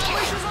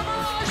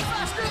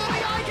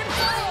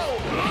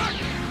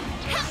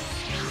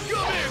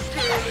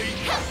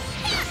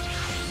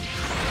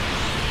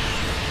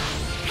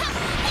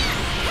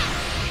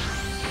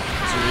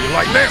 Say it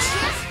like this!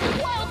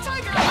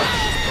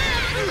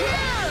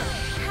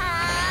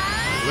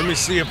 Let me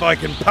see if I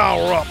can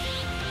power up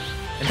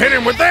and hit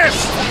him with this!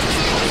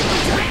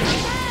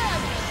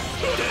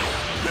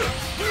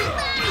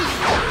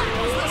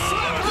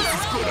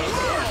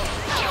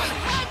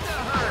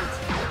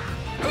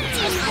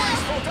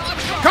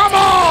 Come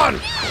on!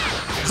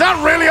 Is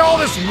that really all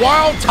this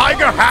Wild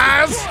Tiger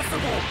has?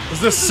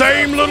 Is the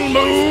same little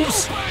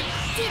moves?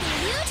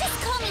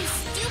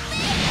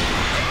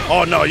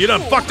 Oh no, you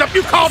done fucked up.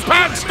 You called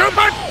Pan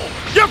stupid?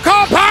 You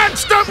called Pan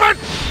stupid?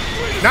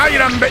 Now you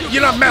done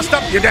messed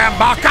up, you damn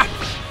baka.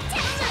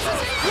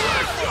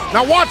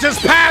 Now watch as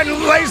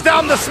Pan lays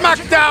down the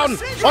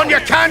smackdown on your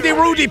candy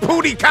Rudy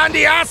Pooty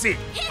candy assy.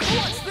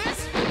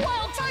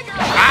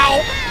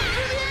 Ow!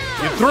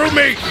 You threw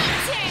me.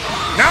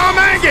 Now I'm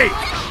angry.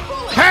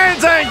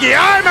 Pan's angry.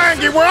 I'm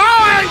angry. We're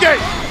all angry.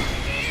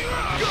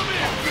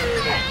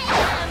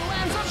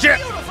 Shit.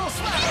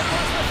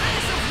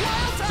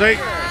 See?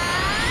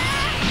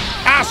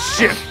 Ah,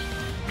 shit.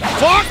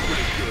 Fuck.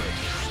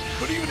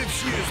 But even if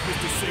she is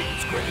Mr.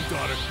 Satan's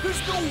granddaughter,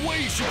 there's no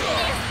way she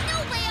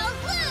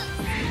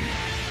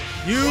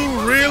You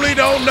really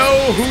don't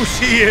know who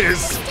she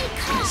is.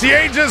 She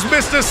ain't just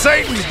Mr.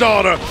 Satan's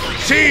daughter.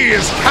 She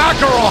is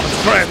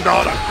Kakarot's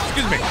granddaughter.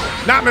 Excuse me,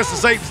 not Mr.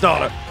 Satan's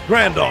daughter.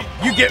 Granddaughter.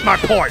 You get my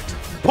point.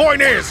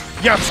 Point is,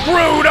 you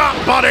screwed up,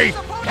 buddy.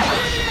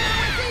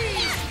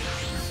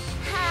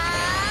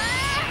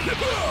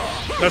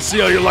 Let's see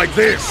how you like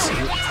this.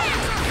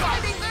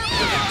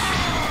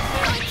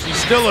 She's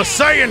still a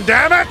Saiyan,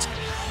 damn it!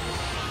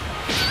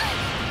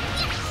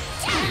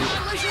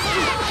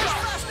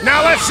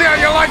 Now let's see how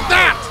you like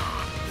that!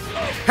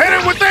 Hit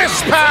it with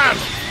this, Pan!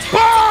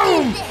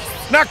 Boom!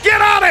 Now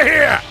get out of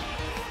here!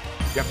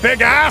 You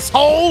big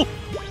asshole!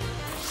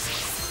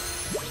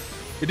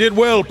 You did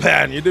well,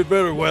 Pan. You did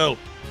very well.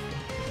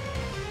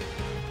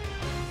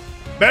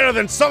 Better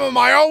than some of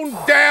my own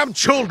damn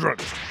children.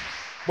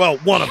 Well,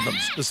 one of them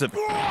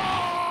specifically.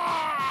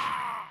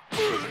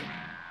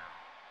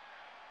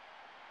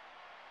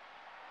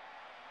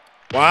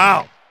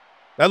 Wow.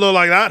 That looked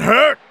like that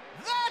hurt.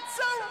 That's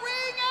a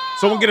ring out!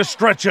 Someone get a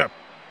stretcher.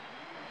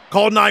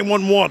 Call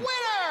 911.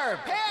 Winner!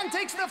 Pan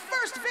takes the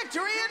first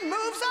victory and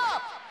moves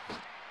up!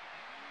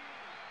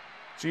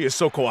 She is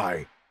so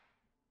kawaii.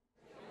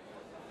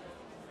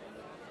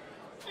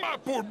 My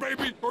poor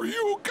baby, are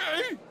you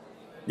okay?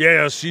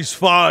 Yeah, she's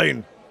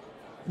fine.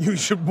 You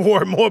should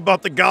worry more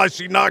about the guy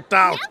she knocked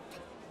out.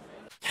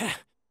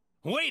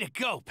 Way to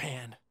go,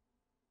 Pan.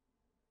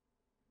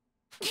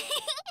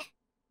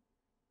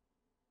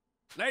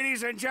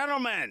 Ladies and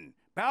gentlemen,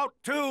 Bout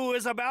 2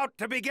 is about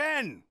to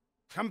begin.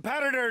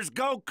 Competitors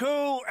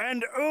Goku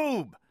and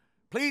Oob,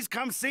 please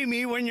come see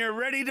me when you're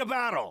ready to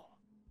battle.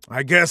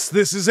 I guess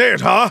this is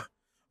it, huh?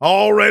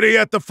 Already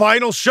at the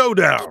final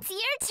showdown. It's your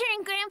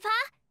turn, Grandpa.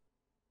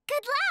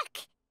 Good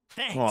luck.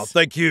 Thanks. Oh,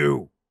 thank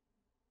you.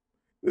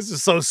 This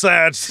is so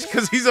sad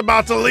because he's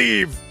about to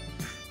leave.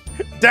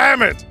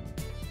 Damn it.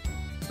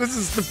 This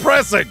is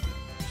depressing.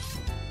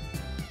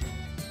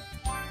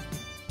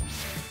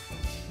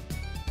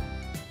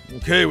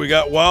 Okay, we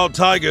got Wild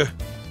Tiger.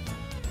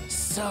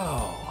 So,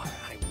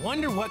 I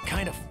wonder what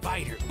kind of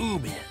fighter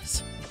Oob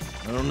is.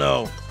 I don't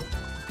know.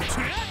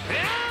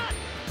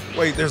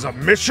 Wait, there's a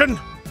mission?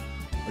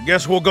 I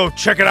guess we'll go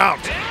check it out.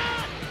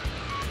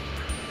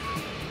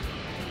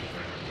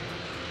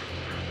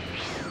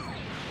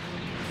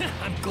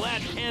 I'm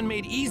glad Pan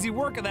made easy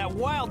work of that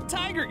Wild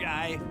Tiger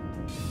guy.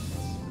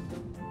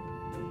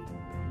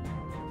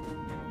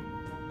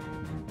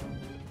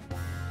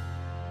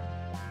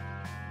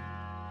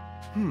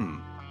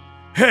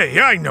 Hey,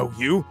 I know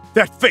you.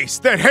 That face,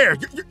 that hair.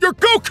 You're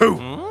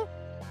Goku.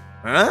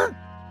 Huh?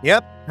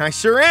 Yep, I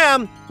sure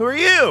am. Who are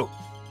you?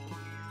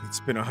 It's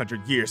been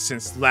 100 years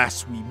since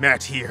last we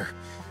met here.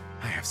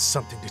 I have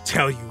something to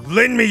tell you.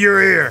 Lend me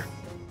your ear.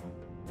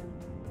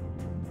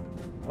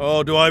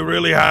 Oh, do I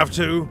really have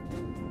to?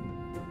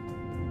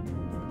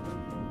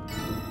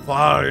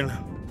 Fine.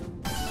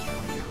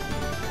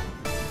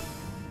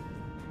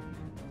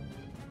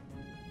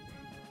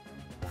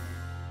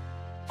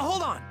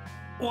 Hold on.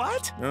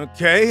 What?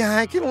 Okay,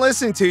 I can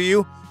listen to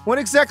you. What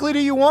exactly do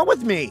you want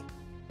with me?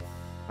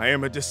 I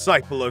am a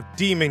disciple of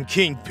Demon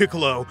King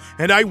Piccolo,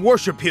 and I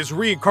worship his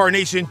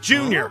reincarnation,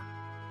 Junior.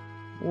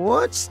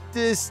 What's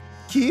this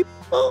keep?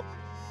 Oh.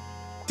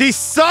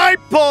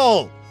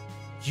 Disciple!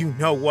 You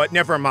know what?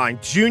 Never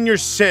mind. Junior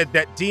said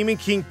that Demon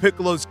King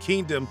Piccolo's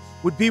kingdom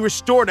would be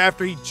restored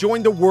after he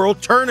joined the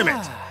World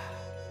Tournament.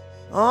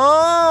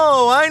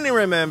 Oh, I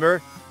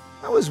remember.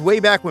 That was way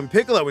back when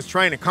Piccolo was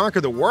trying to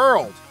conquer the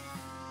world.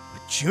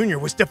 But Junior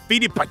was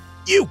defeated by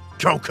you,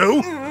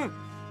 Goku!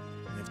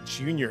 If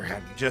Junior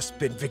had just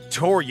been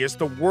victorious,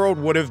 the world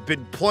would have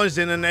been plunged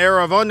in an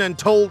era of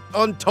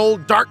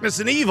untold darkness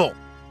and evil.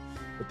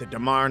 But the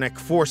demonic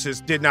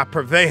forces did not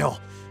prevail,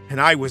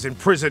 and I was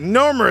imprisoned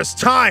numerous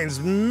times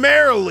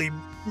merely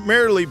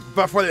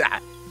before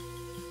that.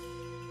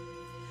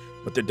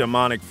 But the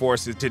demonic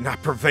forces did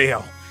not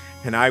prevail,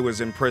 and I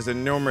was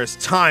imprisoned numerous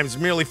times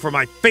merely for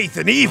my faith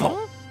in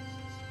evil.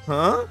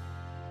 Huh?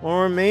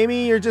 Or maybe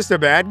you're just a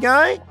bad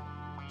guy?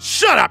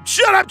 Shut up!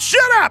 Shut up!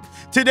 Shut up!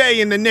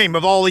 Today, in the name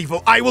of all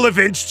evil, I will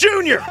avenge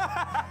Junior!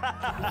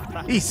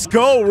 These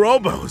Skull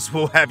Robos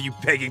will have you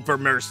begging for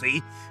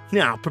mercy.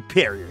 Now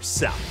prepare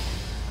yourself.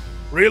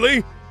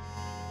 Really?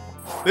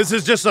 This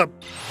is just a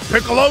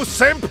Piccolo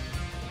simp?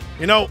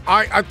 You know,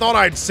 I thought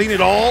I'd seen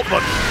it all,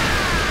 but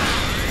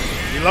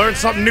you learn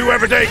something new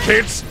every day,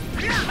 kids.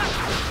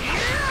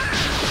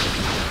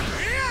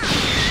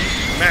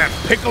 Man,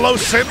 Piccolo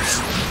simps?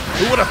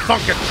 Who would have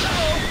thunk it?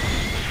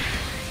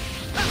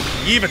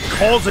 He even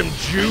calls him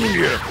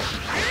Junior.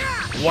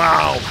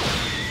 Wow.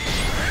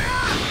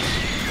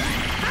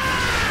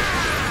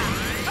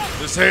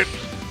 This hit.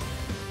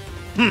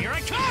 Here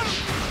I come!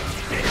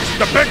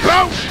 The big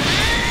boat!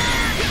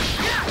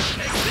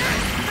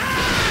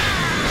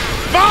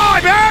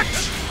 Bye,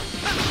 bitch!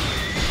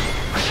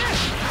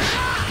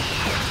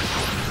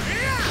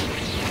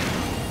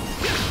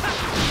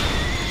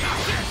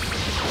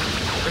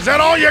 Is that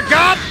all you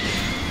got?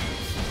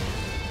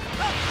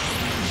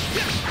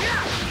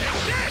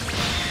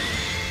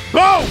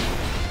 Boom!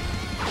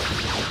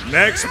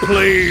 Next,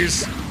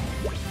 please.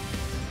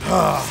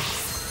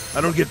 I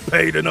don't get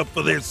paid enough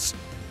for this.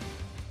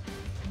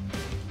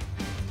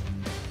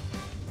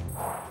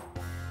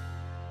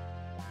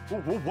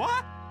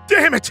 What?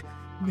 Damn it!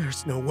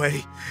 There's no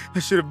way. I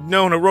should have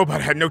known a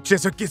robot had no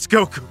chance against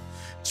Goku.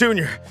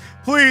 Junior,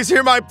 please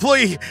hear my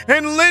plea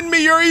and lend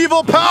me your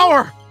evil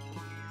power!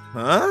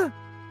 Huh?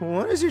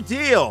 What is your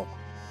deal?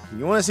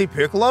 You want to see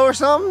Piccolo or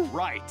something?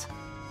 Right.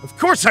 Of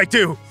course I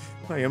do!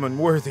 I am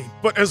unworthy,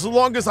 but as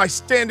long as I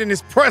stand in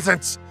his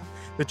presence,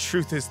 The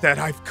truth is that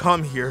I've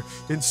come here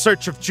in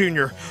search of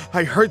Junior.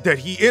 I heard that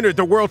he entered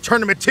the World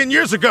Tournament 10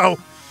 years ago.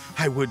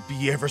 I would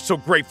be ever so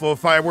grateful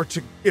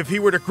if he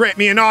were to grant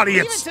me an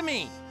audience. Leave it to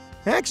me.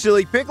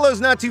 Actually,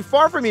 Piccolo's not too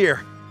far from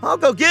here. I'll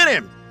go get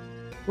him.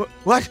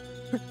 What?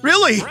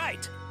 Really?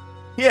 Right.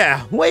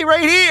 Yeah, wait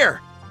right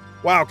here.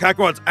 Wow,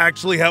 Kakarot's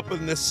actually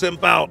helping this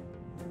simp out.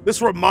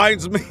 This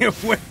reminds me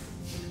of when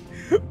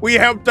we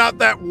helped out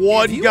that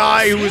one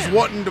guy who was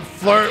wanting to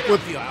flirt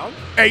with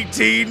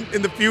 18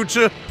 in the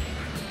future.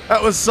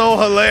 That was so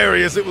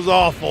hilarious, it was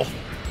awful.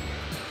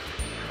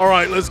 All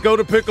right, let's go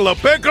to Piccolo.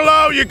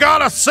 Piccolo, you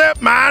gotta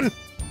sip, man!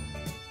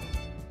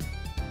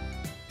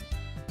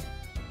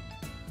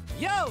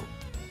 Yo!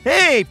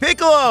 Hey,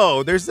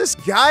 Piccolo! There's this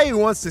guy who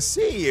wants to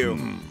see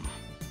you.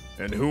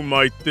 And who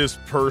might this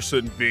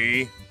person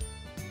be?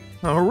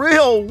 A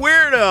real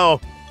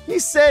weirdo. He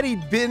said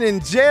he'd been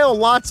in jail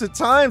lots of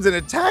times and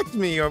attacked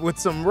me with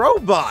some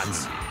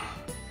robots.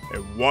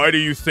 And why do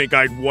you think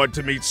I'd want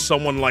to meet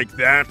someone like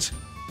that?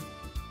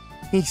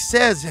 He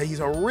says he's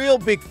a real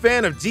big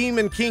fan of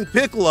Demon King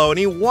Piccolo and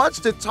he wants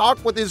to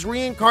talk with his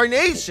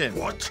reincarnation.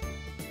 What?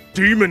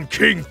 Demon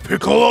King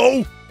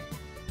Piccolo?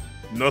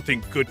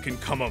 Nothing good can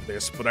come of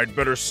this, but I'd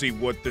better see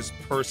what this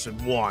person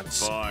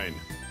wants. Fine.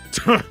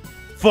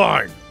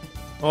 Fine.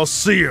 I'll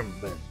see him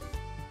then.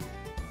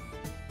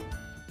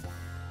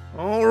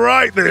 All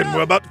right then,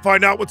 we're about to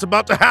find out what's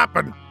about to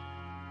happen.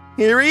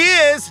 Here he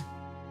is.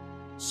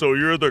 So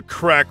you're the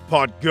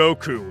crackpot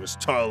Goku was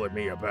telling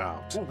me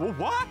about.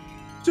 What?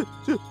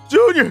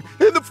 Junior,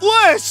 in the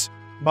flesh!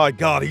 My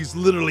God, he's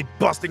literally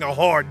busting a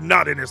hard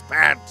nut in his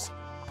pants.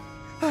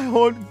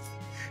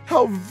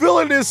 How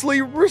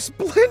villainously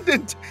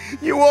resplendent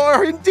you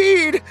are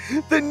indeed!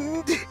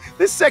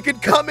 The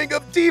second coming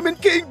of Demon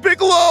King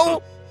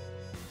Piccolo!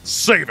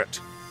 Save it.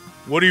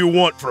 What do you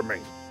want from me?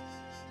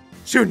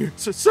 Junior,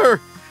 sir,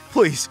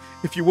 please,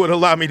 if you would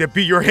allow me to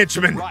be your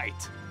henchman. Right.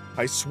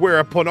 I swear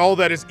upon all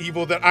that is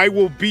evil that I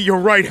will be your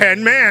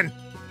right-hand man.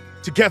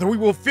 Together we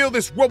will fill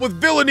this world with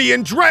villainy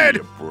and dread.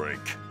 Give me a break.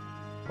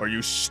 Are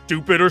you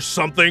stupid or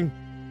something?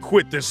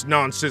 Quit this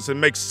nonsense and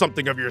make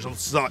something of your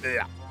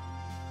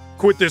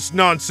Quit this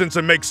nonsense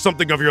and make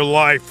something of your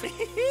life.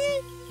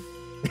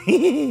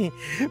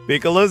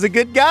 Piccolo's a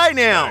good guy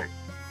now.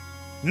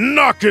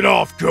 Knock it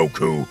off,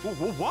 Goku.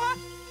 What?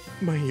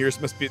 My ears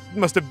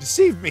must have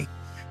deceived me.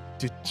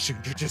 Did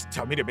Junior just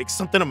tell me to make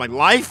something of my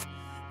life?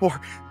 Or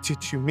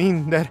did you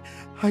mean that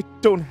I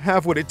don't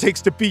have what it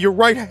takes to be your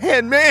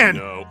right-hand man?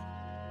 No.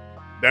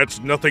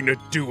 That's nothing to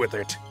do with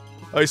it.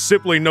 I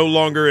simply no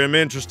longer am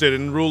interested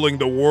in ruling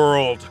the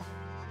world.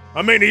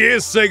 I mean, he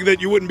is saying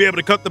that you wouldn't be able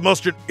to cut the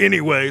mustard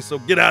anyway, so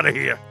get out of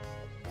here.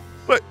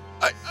 But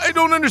I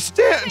don't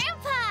understand.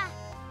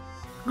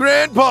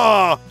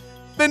 Grandpa!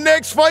 The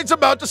next fight's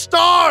about to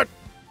start!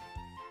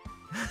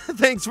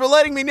 Thanks for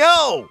letting me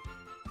know.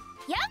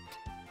 Yep.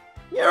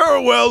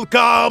 You're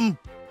welcome.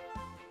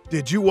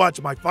 Did you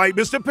watch my fight,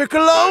 Mr.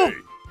 Piccolo? Hey.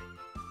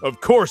 Of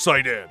course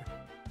I did.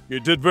 You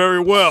did very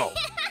well.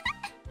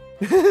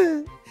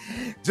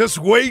 Just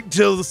wait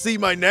till you see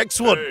my next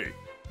one. Hey.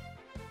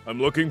 I'm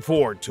looking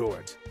forward to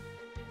it.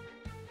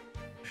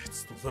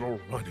 It's the little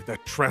runt of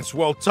that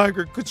Transworld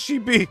Tiger. Could she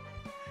be?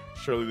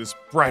 Surely this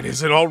brat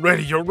isn't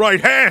already your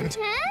right hand.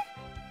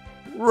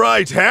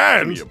 Right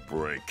hand? Give me a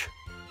break.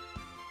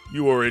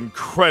 You are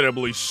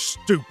incredibly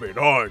stupid,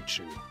 aren't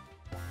you?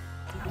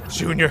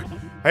 Junior,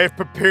 I have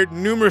prepared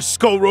numerous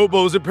Skull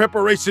Robos in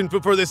preparation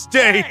for this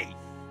day. Hey.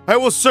 I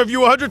will serve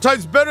you 100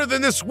 times better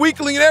than this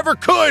weakling ever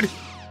could.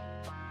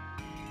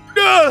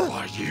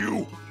 Why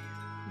you?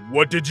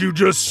 What did you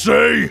just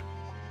say?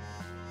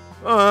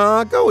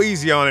 Go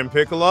easy on him,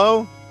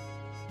 Piccolo.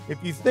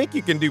 If you think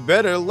you can do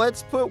better,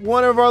 let's put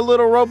one of our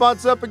little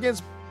robots up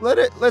against...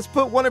 Let's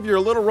put one of your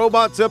little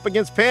robots up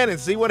against Pan and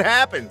see what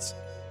happens.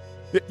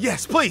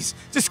 Yes, please.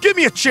 Just give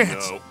me a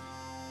chance. No.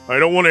 I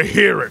don't want to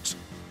hear it.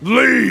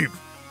 Leave!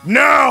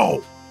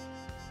 Now!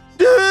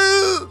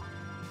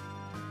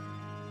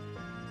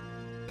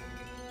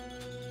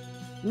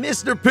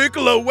 Mr.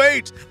 Piccolo,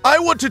 wait! I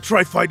want to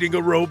try fighting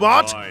a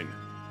robot! Fine.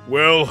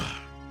 Well,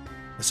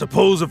 I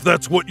suppose if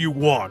that's what you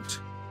want.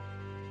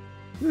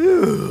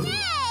 Woohoo!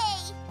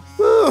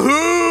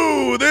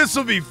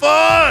 This'll be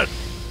fun!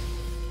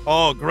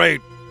 Oh,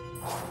 great.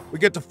 We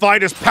get to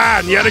fight as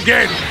Pan yet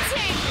again!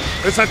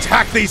 Let's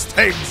attack these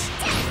things!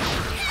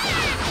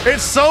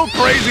 It's so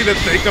crazy to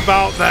think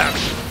about that.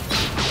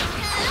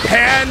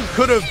 Pan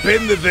could have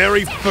been the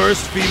very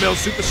first female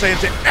Super Saiyan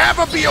to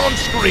ever be on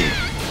screen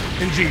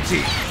in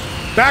GT.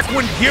 Back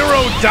when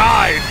Giro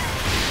died.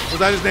 Was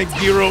that his name?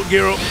 Giro?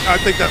 I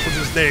think that was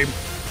his name.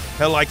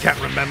 Hell, I can't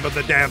remember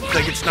the damn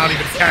thing. It's not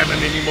even canon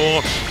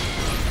anymore.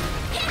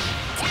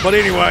 But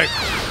anyway,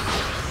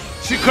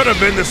 she could have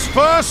been this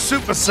first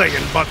Super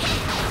Saiyan, but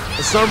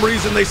for some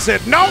reason they said,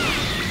 nope,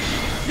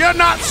 you're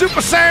not Super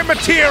Saiyan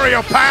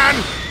material, Pan.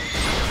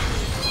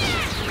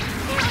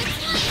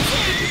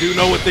 You do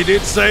know what they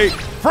did say?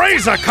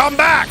 Frieza, come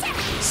back!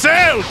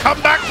 Cell,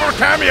 come back for a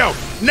cameo!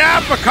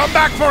 Nappa, come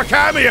back for a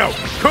cameo!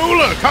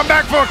 Cooler, come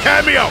back for a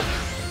cameo!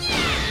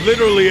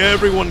 Literally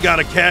everyone got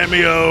a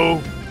cameo.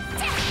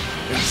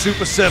 And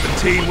Super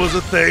 17 was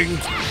a thing.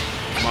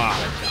 My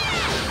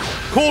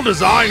God. Cool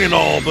design and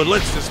all, but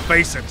let's just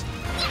face it.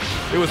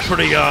 It was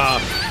pretty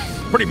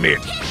mid.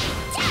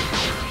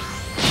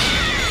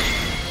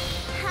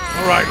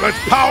 All right, let's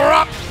power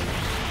up.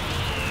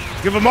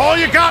 Give them all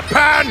you got,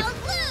 Pan.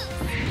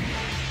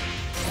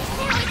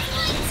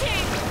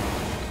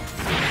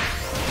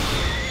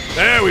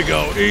 There we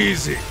go,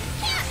 easy.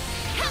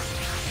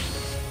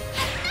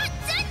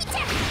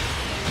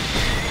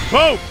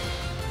 Whoa!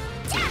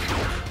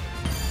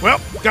 Well,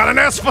 got an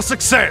S for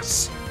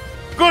success.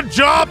 Good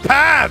job,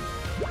 Pan!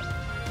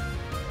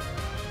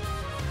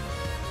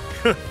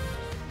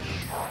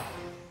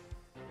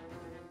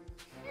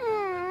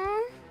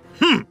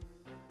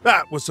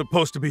 That was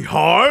supposed to be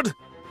hard.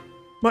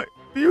 My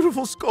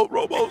beautiful Skull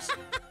Robos.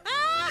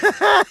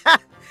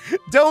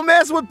 Don't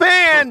mess with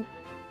Pan!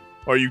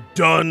 Are you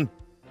done?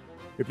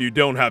 If you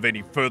have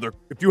any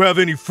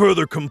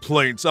further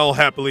complaints, I'll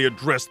happily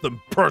address them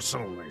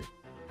personally.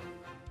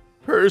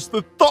 Here's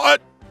the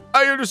thought.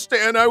 I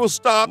understand. I will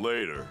stop.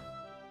 Later.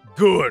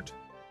 Good.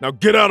 Now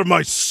get out of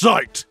my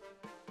sight.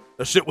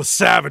 That shit was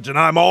savage, and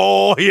I'm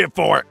all here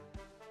for it.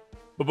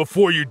 But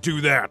before you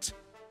do that,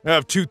 I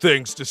have 2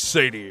 things to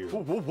say to you.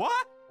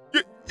 What?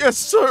 Yes,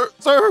 sir.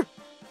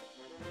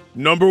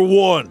 Number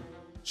 1,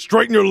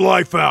 straighten your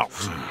life out.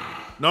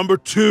 Number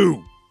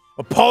 2,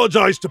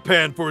 apologize to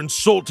Pan for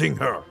insulting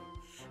her.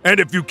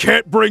 And if you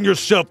can't bring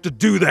yourself to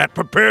do that,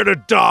 prepare to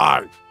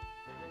die.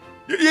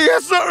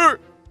 Yes, sir.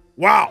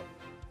 Wow.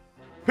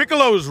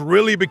 Piccolo's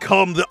really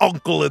become the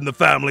uncle in the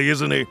family,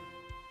 isn't he?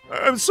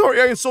 I'm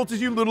sorry I insulted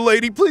you, little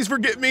lady. Please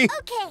forgive me.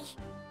 Okay.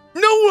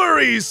 No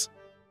worries.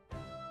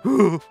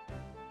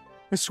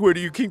 I swear to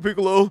you, King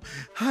Piccolo,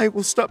 I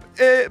will stop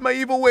my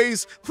evil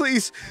ways.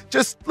 Please,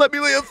 just let me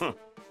live.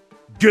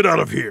 Get out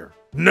of here,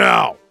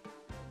 now.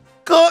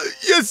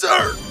 Yes,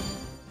 sir.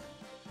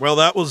 Well,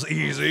 that was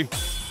easy.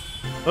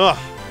 Ugh,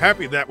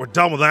 happy that we're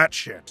done with that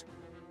shit.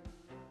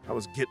 I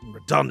was getting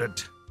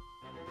redundant.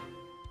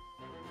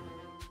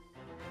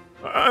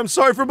 I'm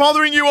sorry for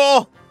bothering you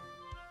all.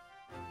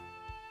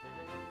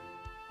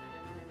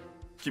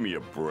 Give me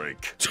a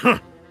break.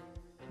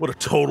 What a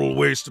total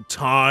waste of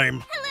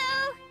time.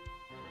 Hello.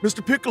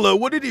 Mr. Piccolo,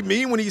 what did he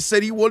mean when he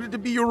said he wanted to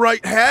be your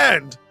right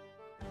hand?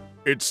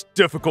 It's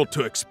difficult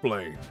to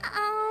explain.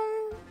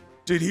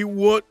 Did he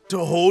want to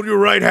hold your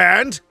right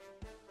hand?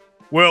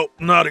 Well,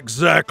 not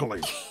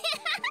exactly.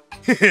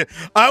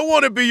 I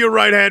want to be your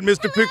right hand,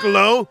 Mr.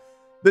 Piccolo.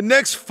 The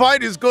next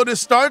fight is going to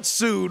start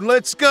soon.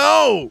 Let's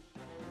go.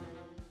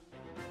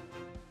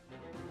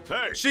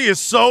 Hey. She is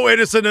so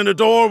innocent and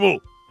adorable.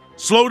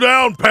 Slow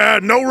down,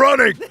 Pan. No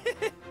running.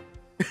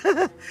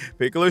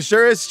 Piccolo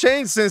sure has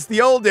changed since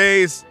the old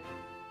days.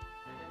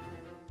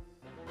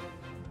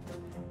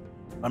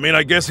 I mean,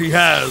 I guess he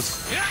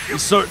has.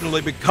 He's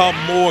certainly become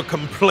more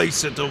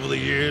complacent over the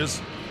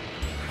years.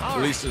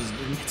 At least as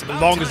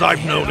long as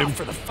I've known him.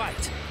 For the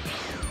fight.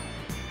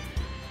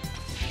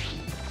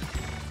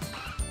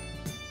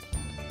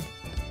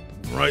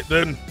 Right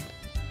then.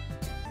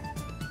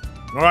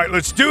 All right,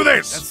 let's do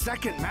this. The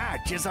second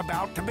match is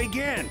about to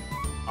begin.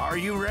 Are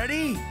you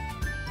ready?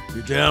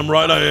 You're damn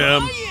right I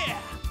am. Oh yeah!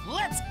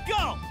 Let's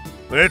go!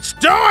 Let's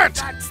do it!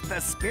 That's the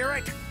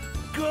spirit.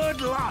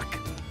 Good luck.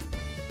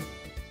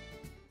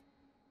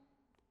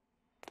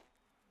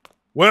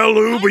 Well,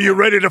 Lube, are you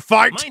ready to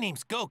fight? My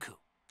name's Goku.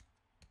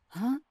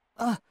 Huh?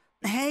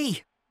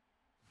 Hey.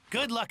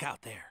 Good luck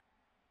out there.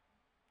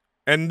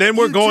 And then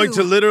we're going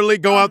to literally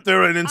go out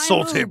there and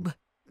insult him.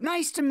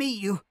 Nice to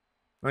meet you.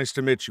 Nice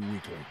to meet you,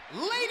 weakling.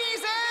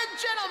 Ladies and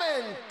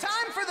gentlemen,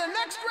 time for the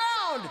next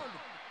round.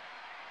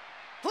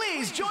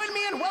 Please join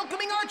me in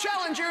welcoming our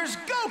challengers,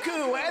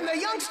 Goku and the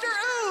youngster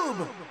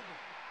Oob.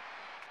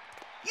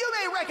 You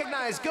may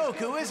recognize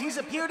Goku as he's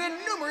appeared in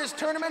numerous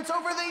tournaments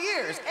over the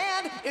years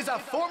and is a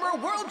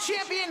former world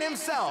champion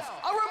himself,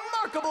 a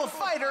remarkable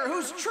fighter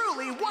who's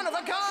truly one of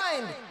a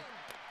kind.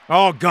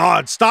 Oh,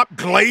 God, stop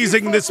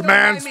glazing this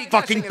man's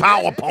fucking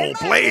power pole,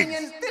 please.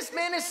 Opinion, this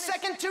man is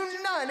second to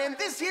none in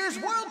this year's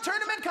World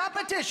Tournament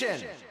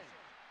competition.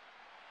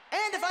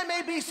 And if I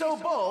may be so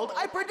bold,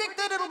 I predict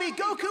that it'll be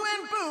Goku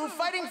and Boo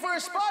fighting for a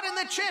spot in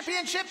the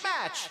championship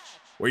match.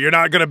 Well, you're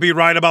not going to be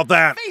right about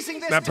that.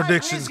 That Titan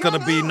prediction's is going to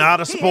young be Oob.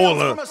 not a He hails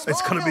spoiler. from a small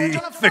It's going to village be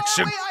on a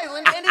fiction. faraway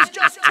island and is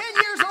just 10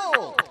 years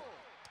old.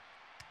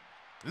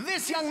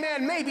 This young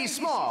man may be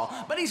small,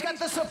 but he's got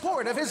the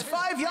support of his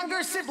 5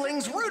 younger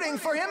siblings rooting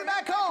for him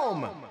back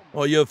home.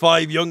 Well, your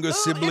 5 younger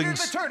Oob entered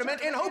siblings, the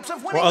tournament in hopes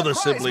of or winning other the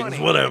prize siblings,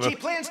 money, whatever. which he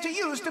plans to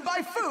use to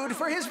buy food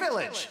for his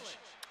village.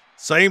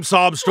 Same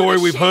sob story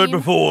we've heard shame.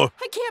 before.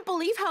 I can't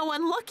believe how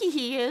unlucky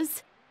he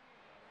is.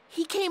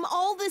 He came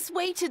all this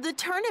way to the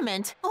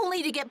tournament,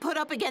 only to get put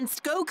up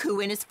against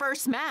Goku in his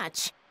first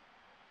match.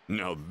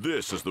 Now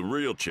this is the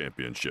real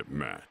championship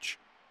match.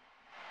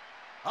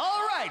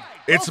 All right.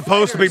 It's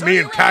supposed to be me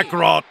and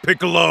Kakarot,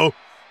 Piccolo,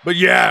 but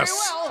yes,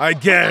 I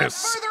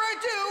guess. Without further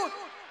ado,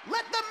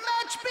 let the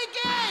match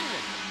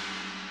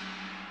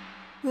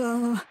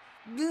begin.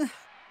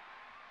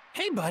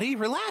 Hey, buddy,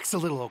 relax a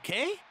little,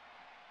 okay?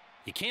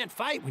 You can't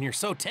fight when you're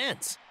so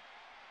tense.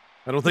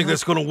 I don't think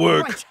that's gonna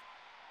work. Right.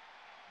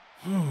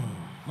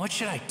 What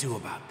should I do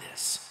about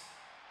this?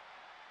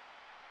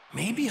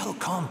 Maybe he'll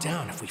calm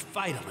down if we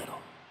fight a little.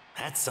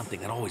 That's something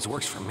that always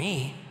works for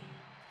me.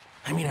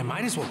 I mean, I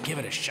might as well give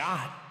it a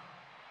shot.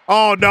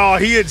 Oh no,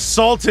 he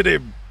insulted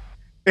him.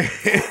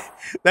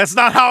 That's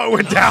not how it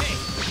went down.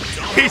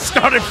 He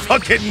started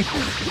fucking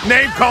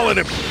name calling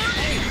him.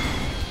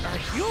 Are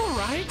you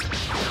alright?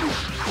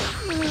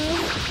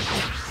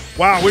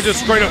 Wow, we're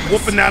just straight up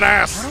whooping that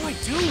ass. What do I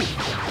do?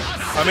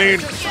 I mean,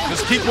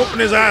 just keep whooping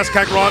his ass,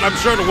 Kakarot. I'm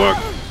sure it'll work.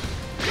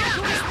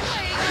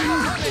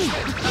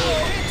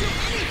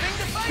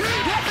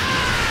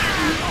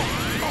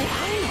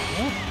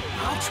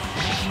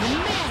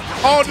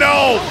 Oh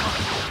no!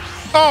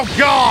 Oh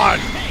God!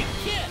 Hey,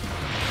 kid!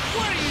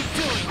 What are you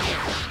doing here?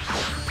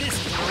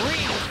 This is an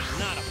arena,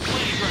 not a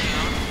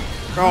playground.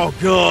 Oh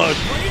God!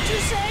 What did you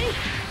say?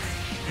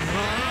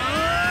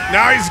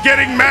 Now he's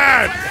getting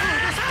mad!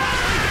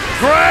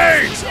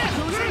 Great!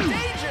 Who's in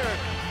danger?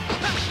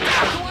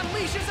 Goku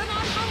unleashes an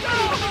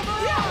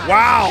unbelievable...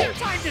 Wow!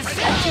 Time to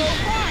set you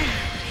right!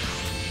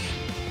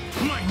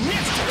 My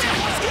next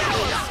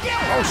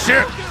attack! Oh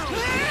shit!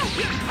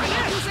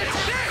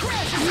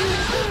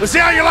 Let's see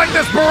how you like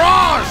this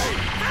barrage!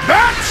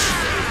 Bitch!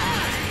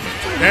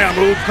 Damn,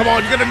 Oob, come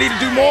on, you're gonna need to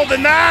do more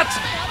than that!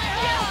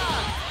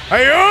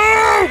 Hey,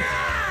 Oob!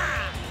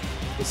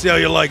 Let's see how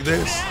you like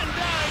this.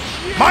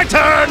 My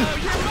turn!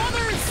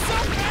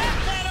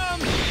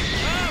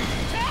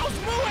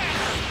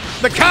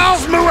 The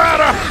cows moo at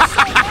her!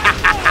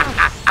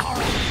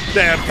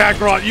 Damn,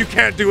 Kakarot, you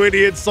can't do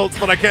any insults,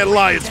 but I can't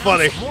lie, it's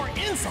funny.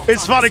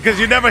 It's funny because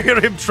you never hear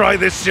him try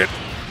this shit.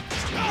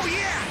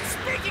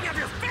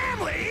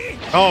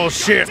 Oh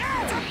shit.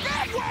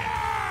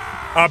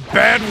 A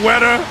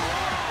bedwetter?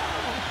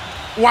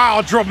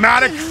 Wow,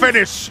 dramatic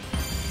finish.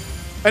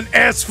 An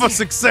S for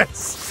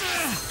success.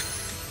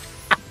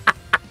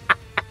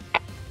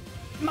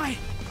 My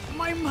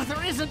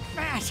mother isn't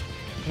fat.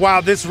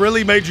 Wow, this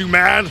really made you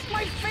mad?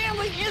 My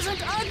family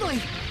isn't ugly.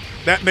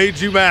 That made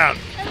you mad.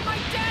 And my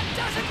dad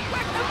doesn't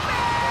wet the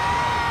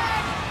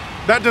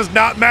bed. That does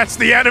not match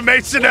the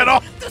animation at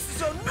all. This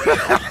is unreal.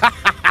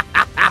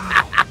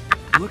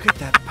 Look at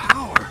that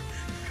power.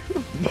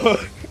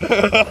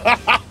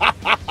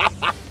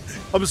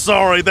 I'm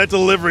sorry, that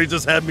delivery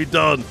just had me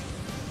done.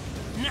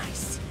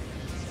 Nice.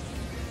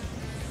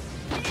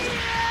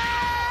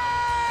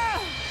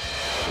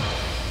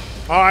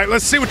 All right,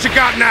 let's see what you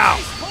got now.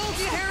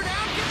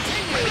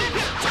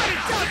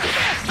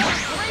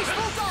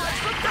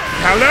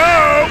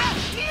 Hello?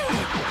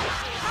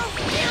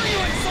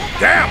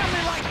 Damn.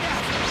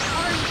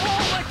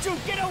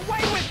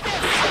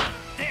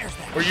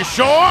 Are you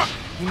sure?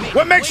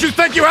 What makes you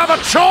think you have a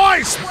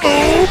choice,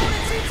 Oob?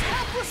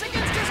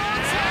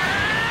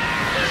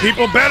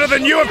 People better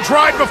than you have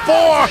tried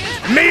before,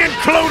 me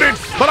included,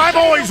 but I've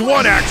always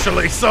won,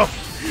 actually, so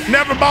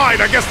never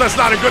mind. I guess that's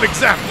not a good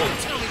example.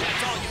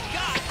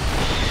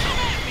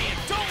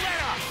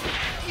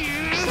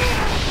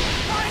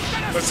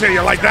 Let's see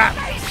you like that.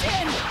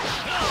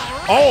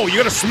 Oh, you're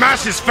gonna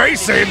smash his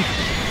face in?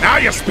 Now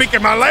you're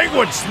speaking my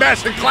language,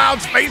 smashing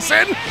Cloud's face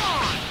in?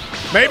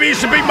 Maybe you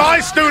should be my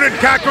student,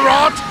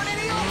 Kakarot.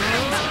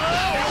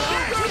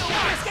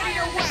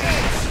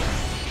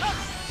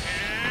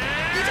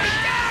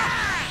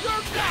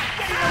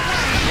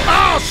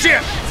 Oh,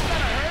 shit!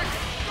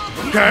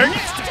 Okay.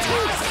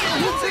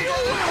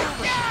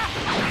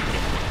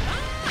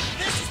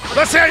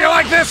 Let's see how you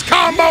like this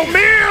combo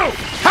meal!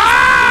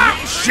 Ha!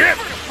 Shit!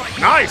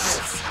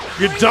 Nice!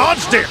 You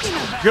dodged it!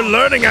 You're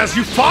learning as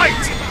you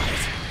fight!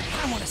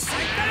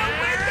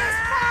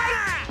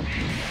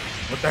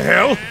 What the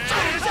hell?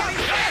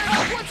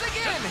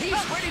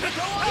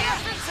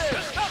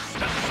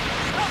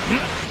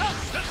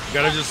 You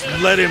gotta just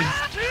let him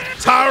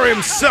tire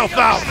himself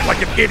out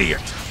like an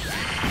idiot.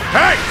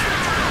 Hey!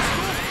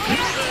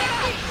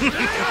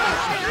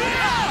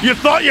 You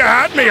thought you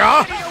had me,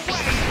 huh?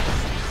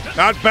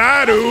 Not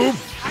bad, Oob.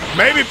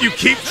 Maybe if you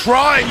keep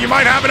trying, you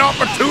might have an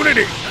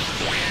opportunity.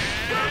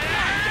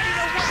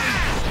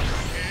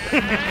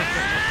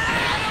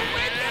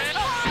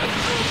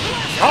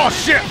 Oh,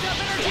 shit!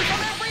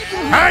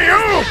 Hey,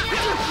 Oob!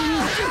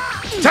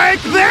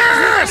 Take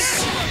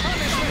this!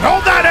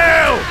 Hold that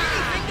L!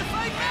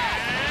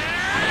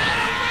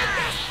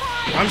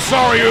 I'm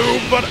sorry,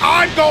 Oob, but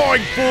I'm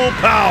going full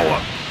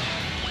power.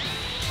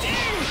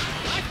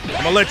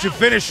 I'm gonna let you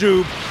finish,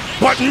 Oob,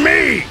 but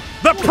me,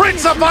 the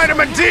Prince of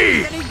Vitamin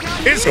D,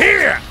 is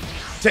here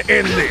to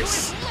end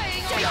this.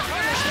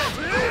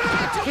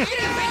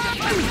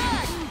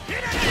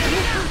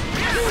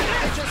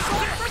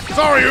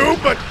 Sorry, Oob,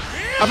 but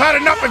I've had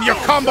enough of your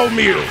combo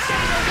meals.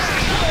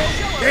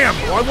 Damn,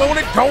 why won't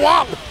it go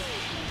up?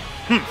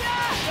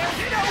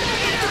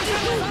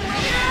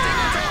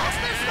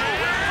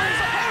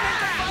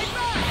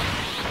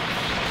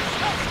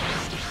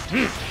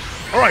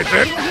 All right,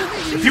 then.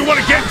 If you want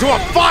to get into a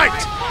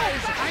fight,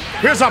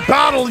 here's a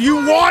battle you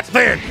want,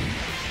 then.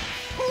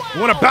 You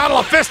want a battle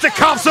of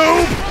fisticuffs,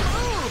 Oob?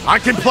 I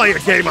can play a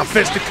game of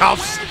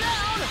fisticuffs.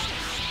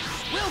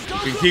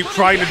 You can keep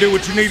trying to do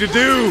what you need to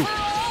do.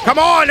 Come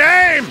on,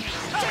 aim!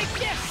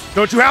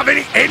 Don't you have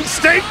any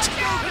instinct?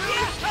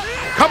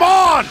 Come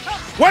on!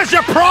 Where's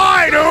your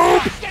pride,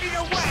 Oob?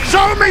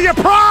 Show me your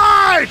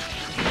pride!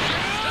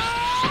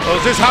 Oh,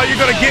 is this how you're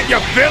gonna get your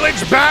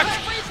village back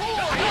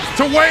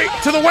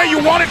to the way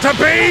you want it to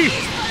be?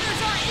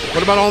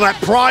 What about all that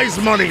prize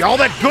money? All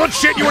that good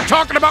shit you were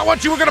talking about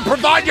what you were gonna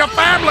provide your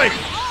family?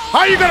 How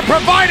are you gonna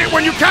provide it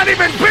when you can't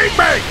even beat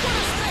me?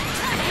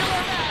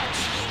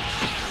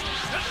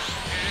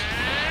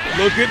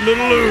 Look at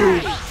little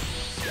Oob.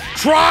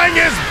 Trying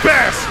his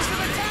best.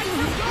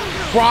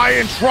 Try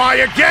and try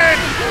again.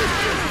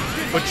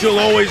 But you'll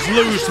always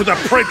lose to the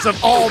prince of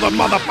all the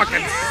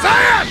motherfucking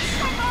Saiyans!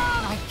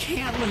 I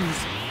can't lose.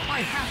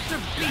 I have to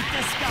beat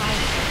this guy.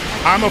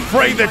 I'm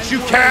afraid that you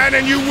can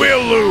and you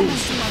will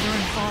lose. Mother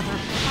and father,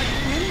 I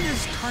win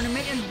this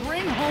tournament and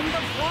bring home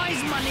the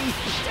prize money.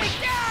 Take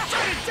that!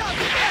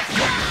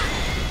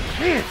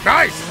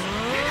 Nice!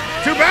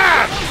 Too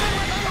bad!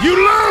 You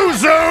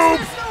lose,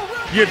 Oob!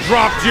 You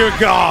dropped your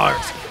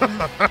guard.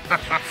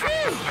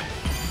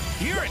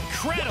 You're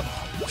incredible.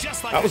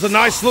 Just like That was a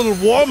nice little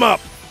warm-up.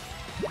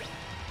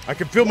 I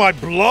can feel my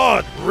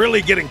blood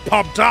really getting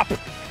pumped up. Is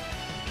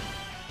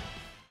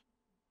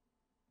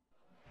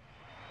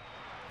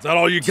that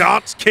all you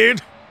got,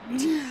 kid?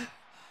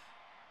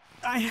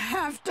 I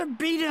have to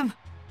beat him.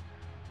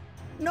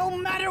 No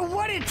matter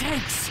what it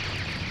takes.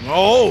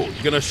 Oh,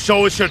 you gonna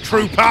show us your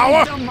true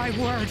power? I've done my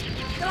word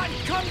that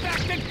I'd come back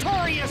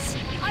victorious.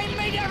 I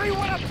made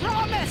everyone a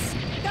promise.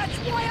 That's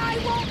why I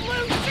won't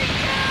lose again.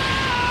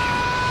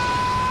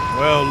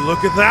 Well,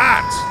 look at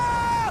that.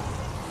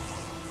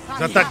 Is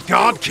that that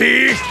God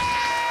key?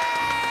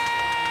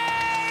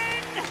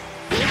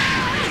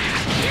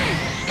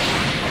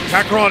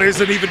 Kakarot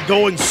isn't even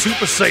going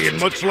Super Saiyan,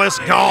 much less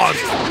God.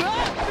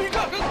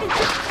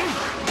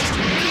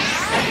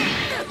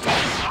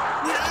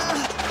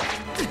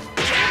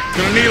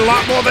 Gonna need a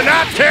lot more than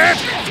that, kid!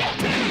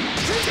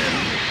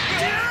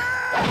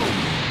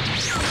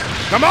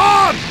 Come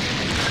on!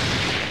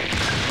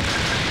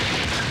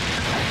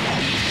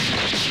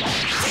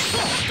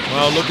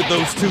 Well, look at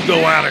those two go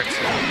at it.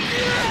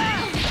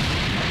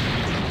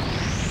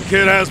 The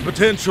kid has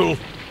potential,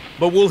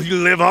 but will he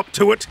live up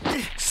to it?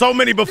 So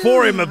many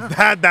before him have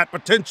had that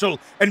potential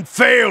and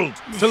failed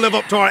to live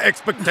up to our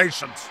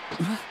expectations.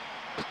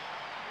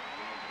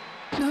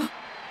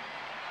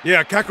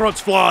 Yeah,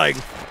 Kakarot's flying.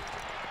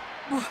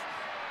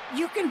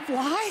 You can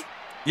fly?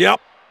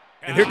 Yep.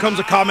 And here comes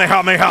a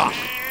Kamehameha.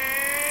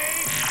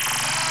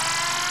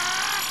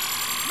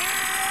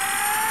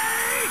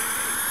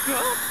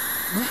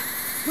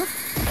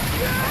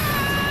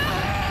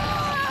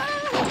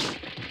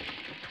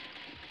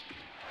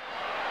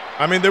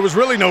 I mean, there was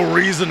really no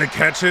reason to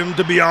catch him,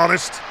 to be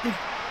honest.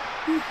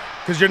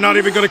 Because you're not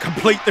even going to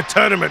complete the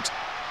tournament.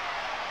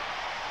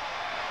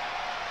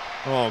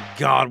 Oh,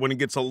 God, when he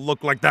gets a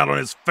look like that on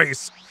his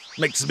face,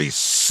 makes me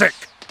sick.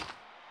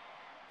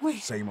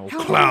 Wait, same old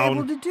how clown. were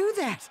you able to do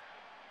that?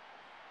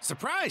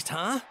 Surprised,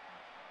 huh?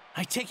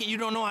 I take it you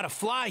don't know how to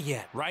fly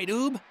yet, right,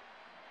 Oob?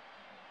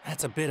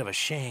 That's a bit of a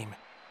shame.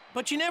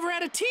 But you never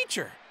had a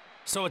teacher,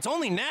 so it's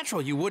only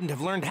natural you wouldn't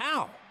have learned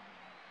how.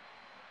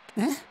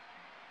 Huh?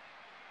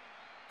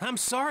 I'm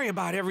sorry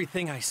about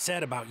everything I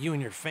said about you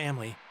and your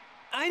family.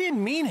 I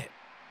didn't mean it.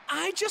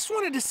 I just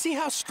wanted to see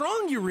how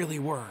strong you really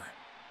were.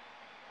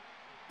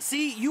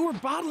 See, you were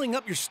bottling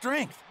up your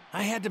strength.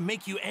 I had to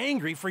make you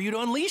angry for you to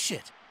unleash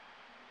it.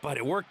 But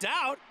it worked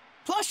out.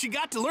 Plus, you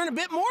got to learn a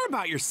bit more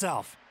about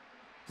yourself.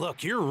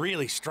 Look, you're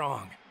really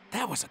strong.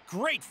 That was a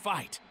great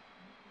fight.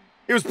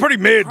 It was pretty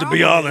mid, to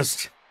be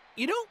honest.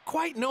 You don't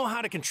quite know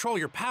how to control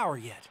your power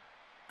yet.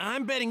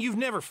 I'm betting you've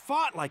never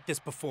fought like this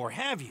before,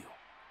 have you?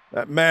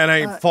 That man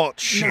ain't fought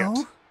shit.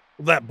 no.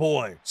 That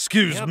boy,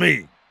 excuse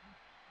me.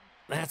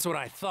 That's what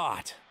I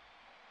thought.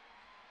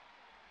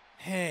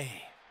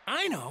 Hey,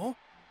 I know.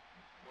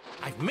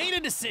 I've made a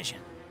decision.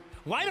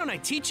 Why don't I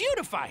teach you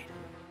to fight?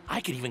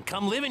 I could even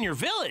come live in your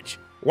village.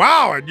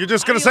 Wow, and you're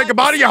just gonna say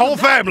goodbye to your whole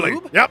family.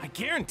 Yep. I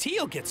guarantee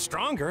you'll get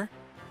stronger.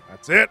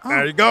 That's it.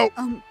 There you go.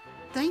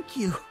 Thank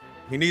you.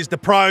 He needs the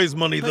prize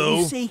money, But though.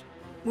 you see,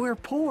 we're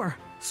poor,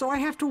 so I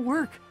have to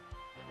work.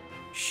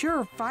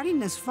 Sure,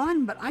 fighting is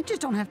fun, but I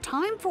just don't have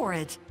time for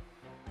it.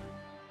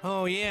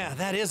 Oh yeah,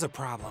 that is a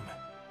problem.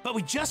 But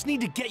we just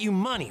need to get you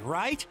money,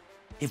 right?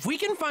 If we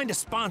can find a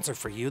sponsor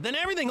for you, then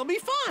everything will be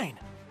fine.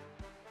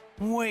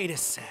 Wait a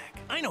sec.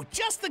 I know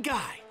just the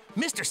guy.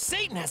 Mr.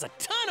 Satan has a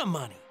ton of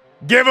money.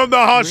 Give him the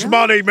hush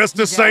money,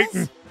 Mr.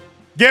 Satan.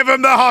 Give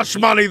him the hush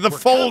money, the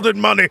folded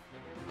money.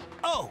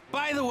 Oh,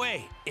 by the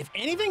way, if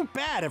anything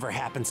bad ever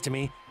happens to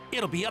me,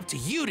 it'll be up to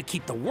you to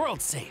keep the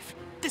world safe.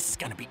 This is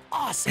gonna be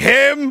awesome.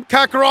 Him,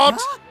 Kakarot?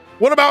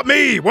 What about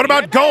me? What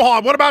about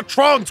Gohan? What about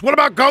Trunks? What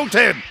about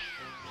Goten?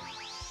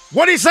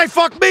 What do you say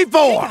fuck me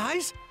for? Hey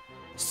guys,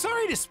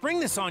 sorry to spring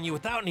this on you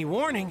without any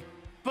warning,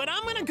 but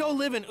I'm gonna go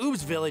live in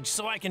Oob's village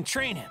so I can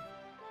train him.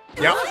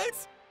 Yep.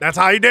 That's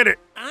how he did it.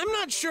 I'm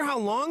not sure how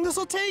long this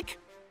will take,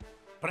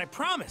 but I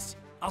promise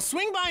I'll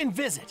swing by and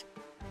visit.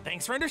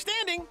 Thanks for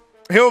understanding.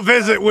 He'll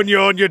visit when you're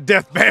on your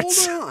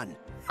deathbeds. Hold on.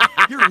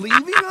 You're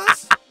leaving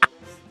us?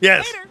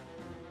 Yes. Later.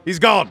 He's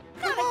gone.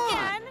 Not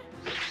again.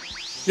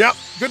 Yep.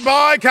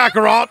 Goodbye,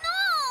 Kakarot.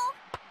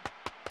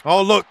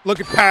 Oh, look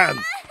at Pan.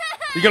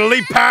 You gonna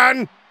leave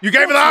Pan? You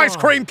gave her the ice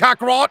cream,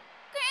 Kakarot.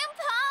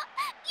 Grandpa,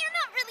 you're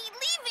not really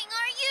leaving,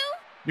 are you?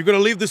 You're gonna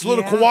leave this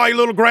little kawaii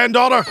little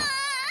granddaughter?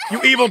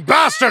 You evil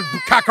bastard,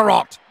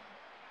 Kakarot.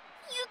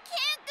 You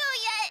can't go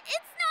yet.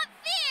 It's not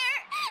fair.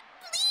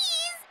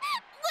 Please.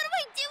 What do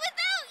I do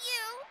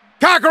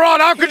without you? Kakarot,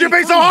 how could you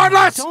be so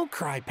heartless? Don't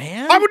cry,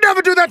 Pan. I would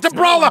never do that to It's not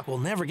Brawler. like we'll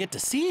never get to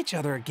see each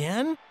other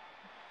again.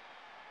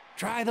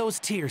 Dry those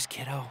tears,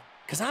 kiddo,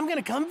 because I'm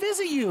gonna come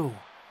visit you.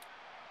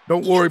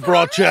 Don't worry,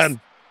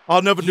 Bra-chan.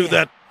 I'll never do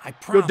that. I Your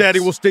promise. daddy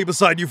will stay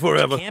beside you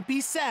forever. You can't be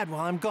sad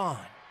while I'm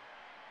gone.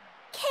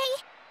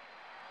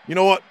 You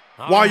know what?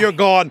 All While right. you're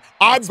gone,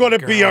 I'm gonna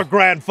be your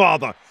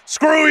grandfather.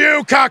 Screw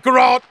you,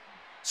 Kakarot!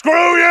 Screw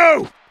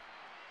you!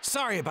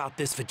 Sorry about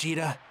this,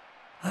 Vegeta.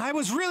 I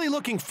was really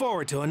looking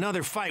forward to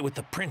another fight with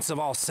the Prince of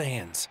All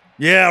Saiyans.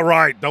 Yeah,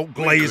 right. Don't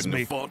We glaze couldn't me.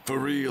 have fought for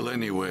real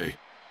anyway.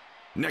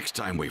 Next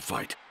time we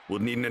fight, we'll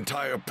need an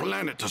entire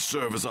planet to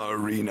serve as our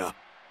arena.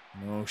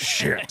 Oh,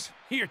 shit.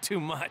 You're too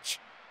much.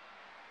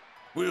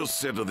 We'll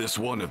settle this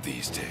one of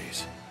these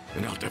days,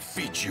 and I'll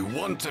defeat you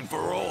once and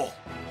for all.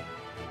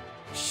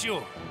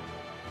 Sure.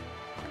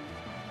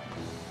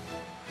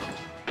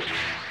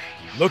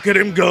 Look at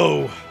him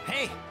go.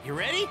 Hey, you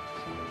ready?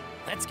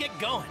 Let's get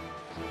going.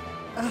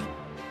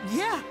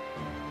 Yeah.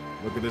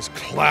 Look at this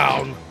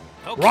clown.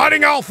 Okay.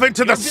 Riding off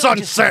into the Your village is to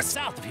the sunset.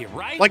 south of here,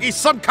 right? Like he's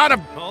some kind of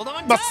Hold on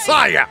tight.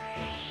 messiah.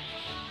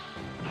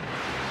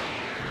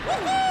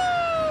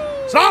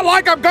 It's not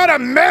like I'm gonna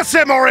miss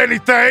him or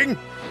anything.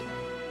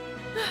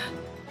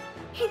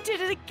 He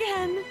did it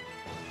again.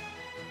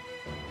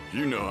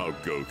 You know how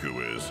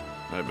Goku is.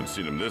 I haven't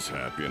seen him this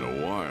happy in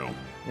a while.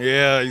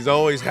 Yeah, he's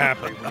always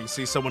happy when he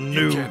sees someone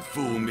You new. can't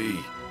fool me.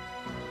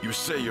 You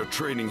say you're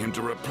training him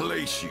to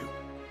replace you.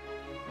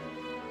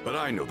 But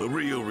I know the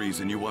real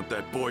reason you want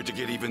that boy to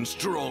get even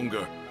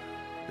stronger.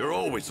 You're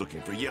always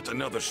looking for yet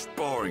another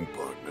sparring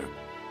partner.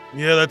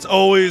 Yeah, that's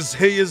always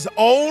his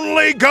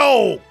only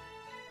goal.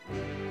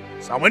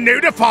 Someone new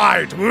to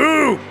fight.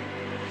 Woo!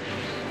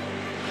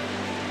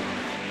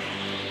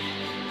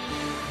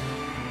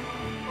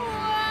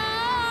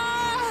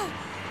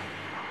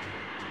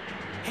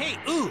 Hey,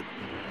 Oob,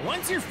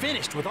 once you're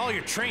finished with all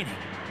your training,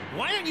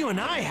 why don't you and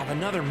I have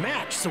another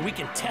match so we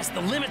can test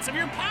the limits of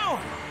your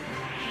power?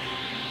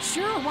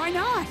 Sure, why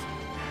not?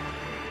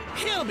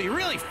 It'll be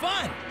really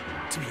fun.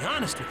 To be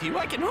honest with you,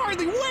 I can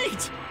hardly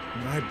wait.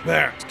 I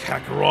bet,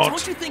 Kakarot.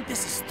 Don't you think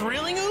this is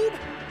thrilling, Oob?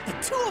 The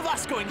two of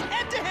us going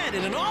head-to-head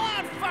in an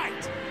all-out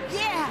fight.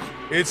 Yeah.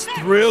 It's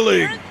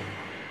thrilling.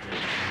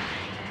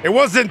 It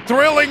wasn't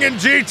thrilling in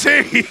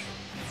GT.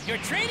 Your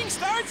training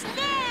starts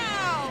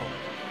now.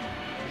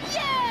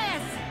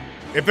 Yes.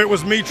 If it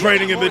was me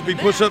training him, it'd be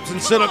push-ups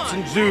and sit-ups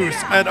and Zeus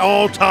at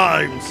all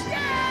times.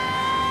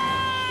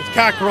 With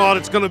Kakarot,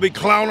 it's gonna be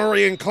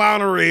clownery and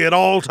clownery at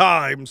all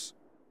times.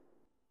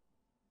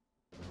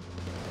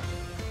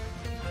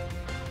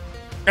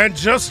 And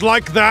just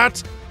like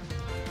that,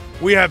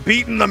 we have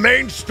beaten the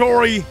main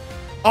story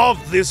of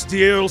this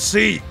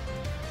DLC.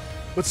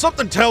 But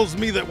something tells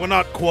me that we're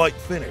not quite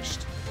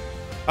finished.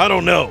 I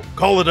don't know.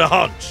 Call it a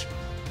hunch.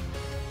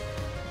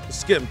 Let's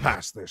skim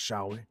past this,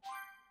 shall we?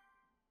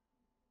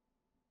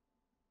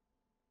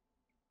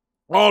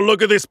 Oh,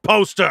 look at this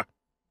poster.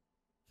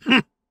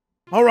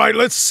 All right,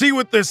 let's see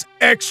what this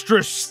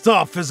extra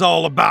stuff is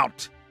all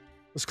about.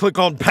 Let's click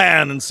on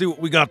Pan and see what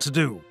we got to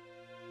do.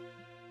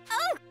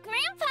 Oh,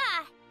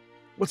 Grandpa!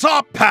 What's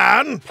up,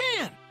 Pan?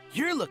 Pan,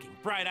 you're looking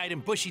bright-eyed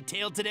and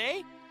bushy-tailed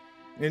today.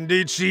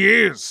 Indeed she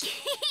is.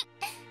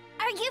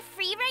 Are you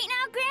free right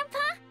now,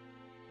 Grandpa?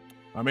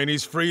 I mean,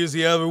 he's free as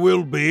he ever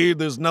will be.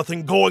 There's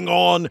nothing going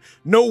on.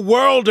 No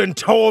world in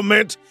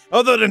torment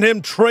other than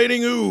him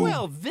training Oob.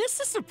 Well,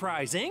 this is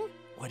surprising.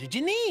 What did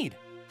you need?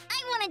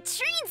 I want to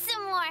train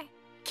some more.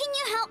 Can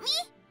you help me?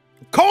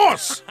 Of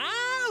course!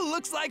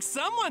 Looks like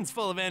someone's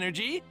full of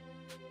energy.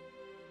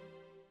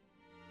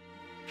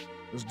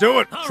 Let's do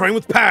it. All Train right,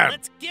 with Pan.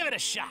 Let's give it a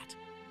shot.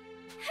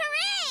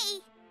 Hooray!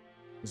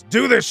 Let's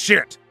do this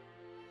shit.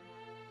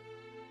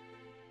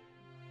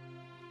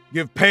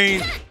 Give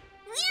Pain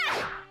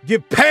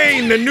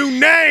the new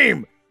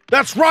name.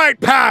 That's right,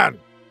 Pan.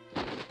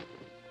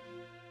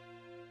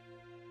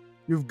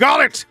 You've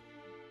got it.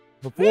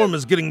 The form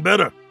is getting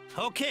better.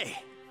 Okay,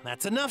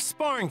 that's enough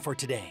sparring for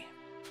today.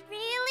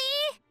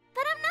 Really?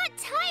 But I'm not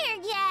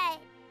tired yet.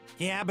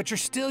 Yeah, but you're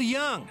still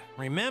young.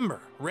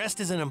 Remember, rest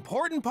is an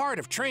important part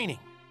of training.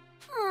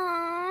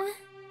 Aww.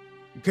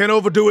 You can't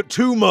overdo it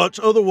too much,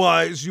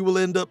 otherwise you will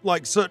end up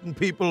like certain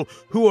people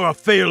who are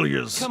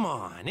failures. Come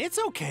on, it's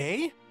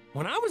okay.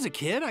 When I was a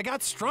kid, I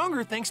got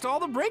stronger thanks to all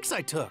the breaks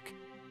I took.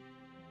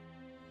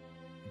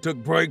 Took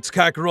breaks,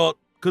 Kakarot.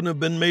 Couldn't have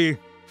been me.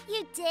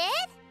 You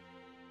did?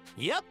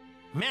 Yep.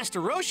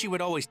 Master Roshi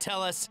would always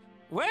tell us,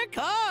 work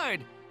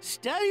hard,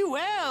 study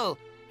well,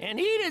 and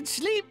eat and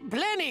sleep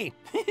plenty.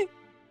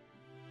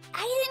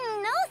 I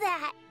didn't know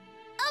that.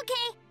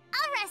 Okay,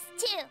 I'll rest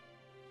too.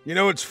 You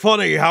know, it's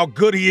funny how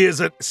good he is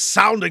at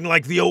sounding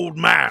like the old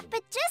man.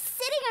 But just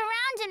sitting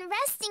around and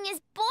resting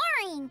is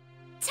boring.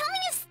 Tell me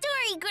a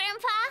story,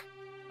 Grandpa.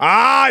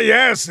 Ah,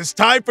 yes, it's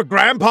time for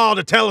Grandpa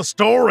to tell a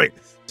story.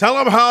 Tell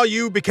him how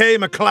you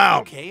became a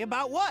clown. Okay,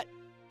 about what?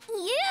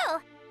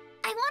 You.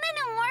 I want to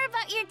know more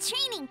about your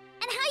training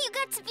and how you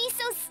got to be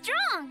so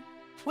strong.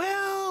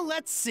 Well,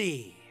 let's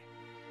see.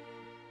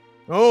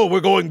 Oh, we're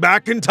going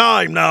back in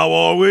time now,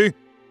 are we?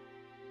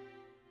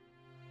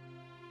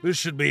 This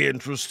should be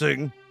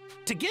interesting.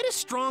 To get as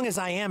strong as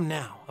I am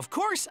now, of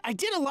course, I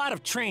did a lot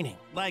of training.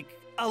 Like,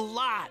 a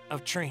lot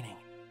of training.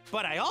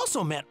 But I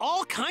also met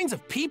all kinds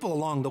of people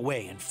along the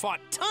way and fought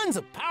tons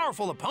of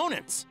powerful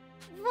opponents.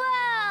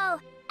 Whoa!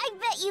 I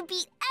bet you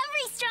beat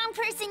every strong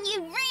person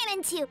you ran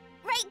into.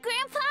 Right,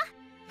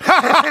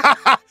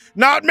 Grandpa?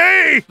 Not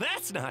me!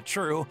 That's not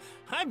true.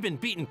 I've been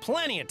beaten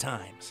plenty of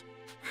times.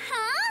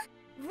 Huh?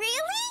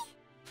 Really?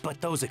 But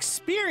those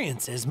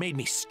experiences made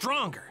me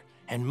stronger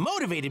and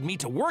motivated me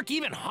to work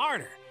even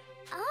harder.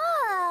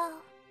 Oh.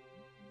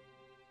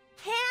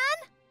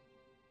 Han?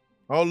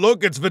 Oh,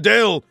 look, it's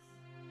Videl.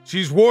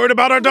 She's worried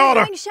about her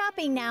daughter. We're going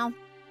shopping now.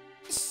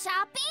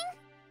 Shopping?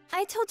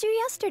 I told you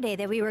yesterday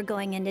that we were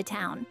going into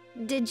town.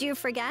 Did you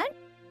forget?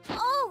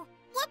 Oh,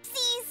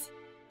 whoopsies.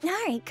 All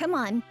right, come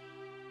on.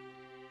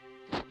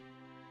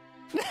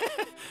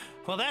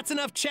 Well, that's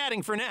enough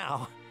chatting for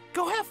now.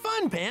 Go have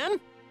fun, Pan.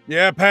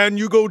 Yeah, Pan,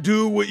 you go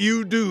do what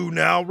you do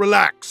now.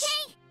 Relax.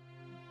 Okay.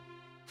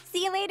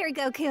 See you later,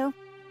 Goku.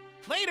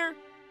 Later.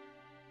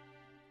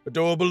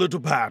 Adorable little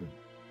Pan.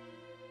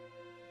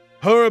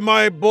 Her and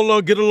my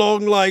Bulla get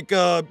along like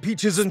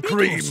peaches and Speaking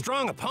cream. Of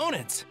strong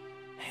opponents,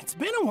 it's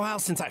been a while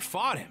since I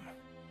fought him.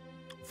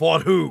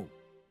 Fought who?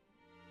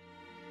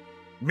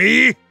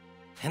 Me?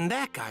 And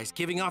that guy's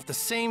giving off the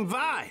same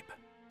vibe.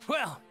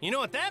 Well, you know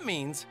what that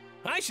means.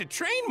 I should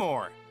train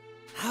more.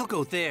 I'll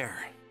go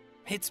there.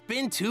 It's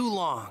been too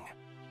long.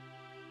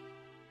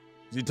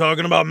 Is he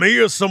talking about me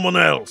or someone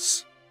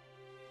else?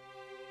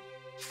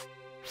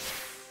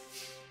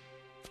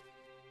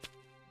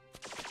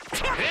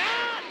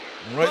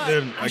 Right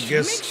then, I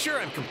guess. Make sure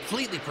I'm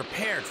completely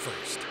prepared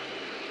first.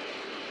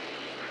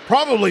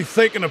 Probably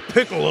thinking of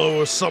Piccolo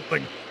or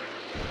something.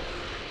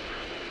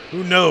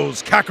 Who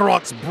knows?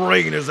 Kakarot's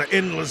brain is an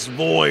endless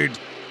void.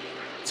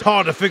 It's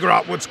hard to figure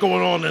out what's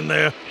going on in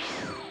there.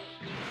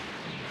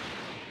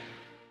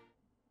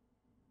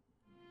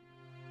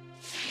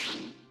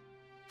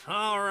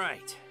 All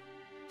right.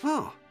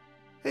 Oh,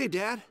 hey,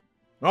 Dad.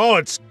 Oh,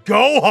 it's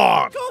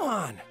Gohan!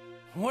 Gohan!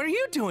 What are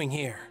you doing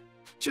here?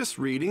 Just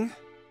reading.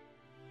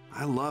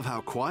 I love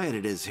how quiet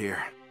it is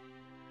here.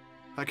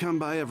 I come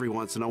by every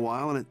once in a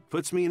while and it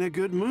puts me in a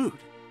good mood.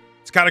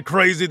 It's kind of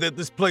crazy that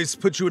this place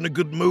puts you in a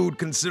good mood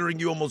considering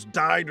you almost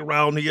died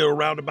around here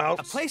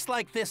roundabouts. A place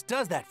like this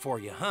does that for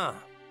you, huh?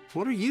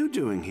 What are you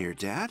doing here,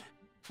 Dad?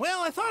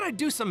 Well, I thought I'd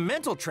do some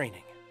mental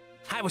training.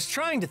 I was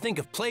trying to think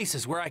of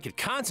places where I could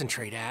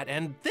concentrate at,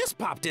 and this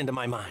popped into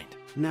my mind.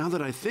 Now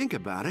that I think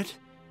about it,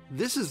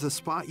 this is the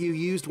spot you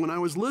used when I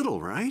was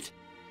little, right?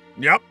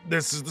 Yep,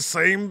 this is the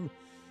same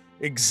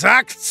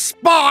exact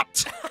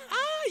spot!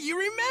 You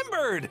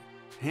remembered!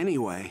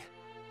 Anyway,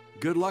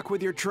 good luck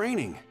with your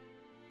training.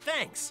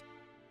 Thanks.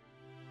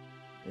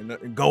 And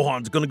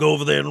Gohan's gonna go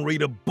over there and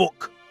read a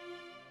book.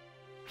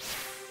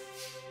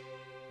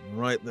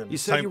 Right then. You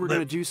said you were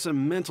gonna do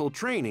some mental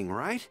training,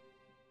 right?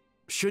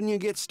 Shouldn't you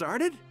get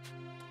started?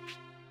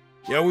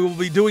 Yeah, we will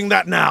be doing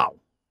that now.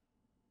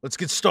 Let's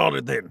get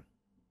started then.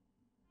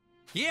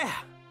 Yeah,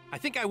 I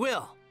think I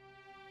will.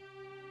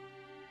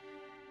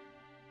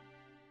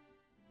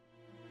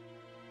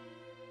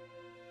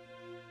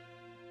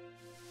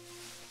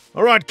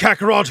 All right,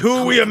 Kakarot, who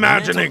are we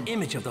imagining? Mental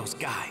image of those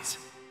guys.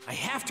 I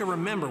have to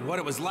remember what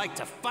it was like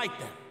to fight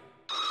them.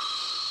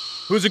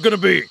 Who's it gonna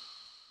be?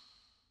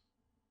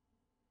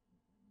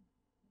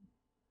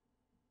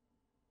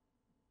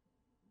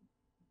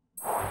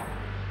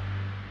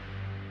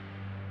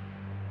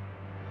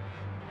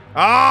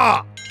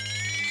 Ah!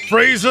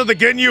 Frieza, the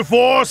Ginyu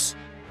Force?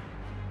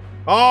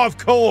 Oh, of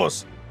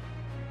course.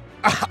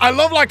 I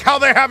love like how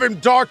they have him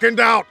darkened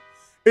out.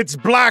 It's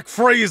Black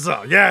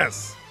Frieza,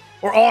 yes.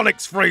 Or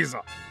Onyx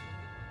Frieza.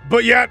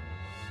 But yet,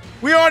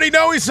 we already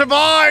know he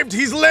survived.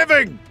 He's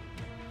living.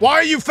 Why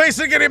are you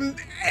facing at him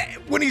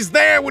when he's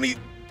there, when he...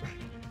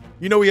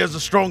 You know he has a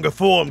stronger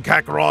form,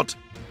 Kakarot.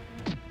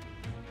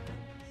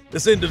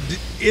 This end of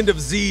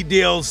Z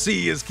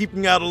DLC is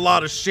keeping out a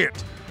lot of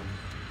shit.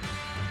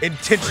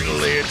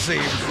 Intentionally, it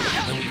seems.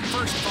 When we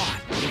first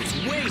fought, he was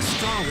way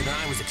stronger than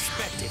I was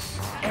expecting.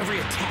 Every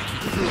attack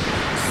he threw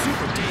was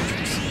super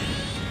dangerous.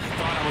 I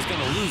thought I was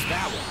gonna lose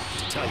that one,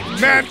 to tell you the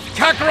truth. Man,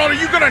 Kakarot, are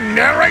you gonna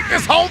narrate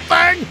this whole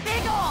thing?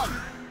 Big on!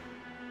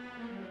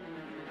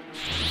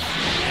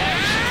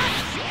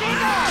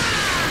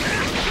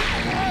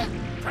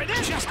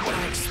 Just what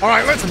I expected. All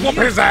right, let's whoop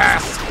his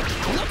ass.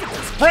 Look at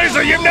this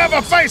Frieza, you've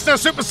never faced a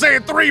Super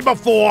Saiyan 3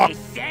 before!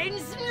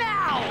 Ends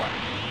now!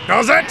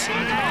 Does it?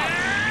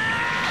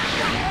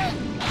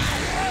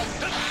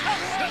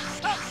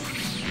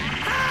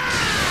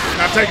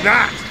 Now take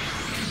that!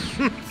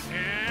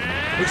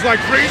 Looks like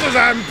Frieza's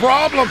having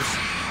problems!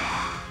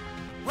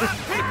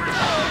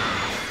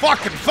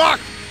 Fucking fuck!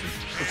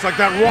 Looks like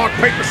that rock,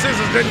 paper,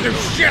 scissors didn't do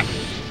shit!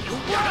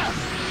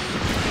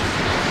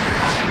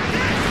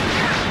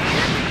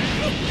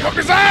 Whoop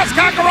his ass,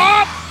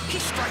 Kakarot! He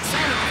strikes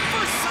out at the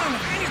first sign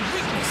of any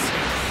weakness.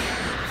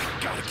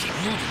 Gotta keep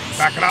moving.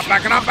 Back it up,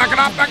 back it up, back it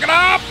up, back it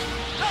up!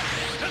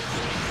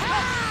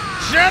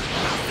 Shit!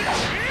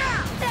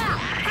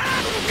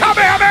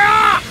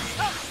 Kamehameha!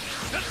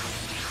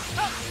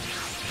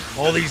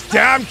 All these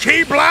damn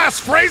key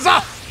blasts,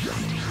 Frieza!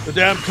 The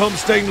damn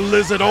cum-stained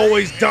lizard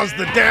always does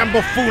the damn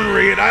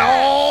buffoonery at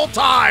all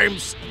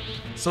times.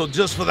 So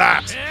just for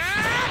that,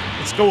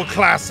 let's go a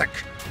classic.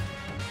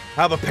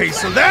 Have a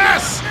piece of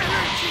this!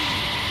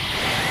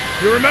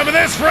 You remember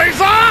this,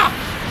 Frieza?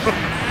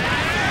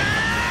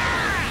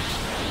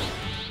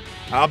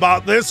 How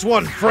about this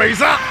one,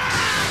 Frieza?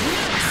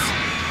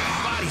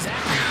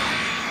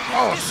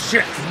 Oh,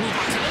 shit.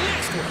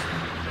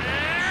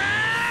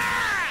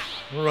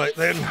 All right,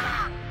 then.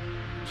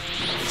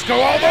 Let's go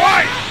all the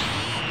way!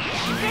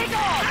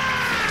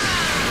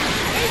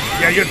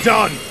 Yeah, you're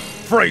done,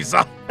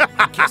 Frieza.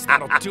 Guess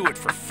that'll do it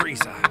for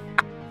Frieza.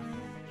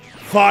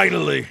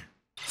 Finally.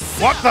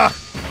 What the?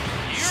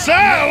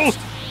 Cell?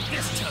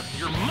 This time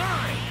you're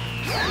mine.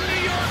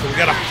 So we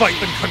gotta fight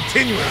them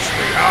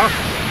continuously, huh?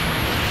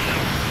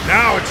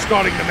 Now it's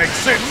starting to make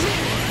sense.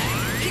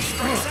 He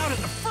strikes out at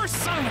the first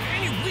sign of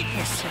any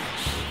weakness.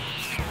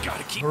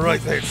 Gotta keep All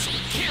right, moving, then. so we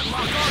can't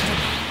lock onto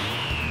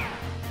them.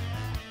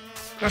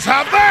 Let's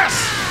have this!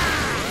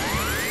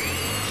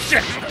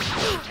 Shit!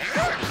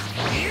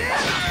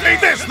 Need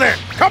this then!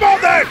 Come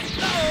on then!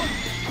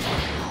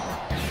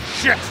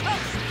 Shit!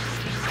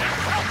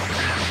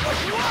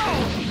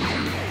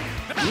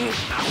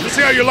 Let's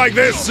see how you like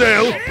this,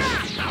 Cell.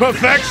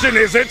 Perfection,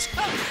 is it?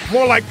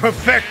 More like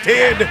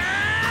perfected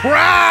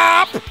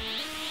crap!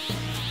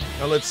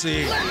 Now let's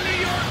see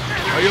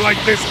how you like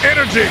this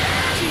energy.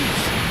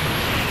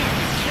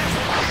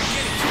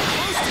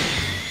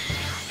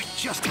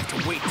 Just have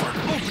to wait for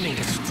an opening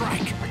to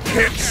strike.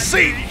 Can't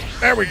see.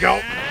 There we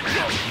go.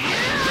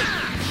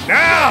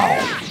 Now!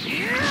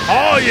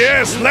 Oh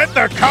yes, let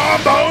the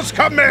combos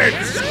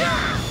commence!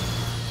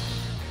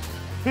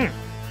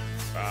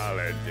 I'll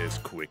end this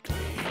quickly.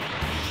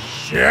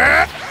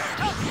 Shit!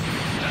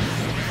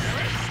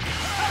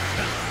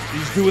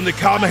 He's doing the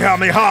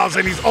Kamehamehas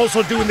and he's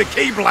also doing the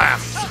Ki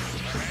Blasts.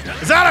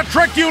 Is that a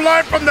trick you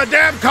learned from the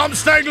damn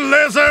cum-stained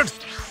lizard?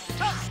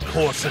 Of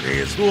course it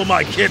is. Who am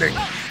I kidding?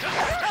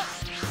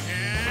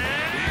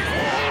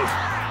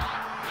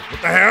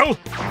 What the hell?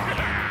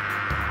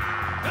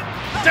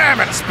 Damn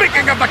it!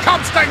 Speaking of the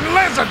cum-stained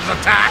lizard's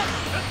attack!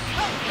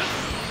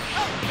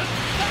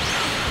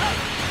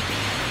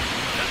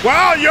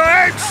 Well, your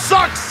aim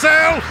sucks,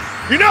 Cell!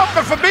 You know,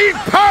 but for being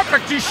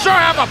perfect, you sure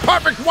have a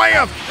perfect way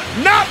of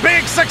not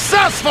being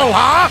successful,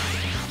 huh?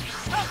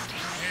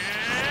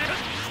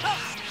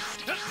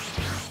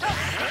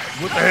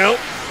 What the hell?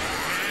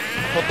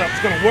 Thought that was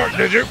gonna work,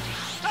 did you?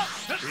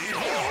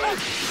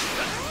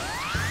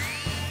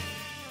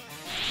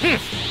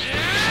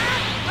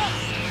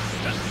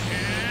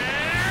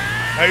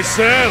 Hey,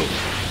 Cell.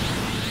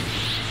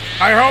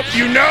 I hope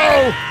you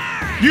know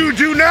you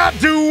do not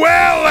do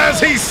well, as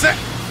he said,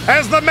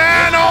 as the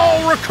man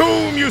old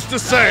Raccoon used to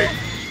say.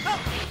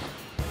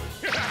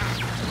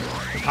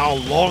 How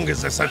long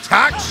is this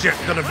attack shit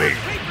gonna be?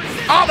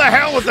 How the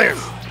hell with this?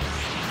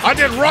 I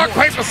did rock,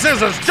 paper,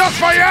 scissors just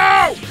for you!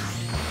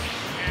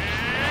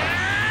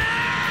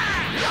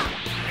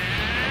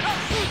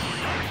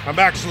 I'm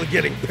actually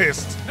getting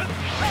pissed.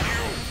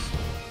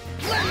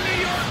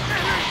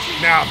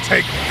 Now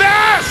take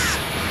this!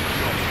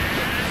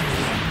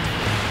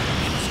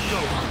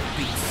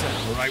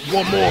 Alright,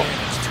 one more.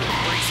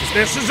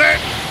 This is it!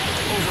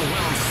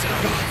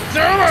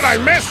 Damn it, I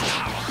missed!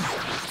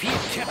 He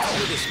kept up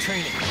with his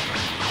training.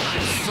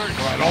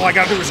 Alright, all I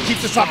gotta do is keep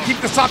this up, keep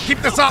this up, keep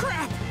this up!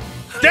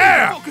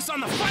 Damn! Focus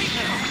on the fight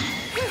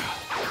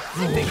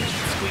now. You think I can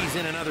squeeze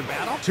in another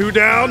battle? 2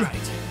 down.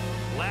 Right.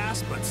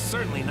 Last but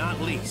certainly not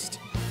least.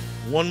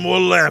 1 more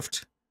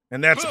left,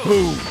 and that's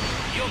Boo.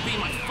 You'll be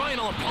my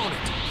final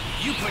opponent.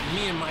 You put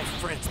me and my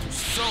friends through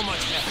so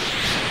much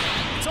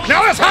effort.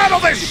 Now let's handle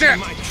this shit!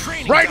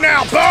 Right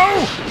now,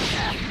 Boo!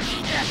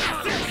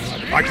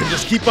 I can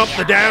just keep up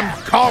the damn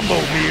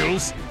combo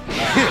meals.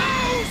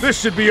 This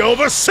should be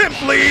over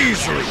simply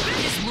easily.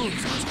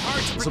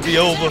 This will be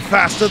over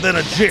faster than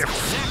a GIF.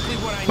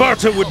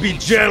 Berta would be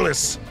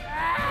jealous.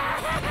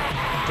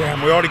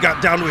 Damn, we already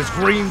got down to his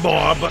green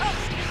bar, but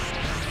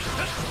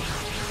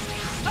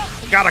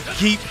gotta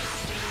keep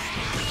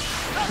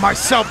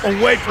myself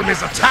away from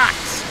his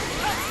attacks.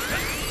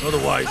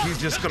 Otherwise, he's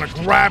just gonna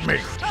grab me.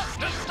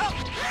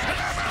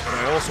 But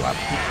I also have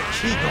to keep the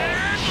key going.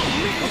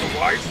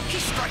 Otherwise, he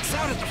strikes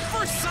out at the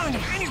first sign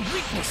of any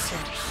weakness.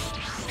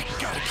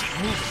 Gotta keep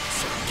moving,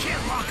 so you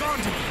can't lock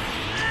onto me.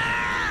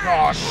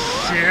 Oh,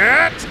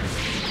 shit!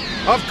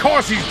 Of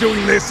course he's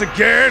doing this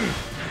again!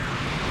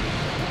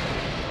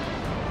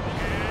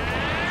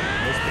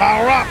 Let's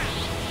power up!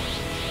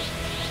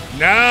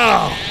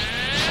 Now!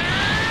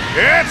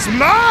 It's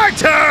my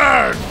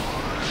turn!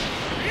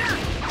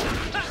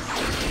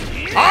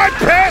 I'm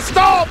pissed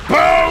off,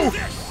 Boo!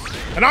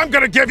 And I'm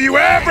gonna give you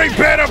every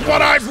bit of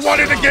what I've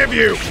wanted to give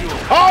you!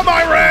 All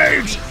my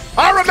rage!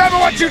 I remember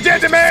what you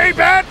did to me,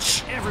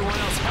 bitch! Everyone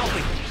else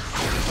helping.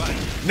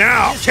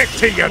 Now, kick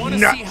to your I wanna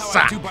see how I do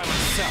nutsack! by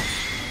myself.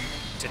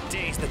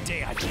 Today's the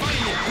day I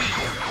finally beat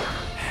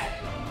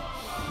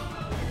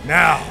you.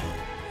 Now.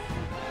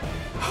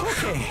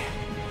 Okay.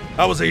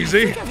 That was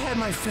easy. I think I've had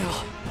my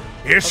fill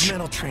Ish. of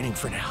mental training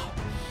for now.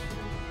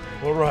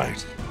 All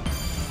right.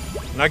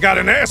 And I got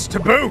an S to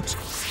boot.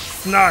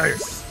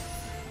 Nice.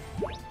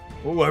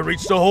 Oh, I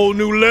reached a whole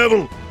new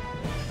level.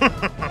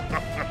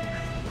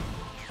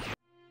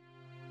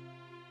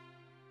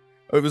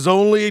 It was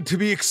only to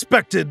be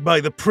expected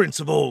by the Prince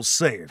of All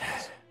Saiyans.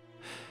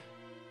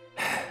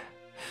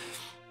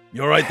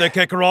 You all right there,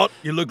 Kakarot?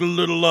 You look a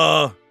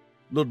little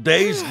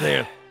dazed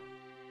there.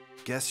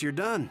 Guess you're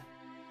done.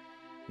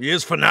 He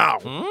is for now.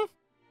 Hmm?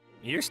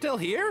 You're still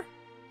here?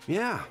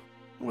 Yeah,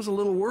 I was a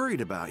little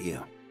worried about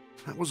you.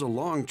 That was a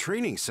long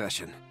training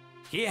session.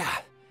 Yeah,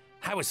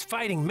 I was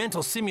fighting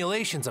mental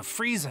simulations of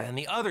Frieza and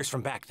the others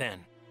from back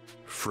then.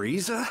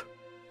 Frieza?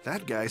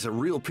 That guy's a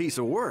real piece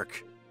of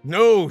work.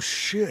 No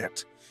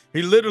shit.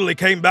 He literally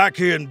came back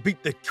here and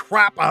beat the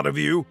crap out of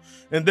you,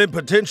 and then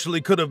potentially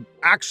could have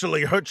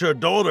actually hurt your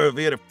daughter if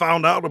he had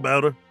found out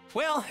about her.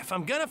 Well, if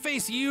I'm gonna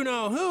face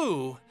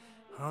you-know-who,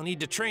 I'll need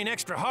to train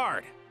extra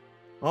hard.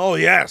 Oh,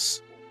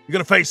 yes. You're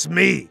gonna face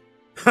me.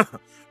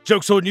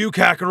 Joke's on you,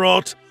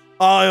 Kakarot.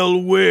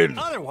 I'll win.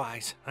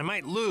 Otherwise, I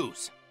might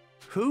lose.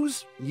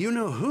 Who's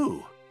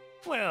you-know-who?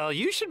 Well,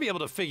 you should be able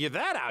to figure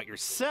that out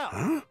yourself.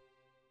 Huh?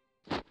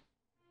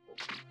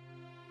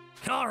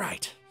 All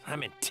right,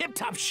 I'm in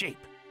tip-top shape.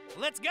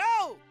 Let's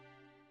go!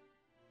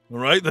 All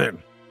right,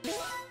 then.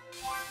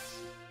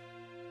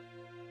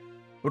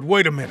 But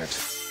wait a minute.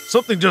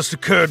 Something just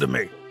occurred to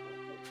me.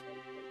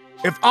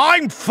 If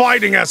I'm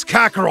fighting as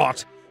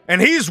Kakarot, and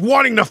he's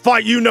wanting to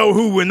fight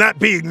you-know-who, and that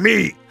being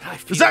me,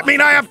 does that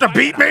mean I have to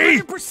beat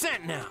me?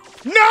 100% now.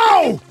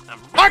 No!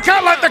 I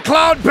can't let the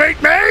clown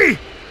beat me!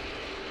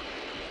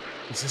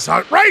 This is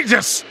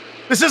outrageous!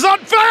 This is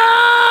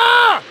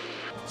unfair!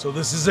 So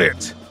this is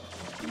it.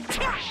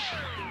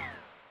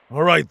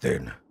 All right,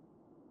 then.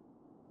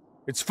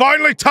 It's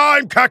finally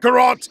time,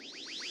 Kakarot,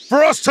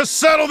 for us to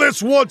settle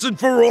this once and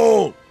for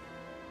all.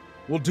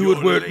 We'll do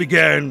it where it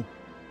began.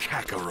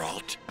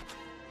 Kakarot.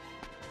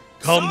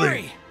 Come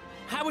Sorry,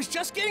 then. I was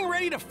just getting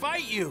ready to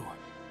fight you.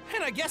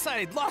 And I guess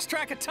I lost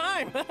track of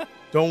time.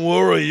 Don't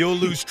worry, you'll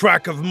lose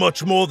track of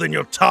much more than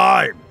your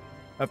time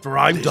after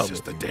I'm done. This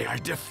is the day I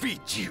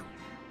defeat you.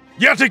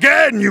 Yet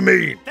again, you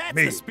mean? That's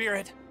me. the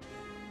spirit.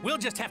 We'll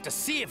just have to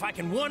see if I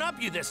can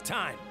one-up you this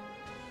time.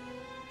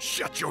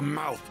 Shut your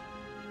mouth.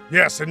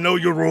 Yes, and know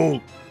your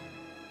rule.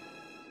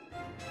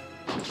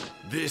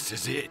 This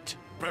is it.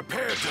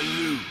 Prepare to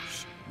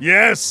lose.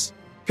 Yes.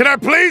 Can I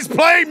please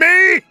play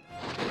me?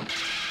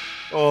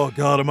 Oh,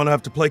 God, I'm gonna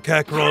have to play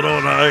Kakarot,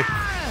 aren't I?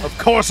 Of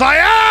course I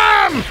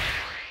am!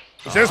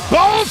 Is this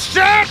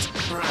bullshit?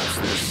 Perhaps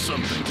there's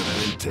something to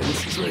that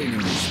intense training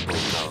you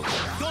spoke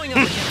of. Going up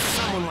against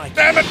someone like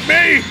Damn it,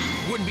 me!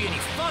 wouldn't be any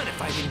fun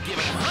if I didn't give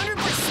it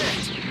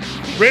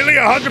 100%. Really,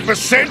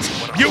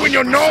 100%? You in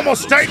your normal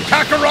state,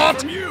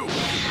 Kakarot?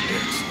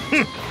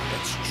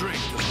 That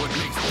strength is what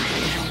makes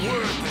beating you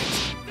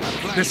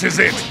worth it. This is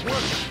it.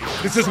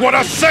 This is what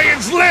us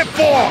Saiyans live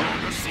for!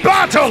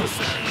 Battle!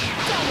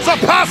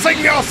 Surpassing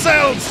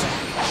yourselves!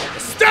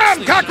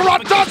 Damn,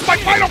 Kakarot dodged my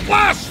final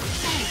flash!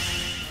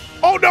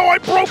 Oh no, I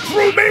broke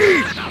through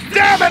me!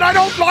 Damn it, I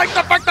don't like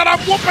the fact that I'm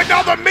whooping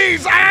other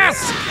me's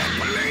ass!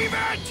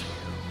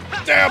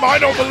 Damn, I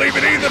don't believe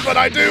it either, but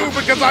I do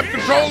because I'm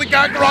controlling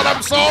Kakarot.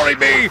 I'm sorry,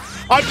 me.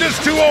 I'm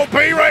just too OP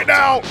right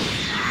now.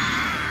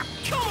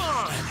 Come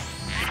on!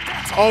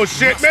 Oh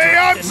shit, me,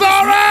 I'm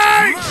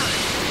sorry!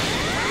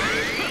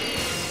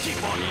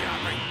 Keep on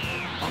yapping.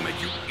 I'll make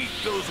you eat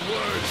those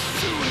words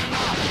soon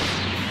enough.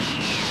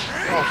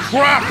 Oh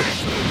crap!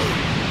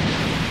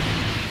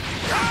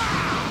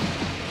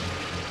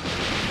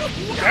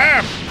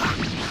 Damn!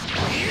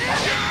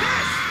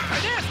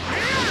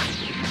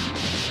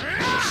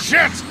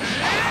 Shit!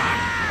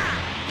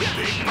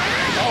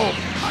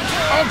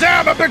 Oh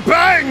damn, a big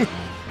bang!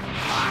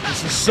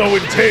 This is so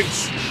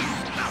intense.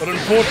 But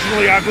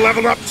unfortunately, I've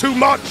leveled up too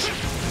much.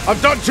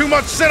 I've done too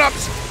much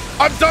sit-ups.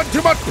 I've done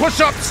too much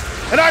push-ups.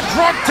 And I've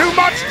drunk too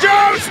much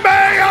juice, me!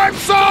 I'm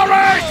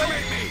sorry!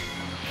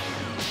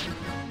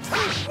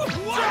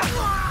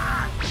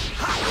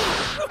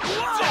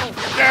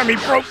 Damn, he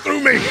broke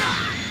through me.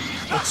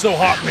 It's so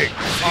hot, me.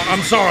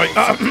 I'm sorry.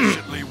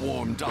 Sufficiently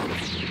warmed up.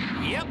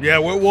 Yeah,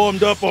 we're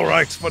warmed up all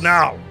right for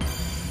now.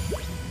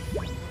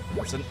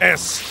 That's an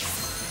S.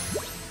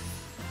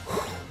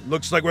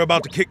 Looks like we're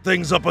about to kick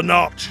things up a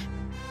notch.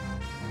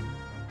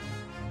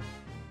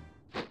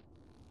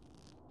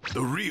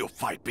 The real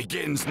fight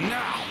begins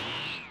now.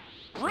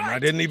 And I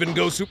didn't even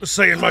go Super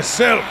Saiyan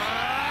myself.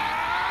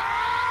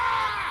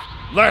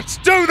 Let's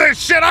do this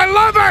shit! I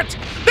love it!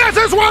 This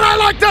is what I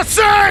like to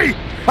see!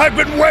 I've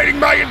been waiting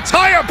my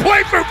entire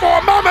playthrough for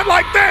a moment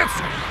like this!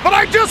 But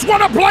I just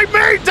want to play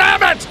me,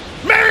 damn it!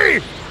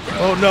 Me!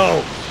 Oh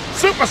no.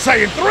 Super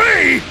Saiyan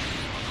 3?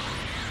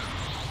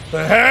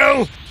 The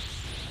hell?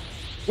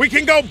 We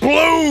can go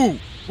blue!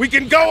 We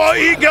can go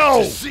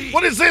ego!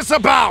 What is this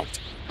about?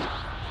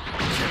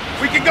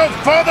 We can go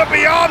further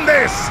beyond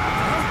this!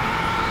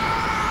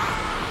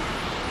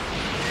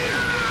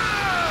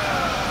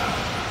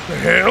 The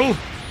hell?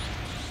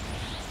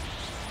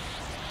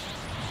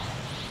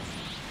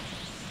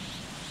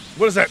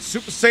 What is that,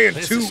 Super Saiyan 2?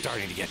 This is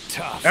starting to get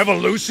tough.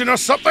 Evolution or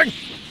something?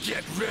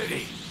 Get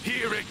ready.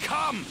 Here it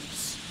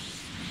comes.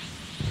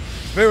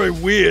 Very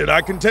weird.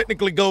 I can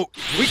technically go...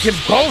 We can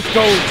both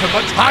go to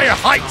much higher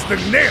heights than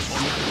this.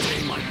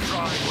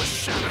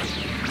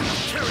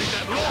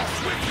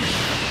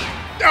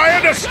 I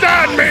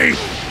understand me!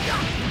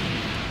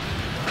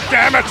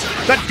 Damn it!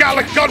 That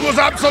Gallic gun was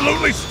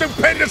absolutely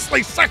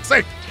stupendously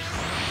sexy!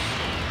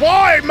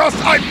 Why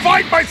must I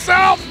fight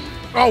myself?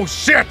 Oh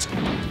shit!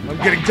 I'm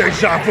getting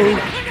deja vu.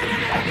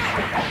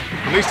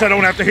 At least I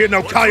don't have to hear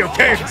no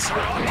Kaioken's.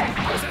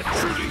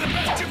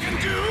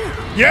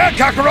 Yeah,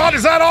 Kakarot,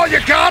 is that all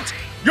you got?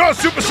 You're a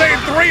Super Saiyan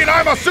 3 and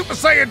I'm a Super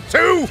Saiyan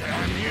 2?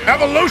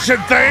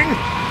 Evolution thing?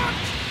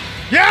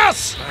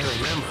 Yes! I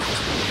remember.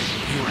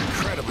 You were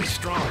incredibly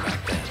strong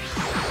back then.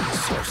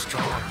 So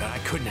strong that I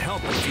couldn't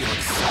help but feel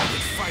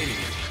excited fighting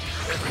you.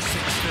 Ever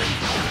since then,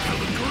 I've held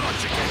a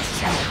grudge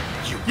against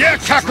you. Yeah,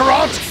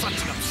 Kakarot!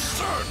 Such an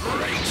absurd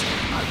rate.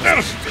 I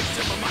was a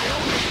victim of my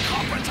own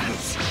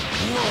incompetence.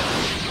 Whoa.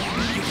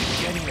 You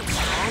keep getting them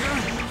stronger?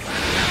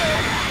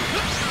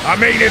 I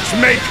mean, it's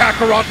me,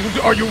 Kakarot.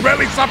 Are you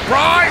really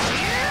surprised?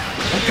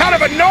 I'm kind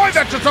of annoyed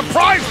that you're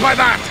surprised by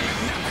that.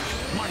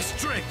 My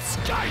strength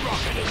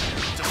skyrocketed.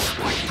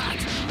 Despite that,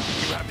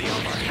 you have the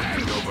upper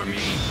hand over me.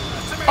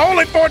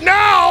 Only for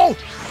now!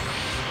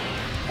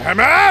 Damn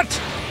it!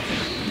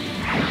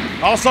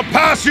 I'll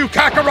surpass you,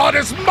 Kakarot,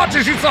 as much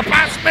as you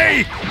surpass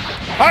me!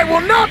 I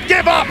will not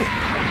give up!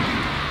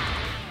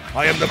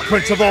 I am the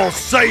Prince of all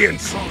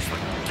Saiyans!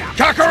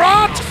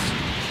 Kakarot!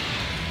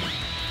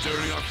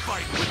 During our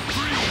fight with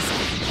Breeze,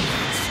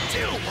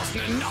 still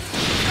wasn't enough to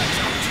catch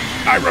up to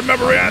you. I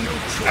remember it.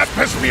 That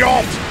pissed me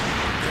off.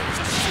 There's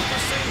a Super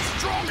Saiyan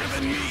stronger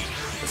than me.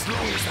 As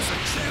long as there's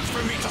a chance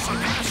for me to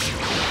surpass you,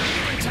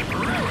 even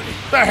temporarily.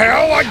 The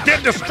hell? I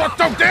did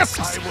Destructo Discs?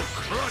 I will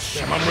crush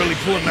you. Damn, I'm really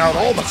pulling out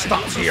all the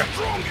stops here.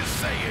 Strongest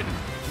Saiyan.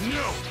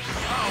 No,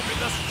 I'll be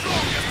the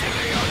strongest in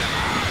the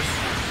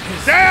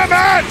universe. Damn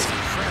it!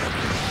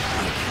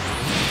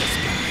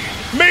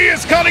 Me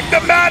is cutting the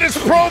maddest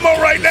promo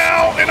right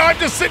now, and I'm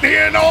just sitting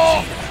here in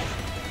awe.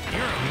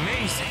 You're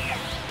amazing.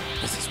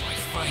 This is why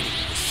fighting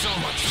is so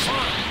much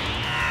fun.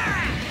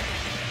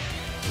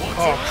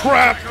 Oh,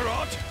 crap.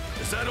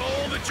 Is that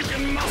all that you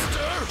can muster?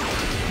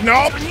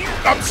 Nope.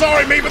 I'm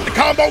sorry, me, but the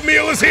combo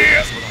meal is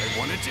here. That's what I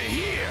wanted to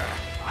hear.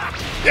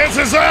 This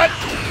is it.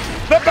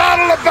 The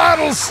battle of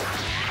battles.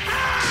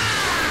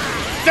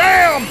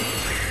 Damn.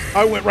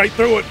 I went right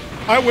through it.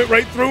 I went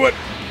right through it.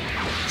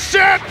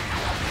 Shit.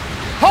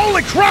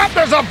 Holy crap,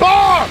 there's a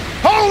bar!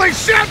 Holy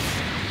shit!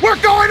 We're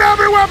going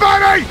everywhere,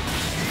 baby!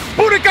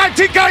 Budokai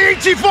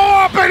Tenkaichi 4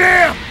 up in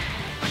here!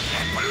 I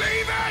can't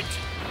believe it!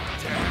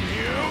 Damn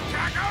you,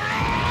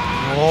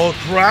 Kakarot! Oh,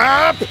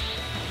 crap!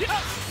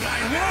 I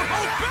won't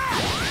hold back!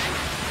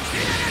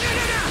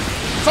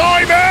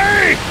 Sorry,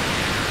 me!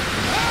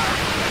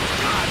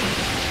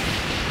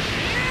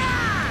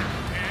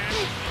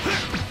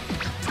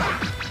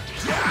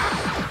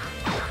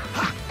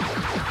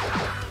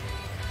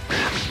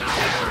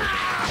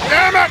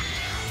 Damn it!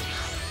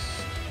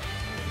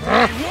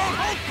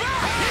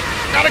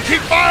 Gotta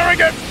keep firing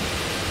it!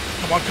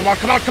 Come on, come on,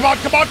 come on, come on,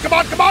 come on, come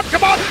on, come on,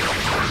 come on!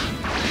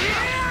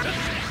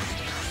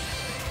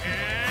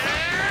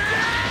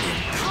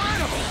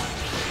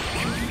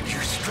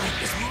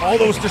 All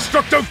those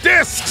Destructo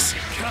Discs!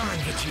 Come on,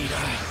 Vegeta.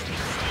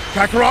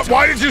 Kakarot,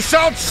 why did you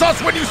sound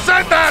sus when you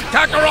said that,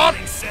 Kakarot?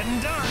 Said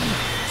and done.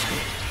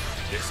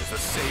 This is the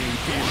same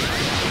feeling.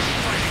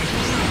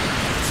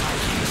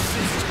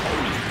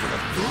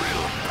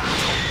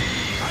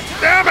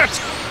 Damn it!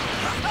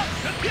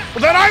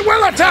 Well, then I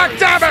will attack,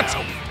 damn it!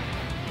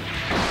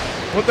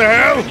 What the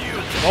hell?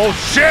 Oh,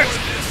 shit!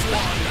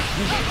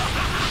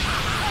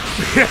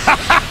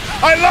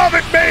 I love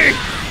it, me!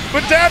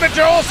 But damn it,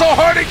 you're also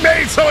hurting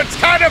me, so it's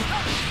kind of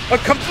a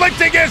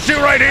conflicting issue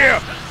right here.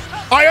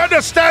 I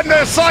understand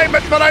the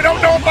assignment, but I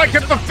don't know if I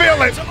can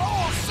fulfill it.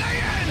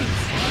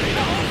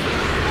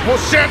 Oh,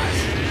 shit!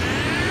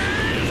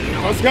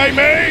 Okay,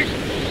 me!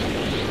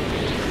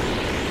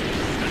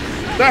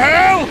 The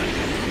hell?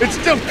 It's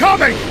still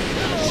coming!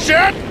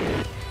 Shit!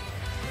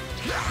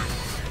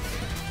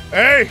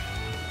 Hey!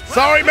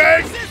 Sorry,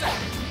 Meg!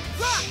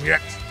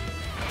 Shit!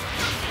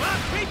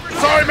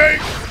 Sorry, Meg!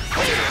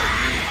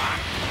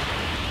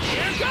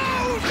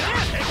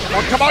 Come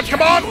on, come on,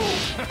 come on!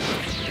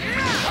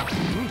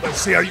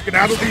 Let's see how you can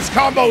handle these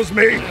combos,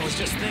 me. I was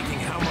just thinking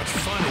how much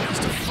fun it is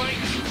to fight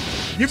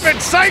you. You've been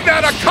saying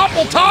that a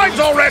couple times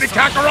already,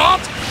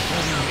 Kakarot!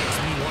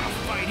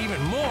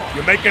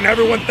 You're making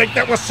everyone think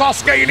that we're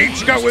Sasuke and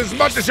Ichigo as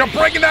much as you're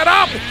bringing that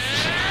up!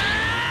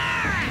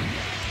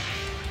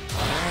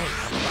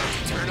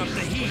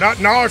 We're not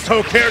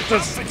Naruto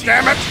characters,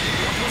 damn it!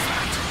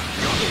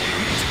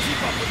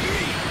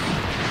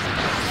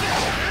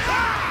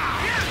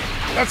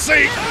 Let's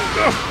see!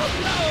 Ugh.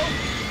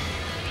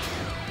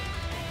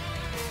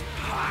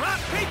 Rock,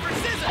 paper,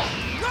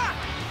 scissors! Rock!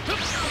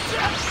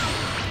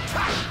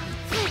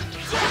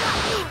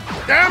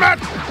 Damn it!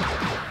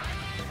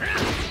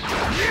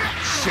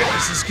 Shit,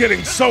 this is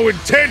getting so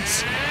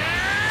intense!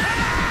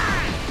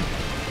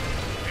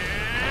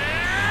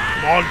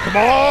 Come on, come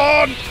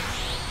on!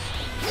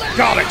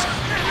 Got it!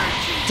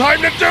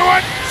 Time to do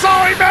it!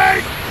 Sorry,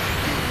 mate!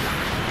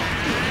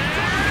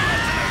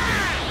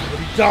 What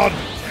have you done?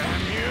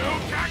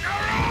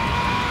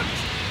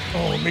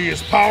 Oh, me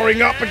is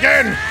powering up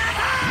again!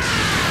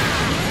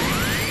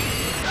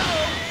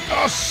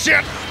 Oh,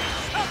 shit!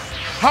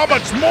 How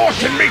much more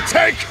can me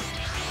take?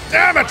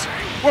 Damn it!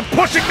 We're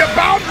pushing the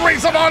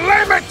boundaries of our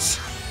limits!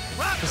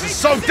 This is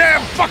so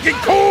damn fucking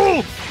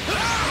cool!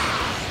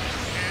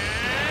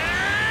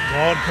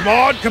 Come on, come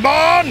on, come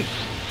on!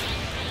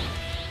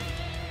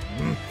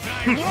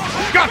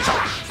 Gotcha!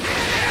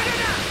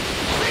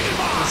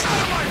 This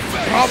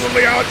is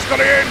probably how it's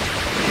gonna end.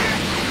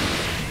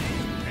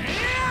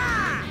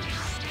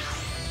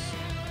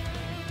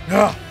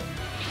 Ah,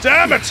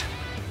 damn it!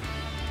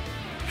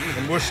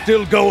 And we're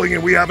still going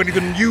and we haven't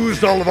even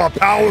used all of our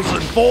powers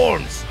and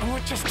forms. Oh,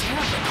 what just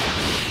happened?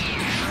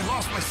 I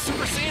lost my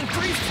Super Saiyan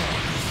 3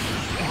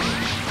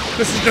 form.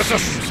 This is just a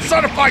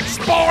certified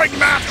sparring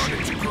match!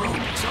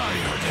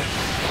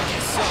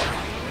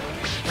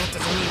 That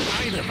doesn't mean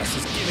either of us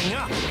is giving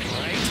up,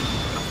 right?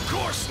 Of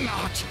course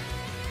not!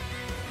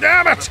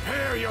 Damn it!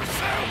 Prepare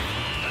yourself!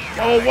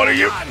 Oh, what are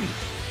you?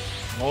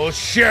 Oh,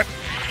 shit!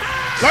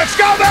 Let's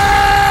go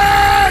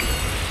then!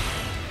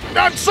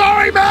 I'm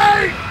sorry,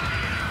 mate!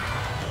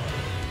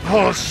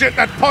 Oh, shit,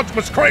 that punch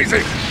was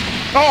crazy!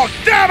 Oh,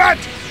 damn it!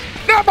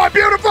 Not my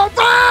beautiful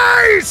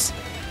face!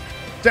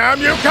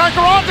 Damn you,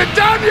 Kakarot, and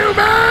damn you,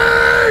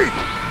 me!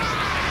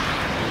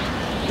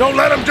 Don't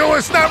let him do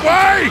us that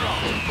way!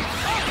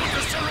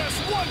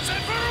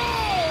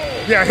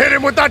 Yeah, hit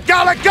him with that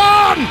Gallic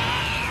gun!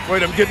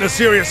 Wait, I'm getting a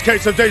serious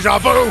case of deja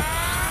vu.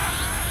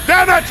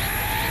 Damn it!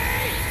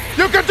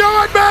 You can do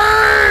it,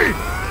 me!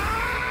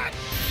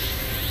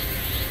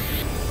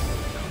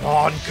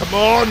 Come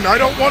on, I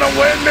don't want to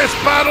win this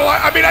battle.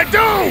 I mean, I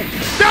do!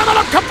 Damn it,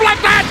 I'm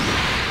conflicted!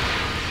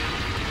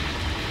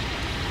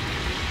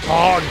 Come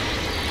on.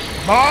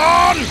 Come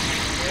on!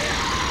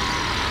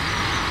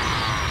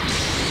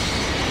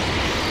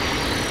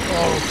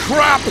 Oh,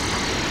 crap!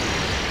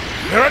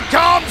 Here it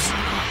comes!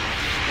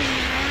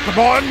 Come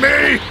on,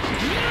 me!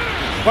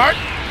 What?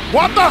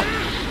 What the?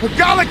 The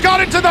Gallic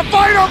got into the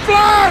final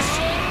flash!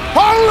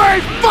 Holy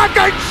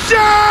fucking shit!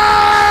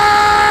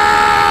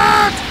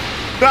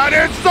 That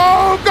is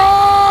so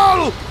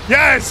cool!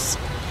 Yes!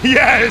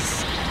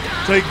 Yes!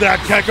 Take that,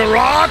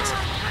 Kakarot!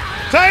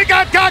 Take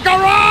it,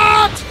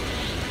 Kakarot!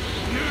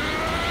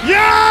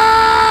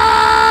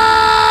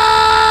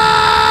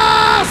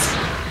 Yes!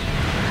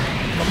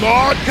 Come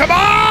on, come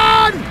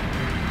on!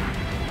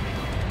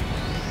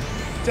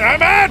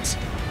 Damn it!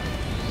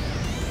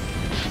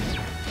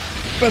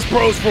 Best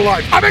bros for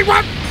life. I mean,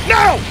 what?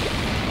 No!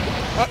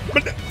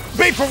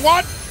 B for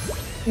what?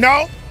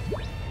 No.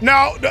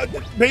 No.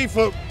 B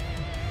for...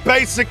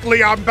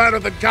 Basically, I'm better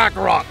than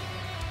Kakarot.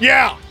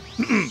 Yeah.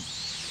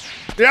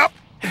 Yep.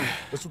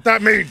 That's what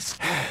that means.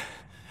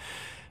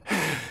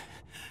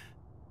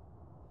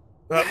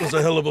 That was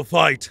a hell of a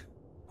fight.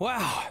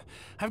 Wow.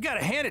 I've got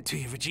to hand it to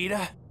you,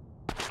 Vegeta.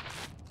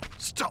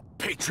 Stop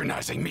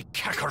patronizing me,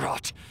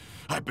 Kakarot.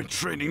 I've been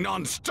training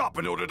non-stop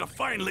in order to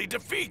finally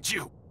defeat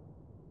you.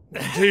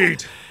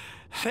 Indeed.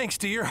 Thanks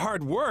to your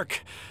hard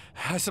work,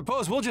 I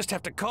suppose we'll just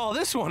have to call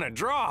this one a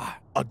draw.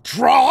 A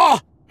draw?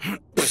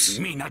 What do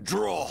you mean, a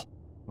draw?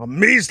 A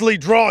measly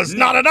draw is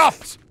not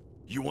enough!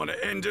 You want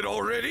to end it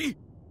already?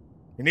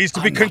 It needs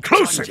to be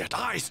conclusive. Not done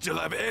yet. I still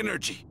have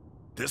energy.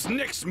 This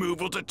next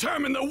move will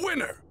determine the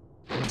winner.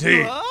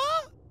 Indeed.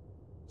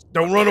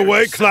 Don't run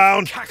away,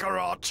 clown.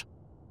 Kakarot.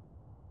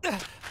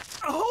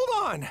 Hold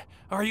on.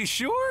 Are you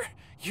sure?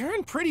 You're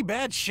in pretty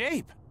bad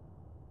shape.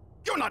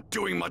 You're not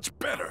doing much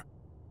better.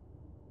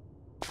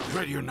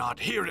 Ready or not,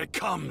 here it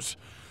comes.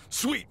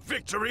 Sweet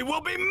victory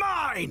will be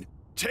mine.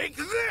 Take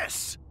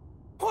this!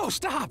 Whoa,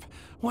 stop!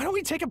 Why don't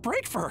we take a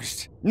break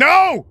first?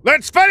 No!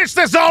 Let's finish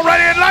this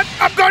already and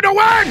I'm going to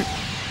win!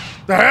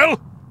 The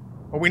hell?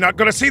 Are we not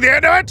going to see the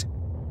end of it?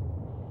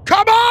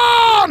 Come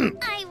on!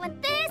 I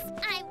want this,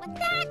 I want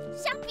that.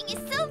 Shopping is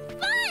so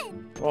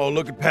fun! Oh,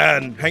 look at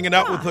Pan, hanging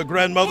out with her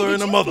grandmother Hey,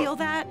 and a did mother. you feel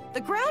that?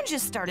 The ground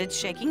just started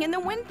shaking and the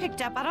wind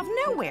picked up out of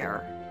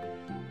nowhere.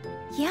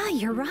 Yeah,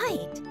 you're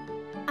right.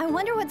 I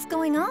wonder what's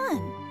going on.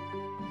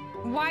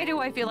 Why do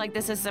I feel like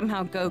this is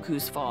somehow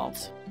Goku's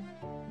fault?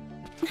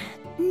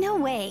 No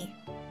way.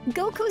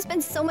 Goku's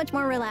been so much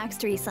more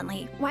relaxed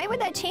recently. Why would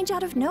that change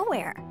out of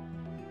nowhere?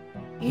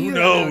 You Who don't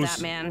know knows?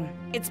 that, man.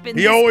 It's been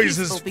He this always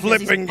peaceful is because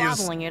he's flipping his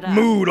bottling it up.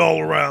 mood all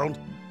around.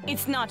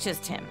 It's not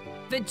just him.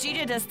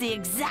 Vegeta does the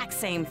exact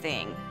same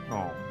thing.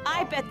 Oh.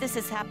 I bet this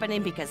is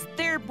happening because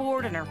they're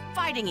bored and are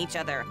fighting each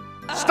other.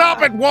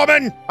 Stop it,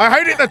 woman! I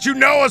hate it that you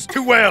know us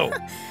too well.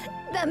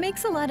 That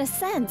makes a lot of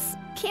sense.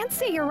 Can't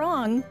say you're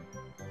wrong.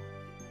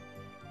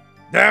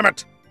 Damn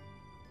it.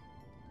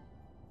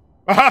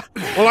 Aha!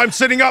 Well, I'm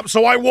sitting up,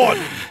 so I won.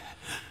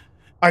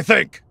 I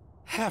think.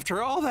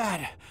 After all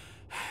that,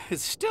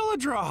 it's still a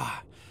draw.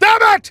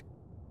 Damn it!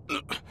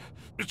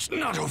 It's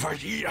not over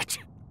yet.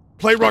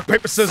 Play rock,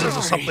 paper, scissors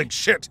or Sorry. something.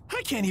 Shit.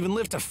 I can't even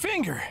lift a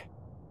finger.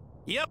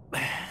 Yep,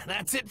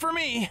 that's it for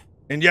me.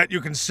 And yet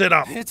you can sit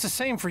up. It's the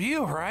same for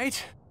you,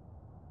 right?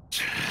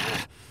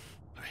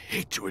 I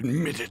hate to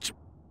admit it,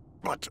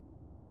 but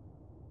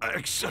I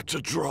accept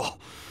a draw.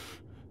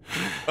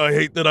 I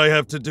hate that I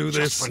have to do Just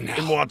this for now.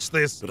 and watch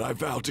this. But I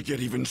vow to get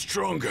even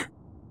stronger.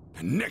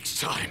 And next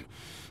time,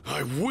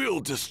 I will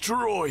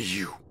destroy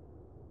you.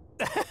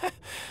 I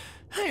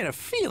had a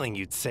feeling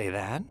you'd say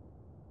that.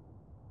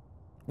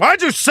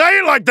 Why'd you say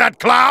it like that,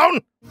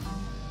 clown?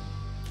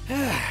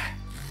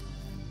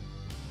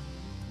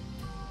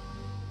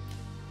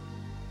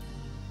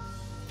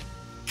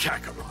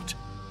 Kakarot,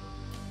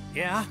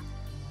 Yeah?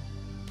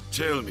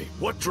 tell me,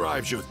 what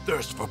drives your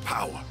thirst for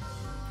power?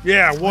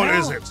 Yeah, what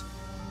is it?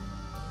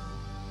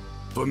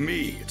 For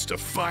me, it's to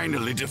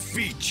finally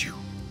defeat you.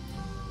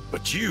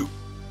 But you,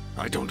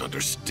 I don't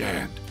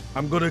understand.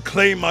 I'm gonna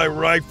claim my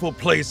rightful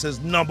place as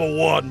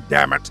 #1,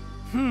 damn it.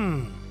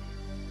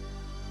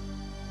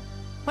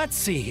 Let's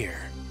see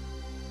here.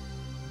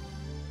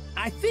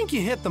 I think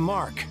you hit the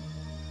mark.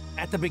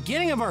 At the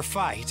beginning of our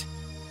fight,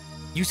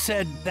 you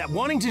said that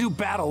wanting to do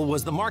battle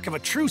was the mark of a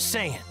true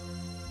Saiyan.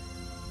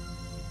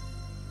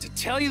 To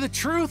tell you the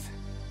truth,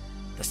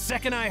 the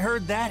second I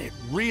heard that, it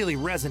really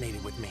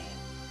resonated with me.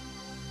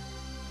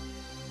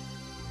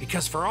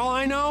 Because for all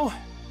I know,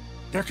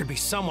 there could be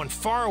someone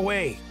far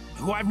away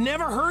who I've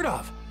never heard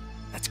of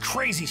that's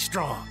crazy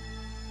strong.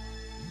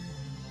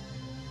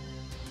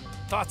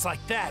 Thoughts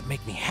like that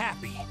make me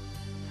happy.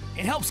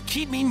 It helps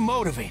keep me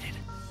motivated.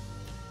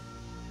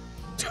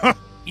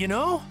 You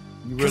know?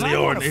 You 'Cause really I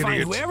are want an to find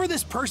idiot. whoever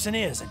this person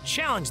is and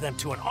challenge them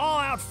to an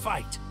all-out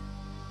fight.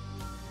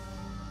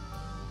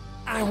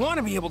 I want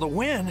to be able to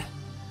win,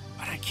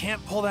 but I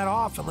can't pull that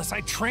off unless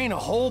I train a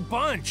whole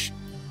bunch.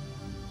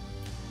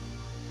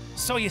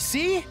 So you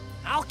see,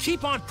 I'll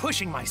keep on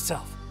pushing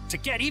myself to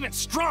get even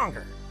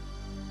stronger.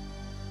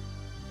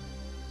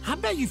 I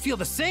bet you feel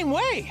the same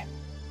way,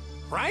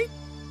 right?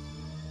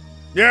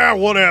 Yeah,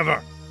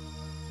 whatever.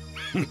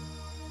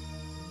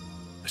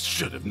 I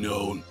should have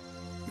known.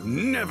 You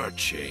never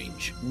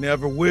change.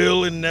 Never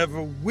will and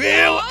never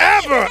will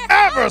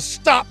ever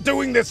stop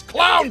doing this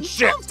clown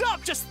shit. Pumped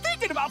up just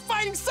thinking about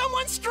fighting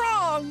someone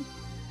strong.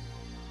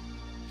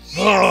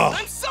 Ugh.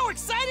 I'm so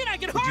excited I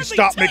can Would hardly you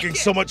stop take making it.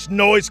 so much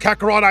noise,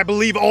 Kakarot? I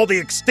believe all the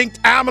extinct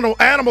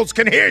animals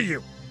can hear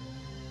you.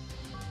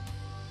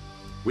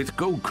 With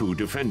Goku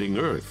defending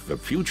Earth, the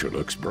future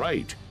looks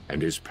bright,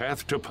 and his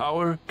path to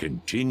power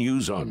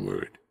continues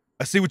onward.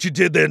 I see what you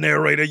did there,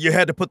 narrator. You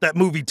had to put that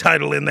movie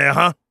title in there,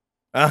 huh?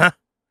 Uh-huh.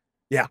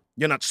 Yeah,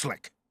 you're not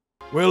slick.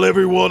 Well,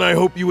 everyone, I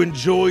hope you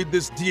enjoyed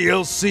this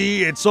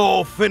DLC. It's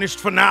all finished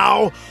for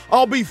now.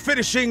 I'll be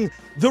finishing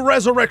the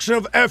Resurrection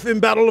of F in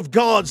Battle of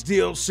Gods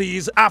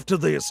DLCs after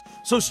this,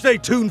 so stay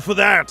tuned for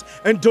that.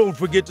 And don't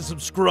forget to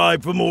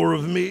subscribe for more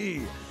of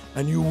me,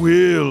 and you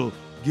will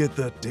get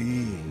the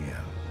deal.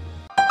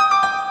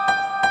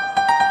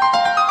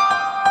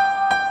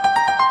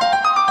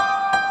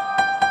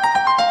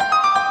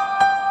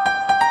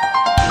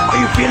 Are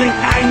you feeling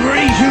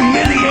angry, you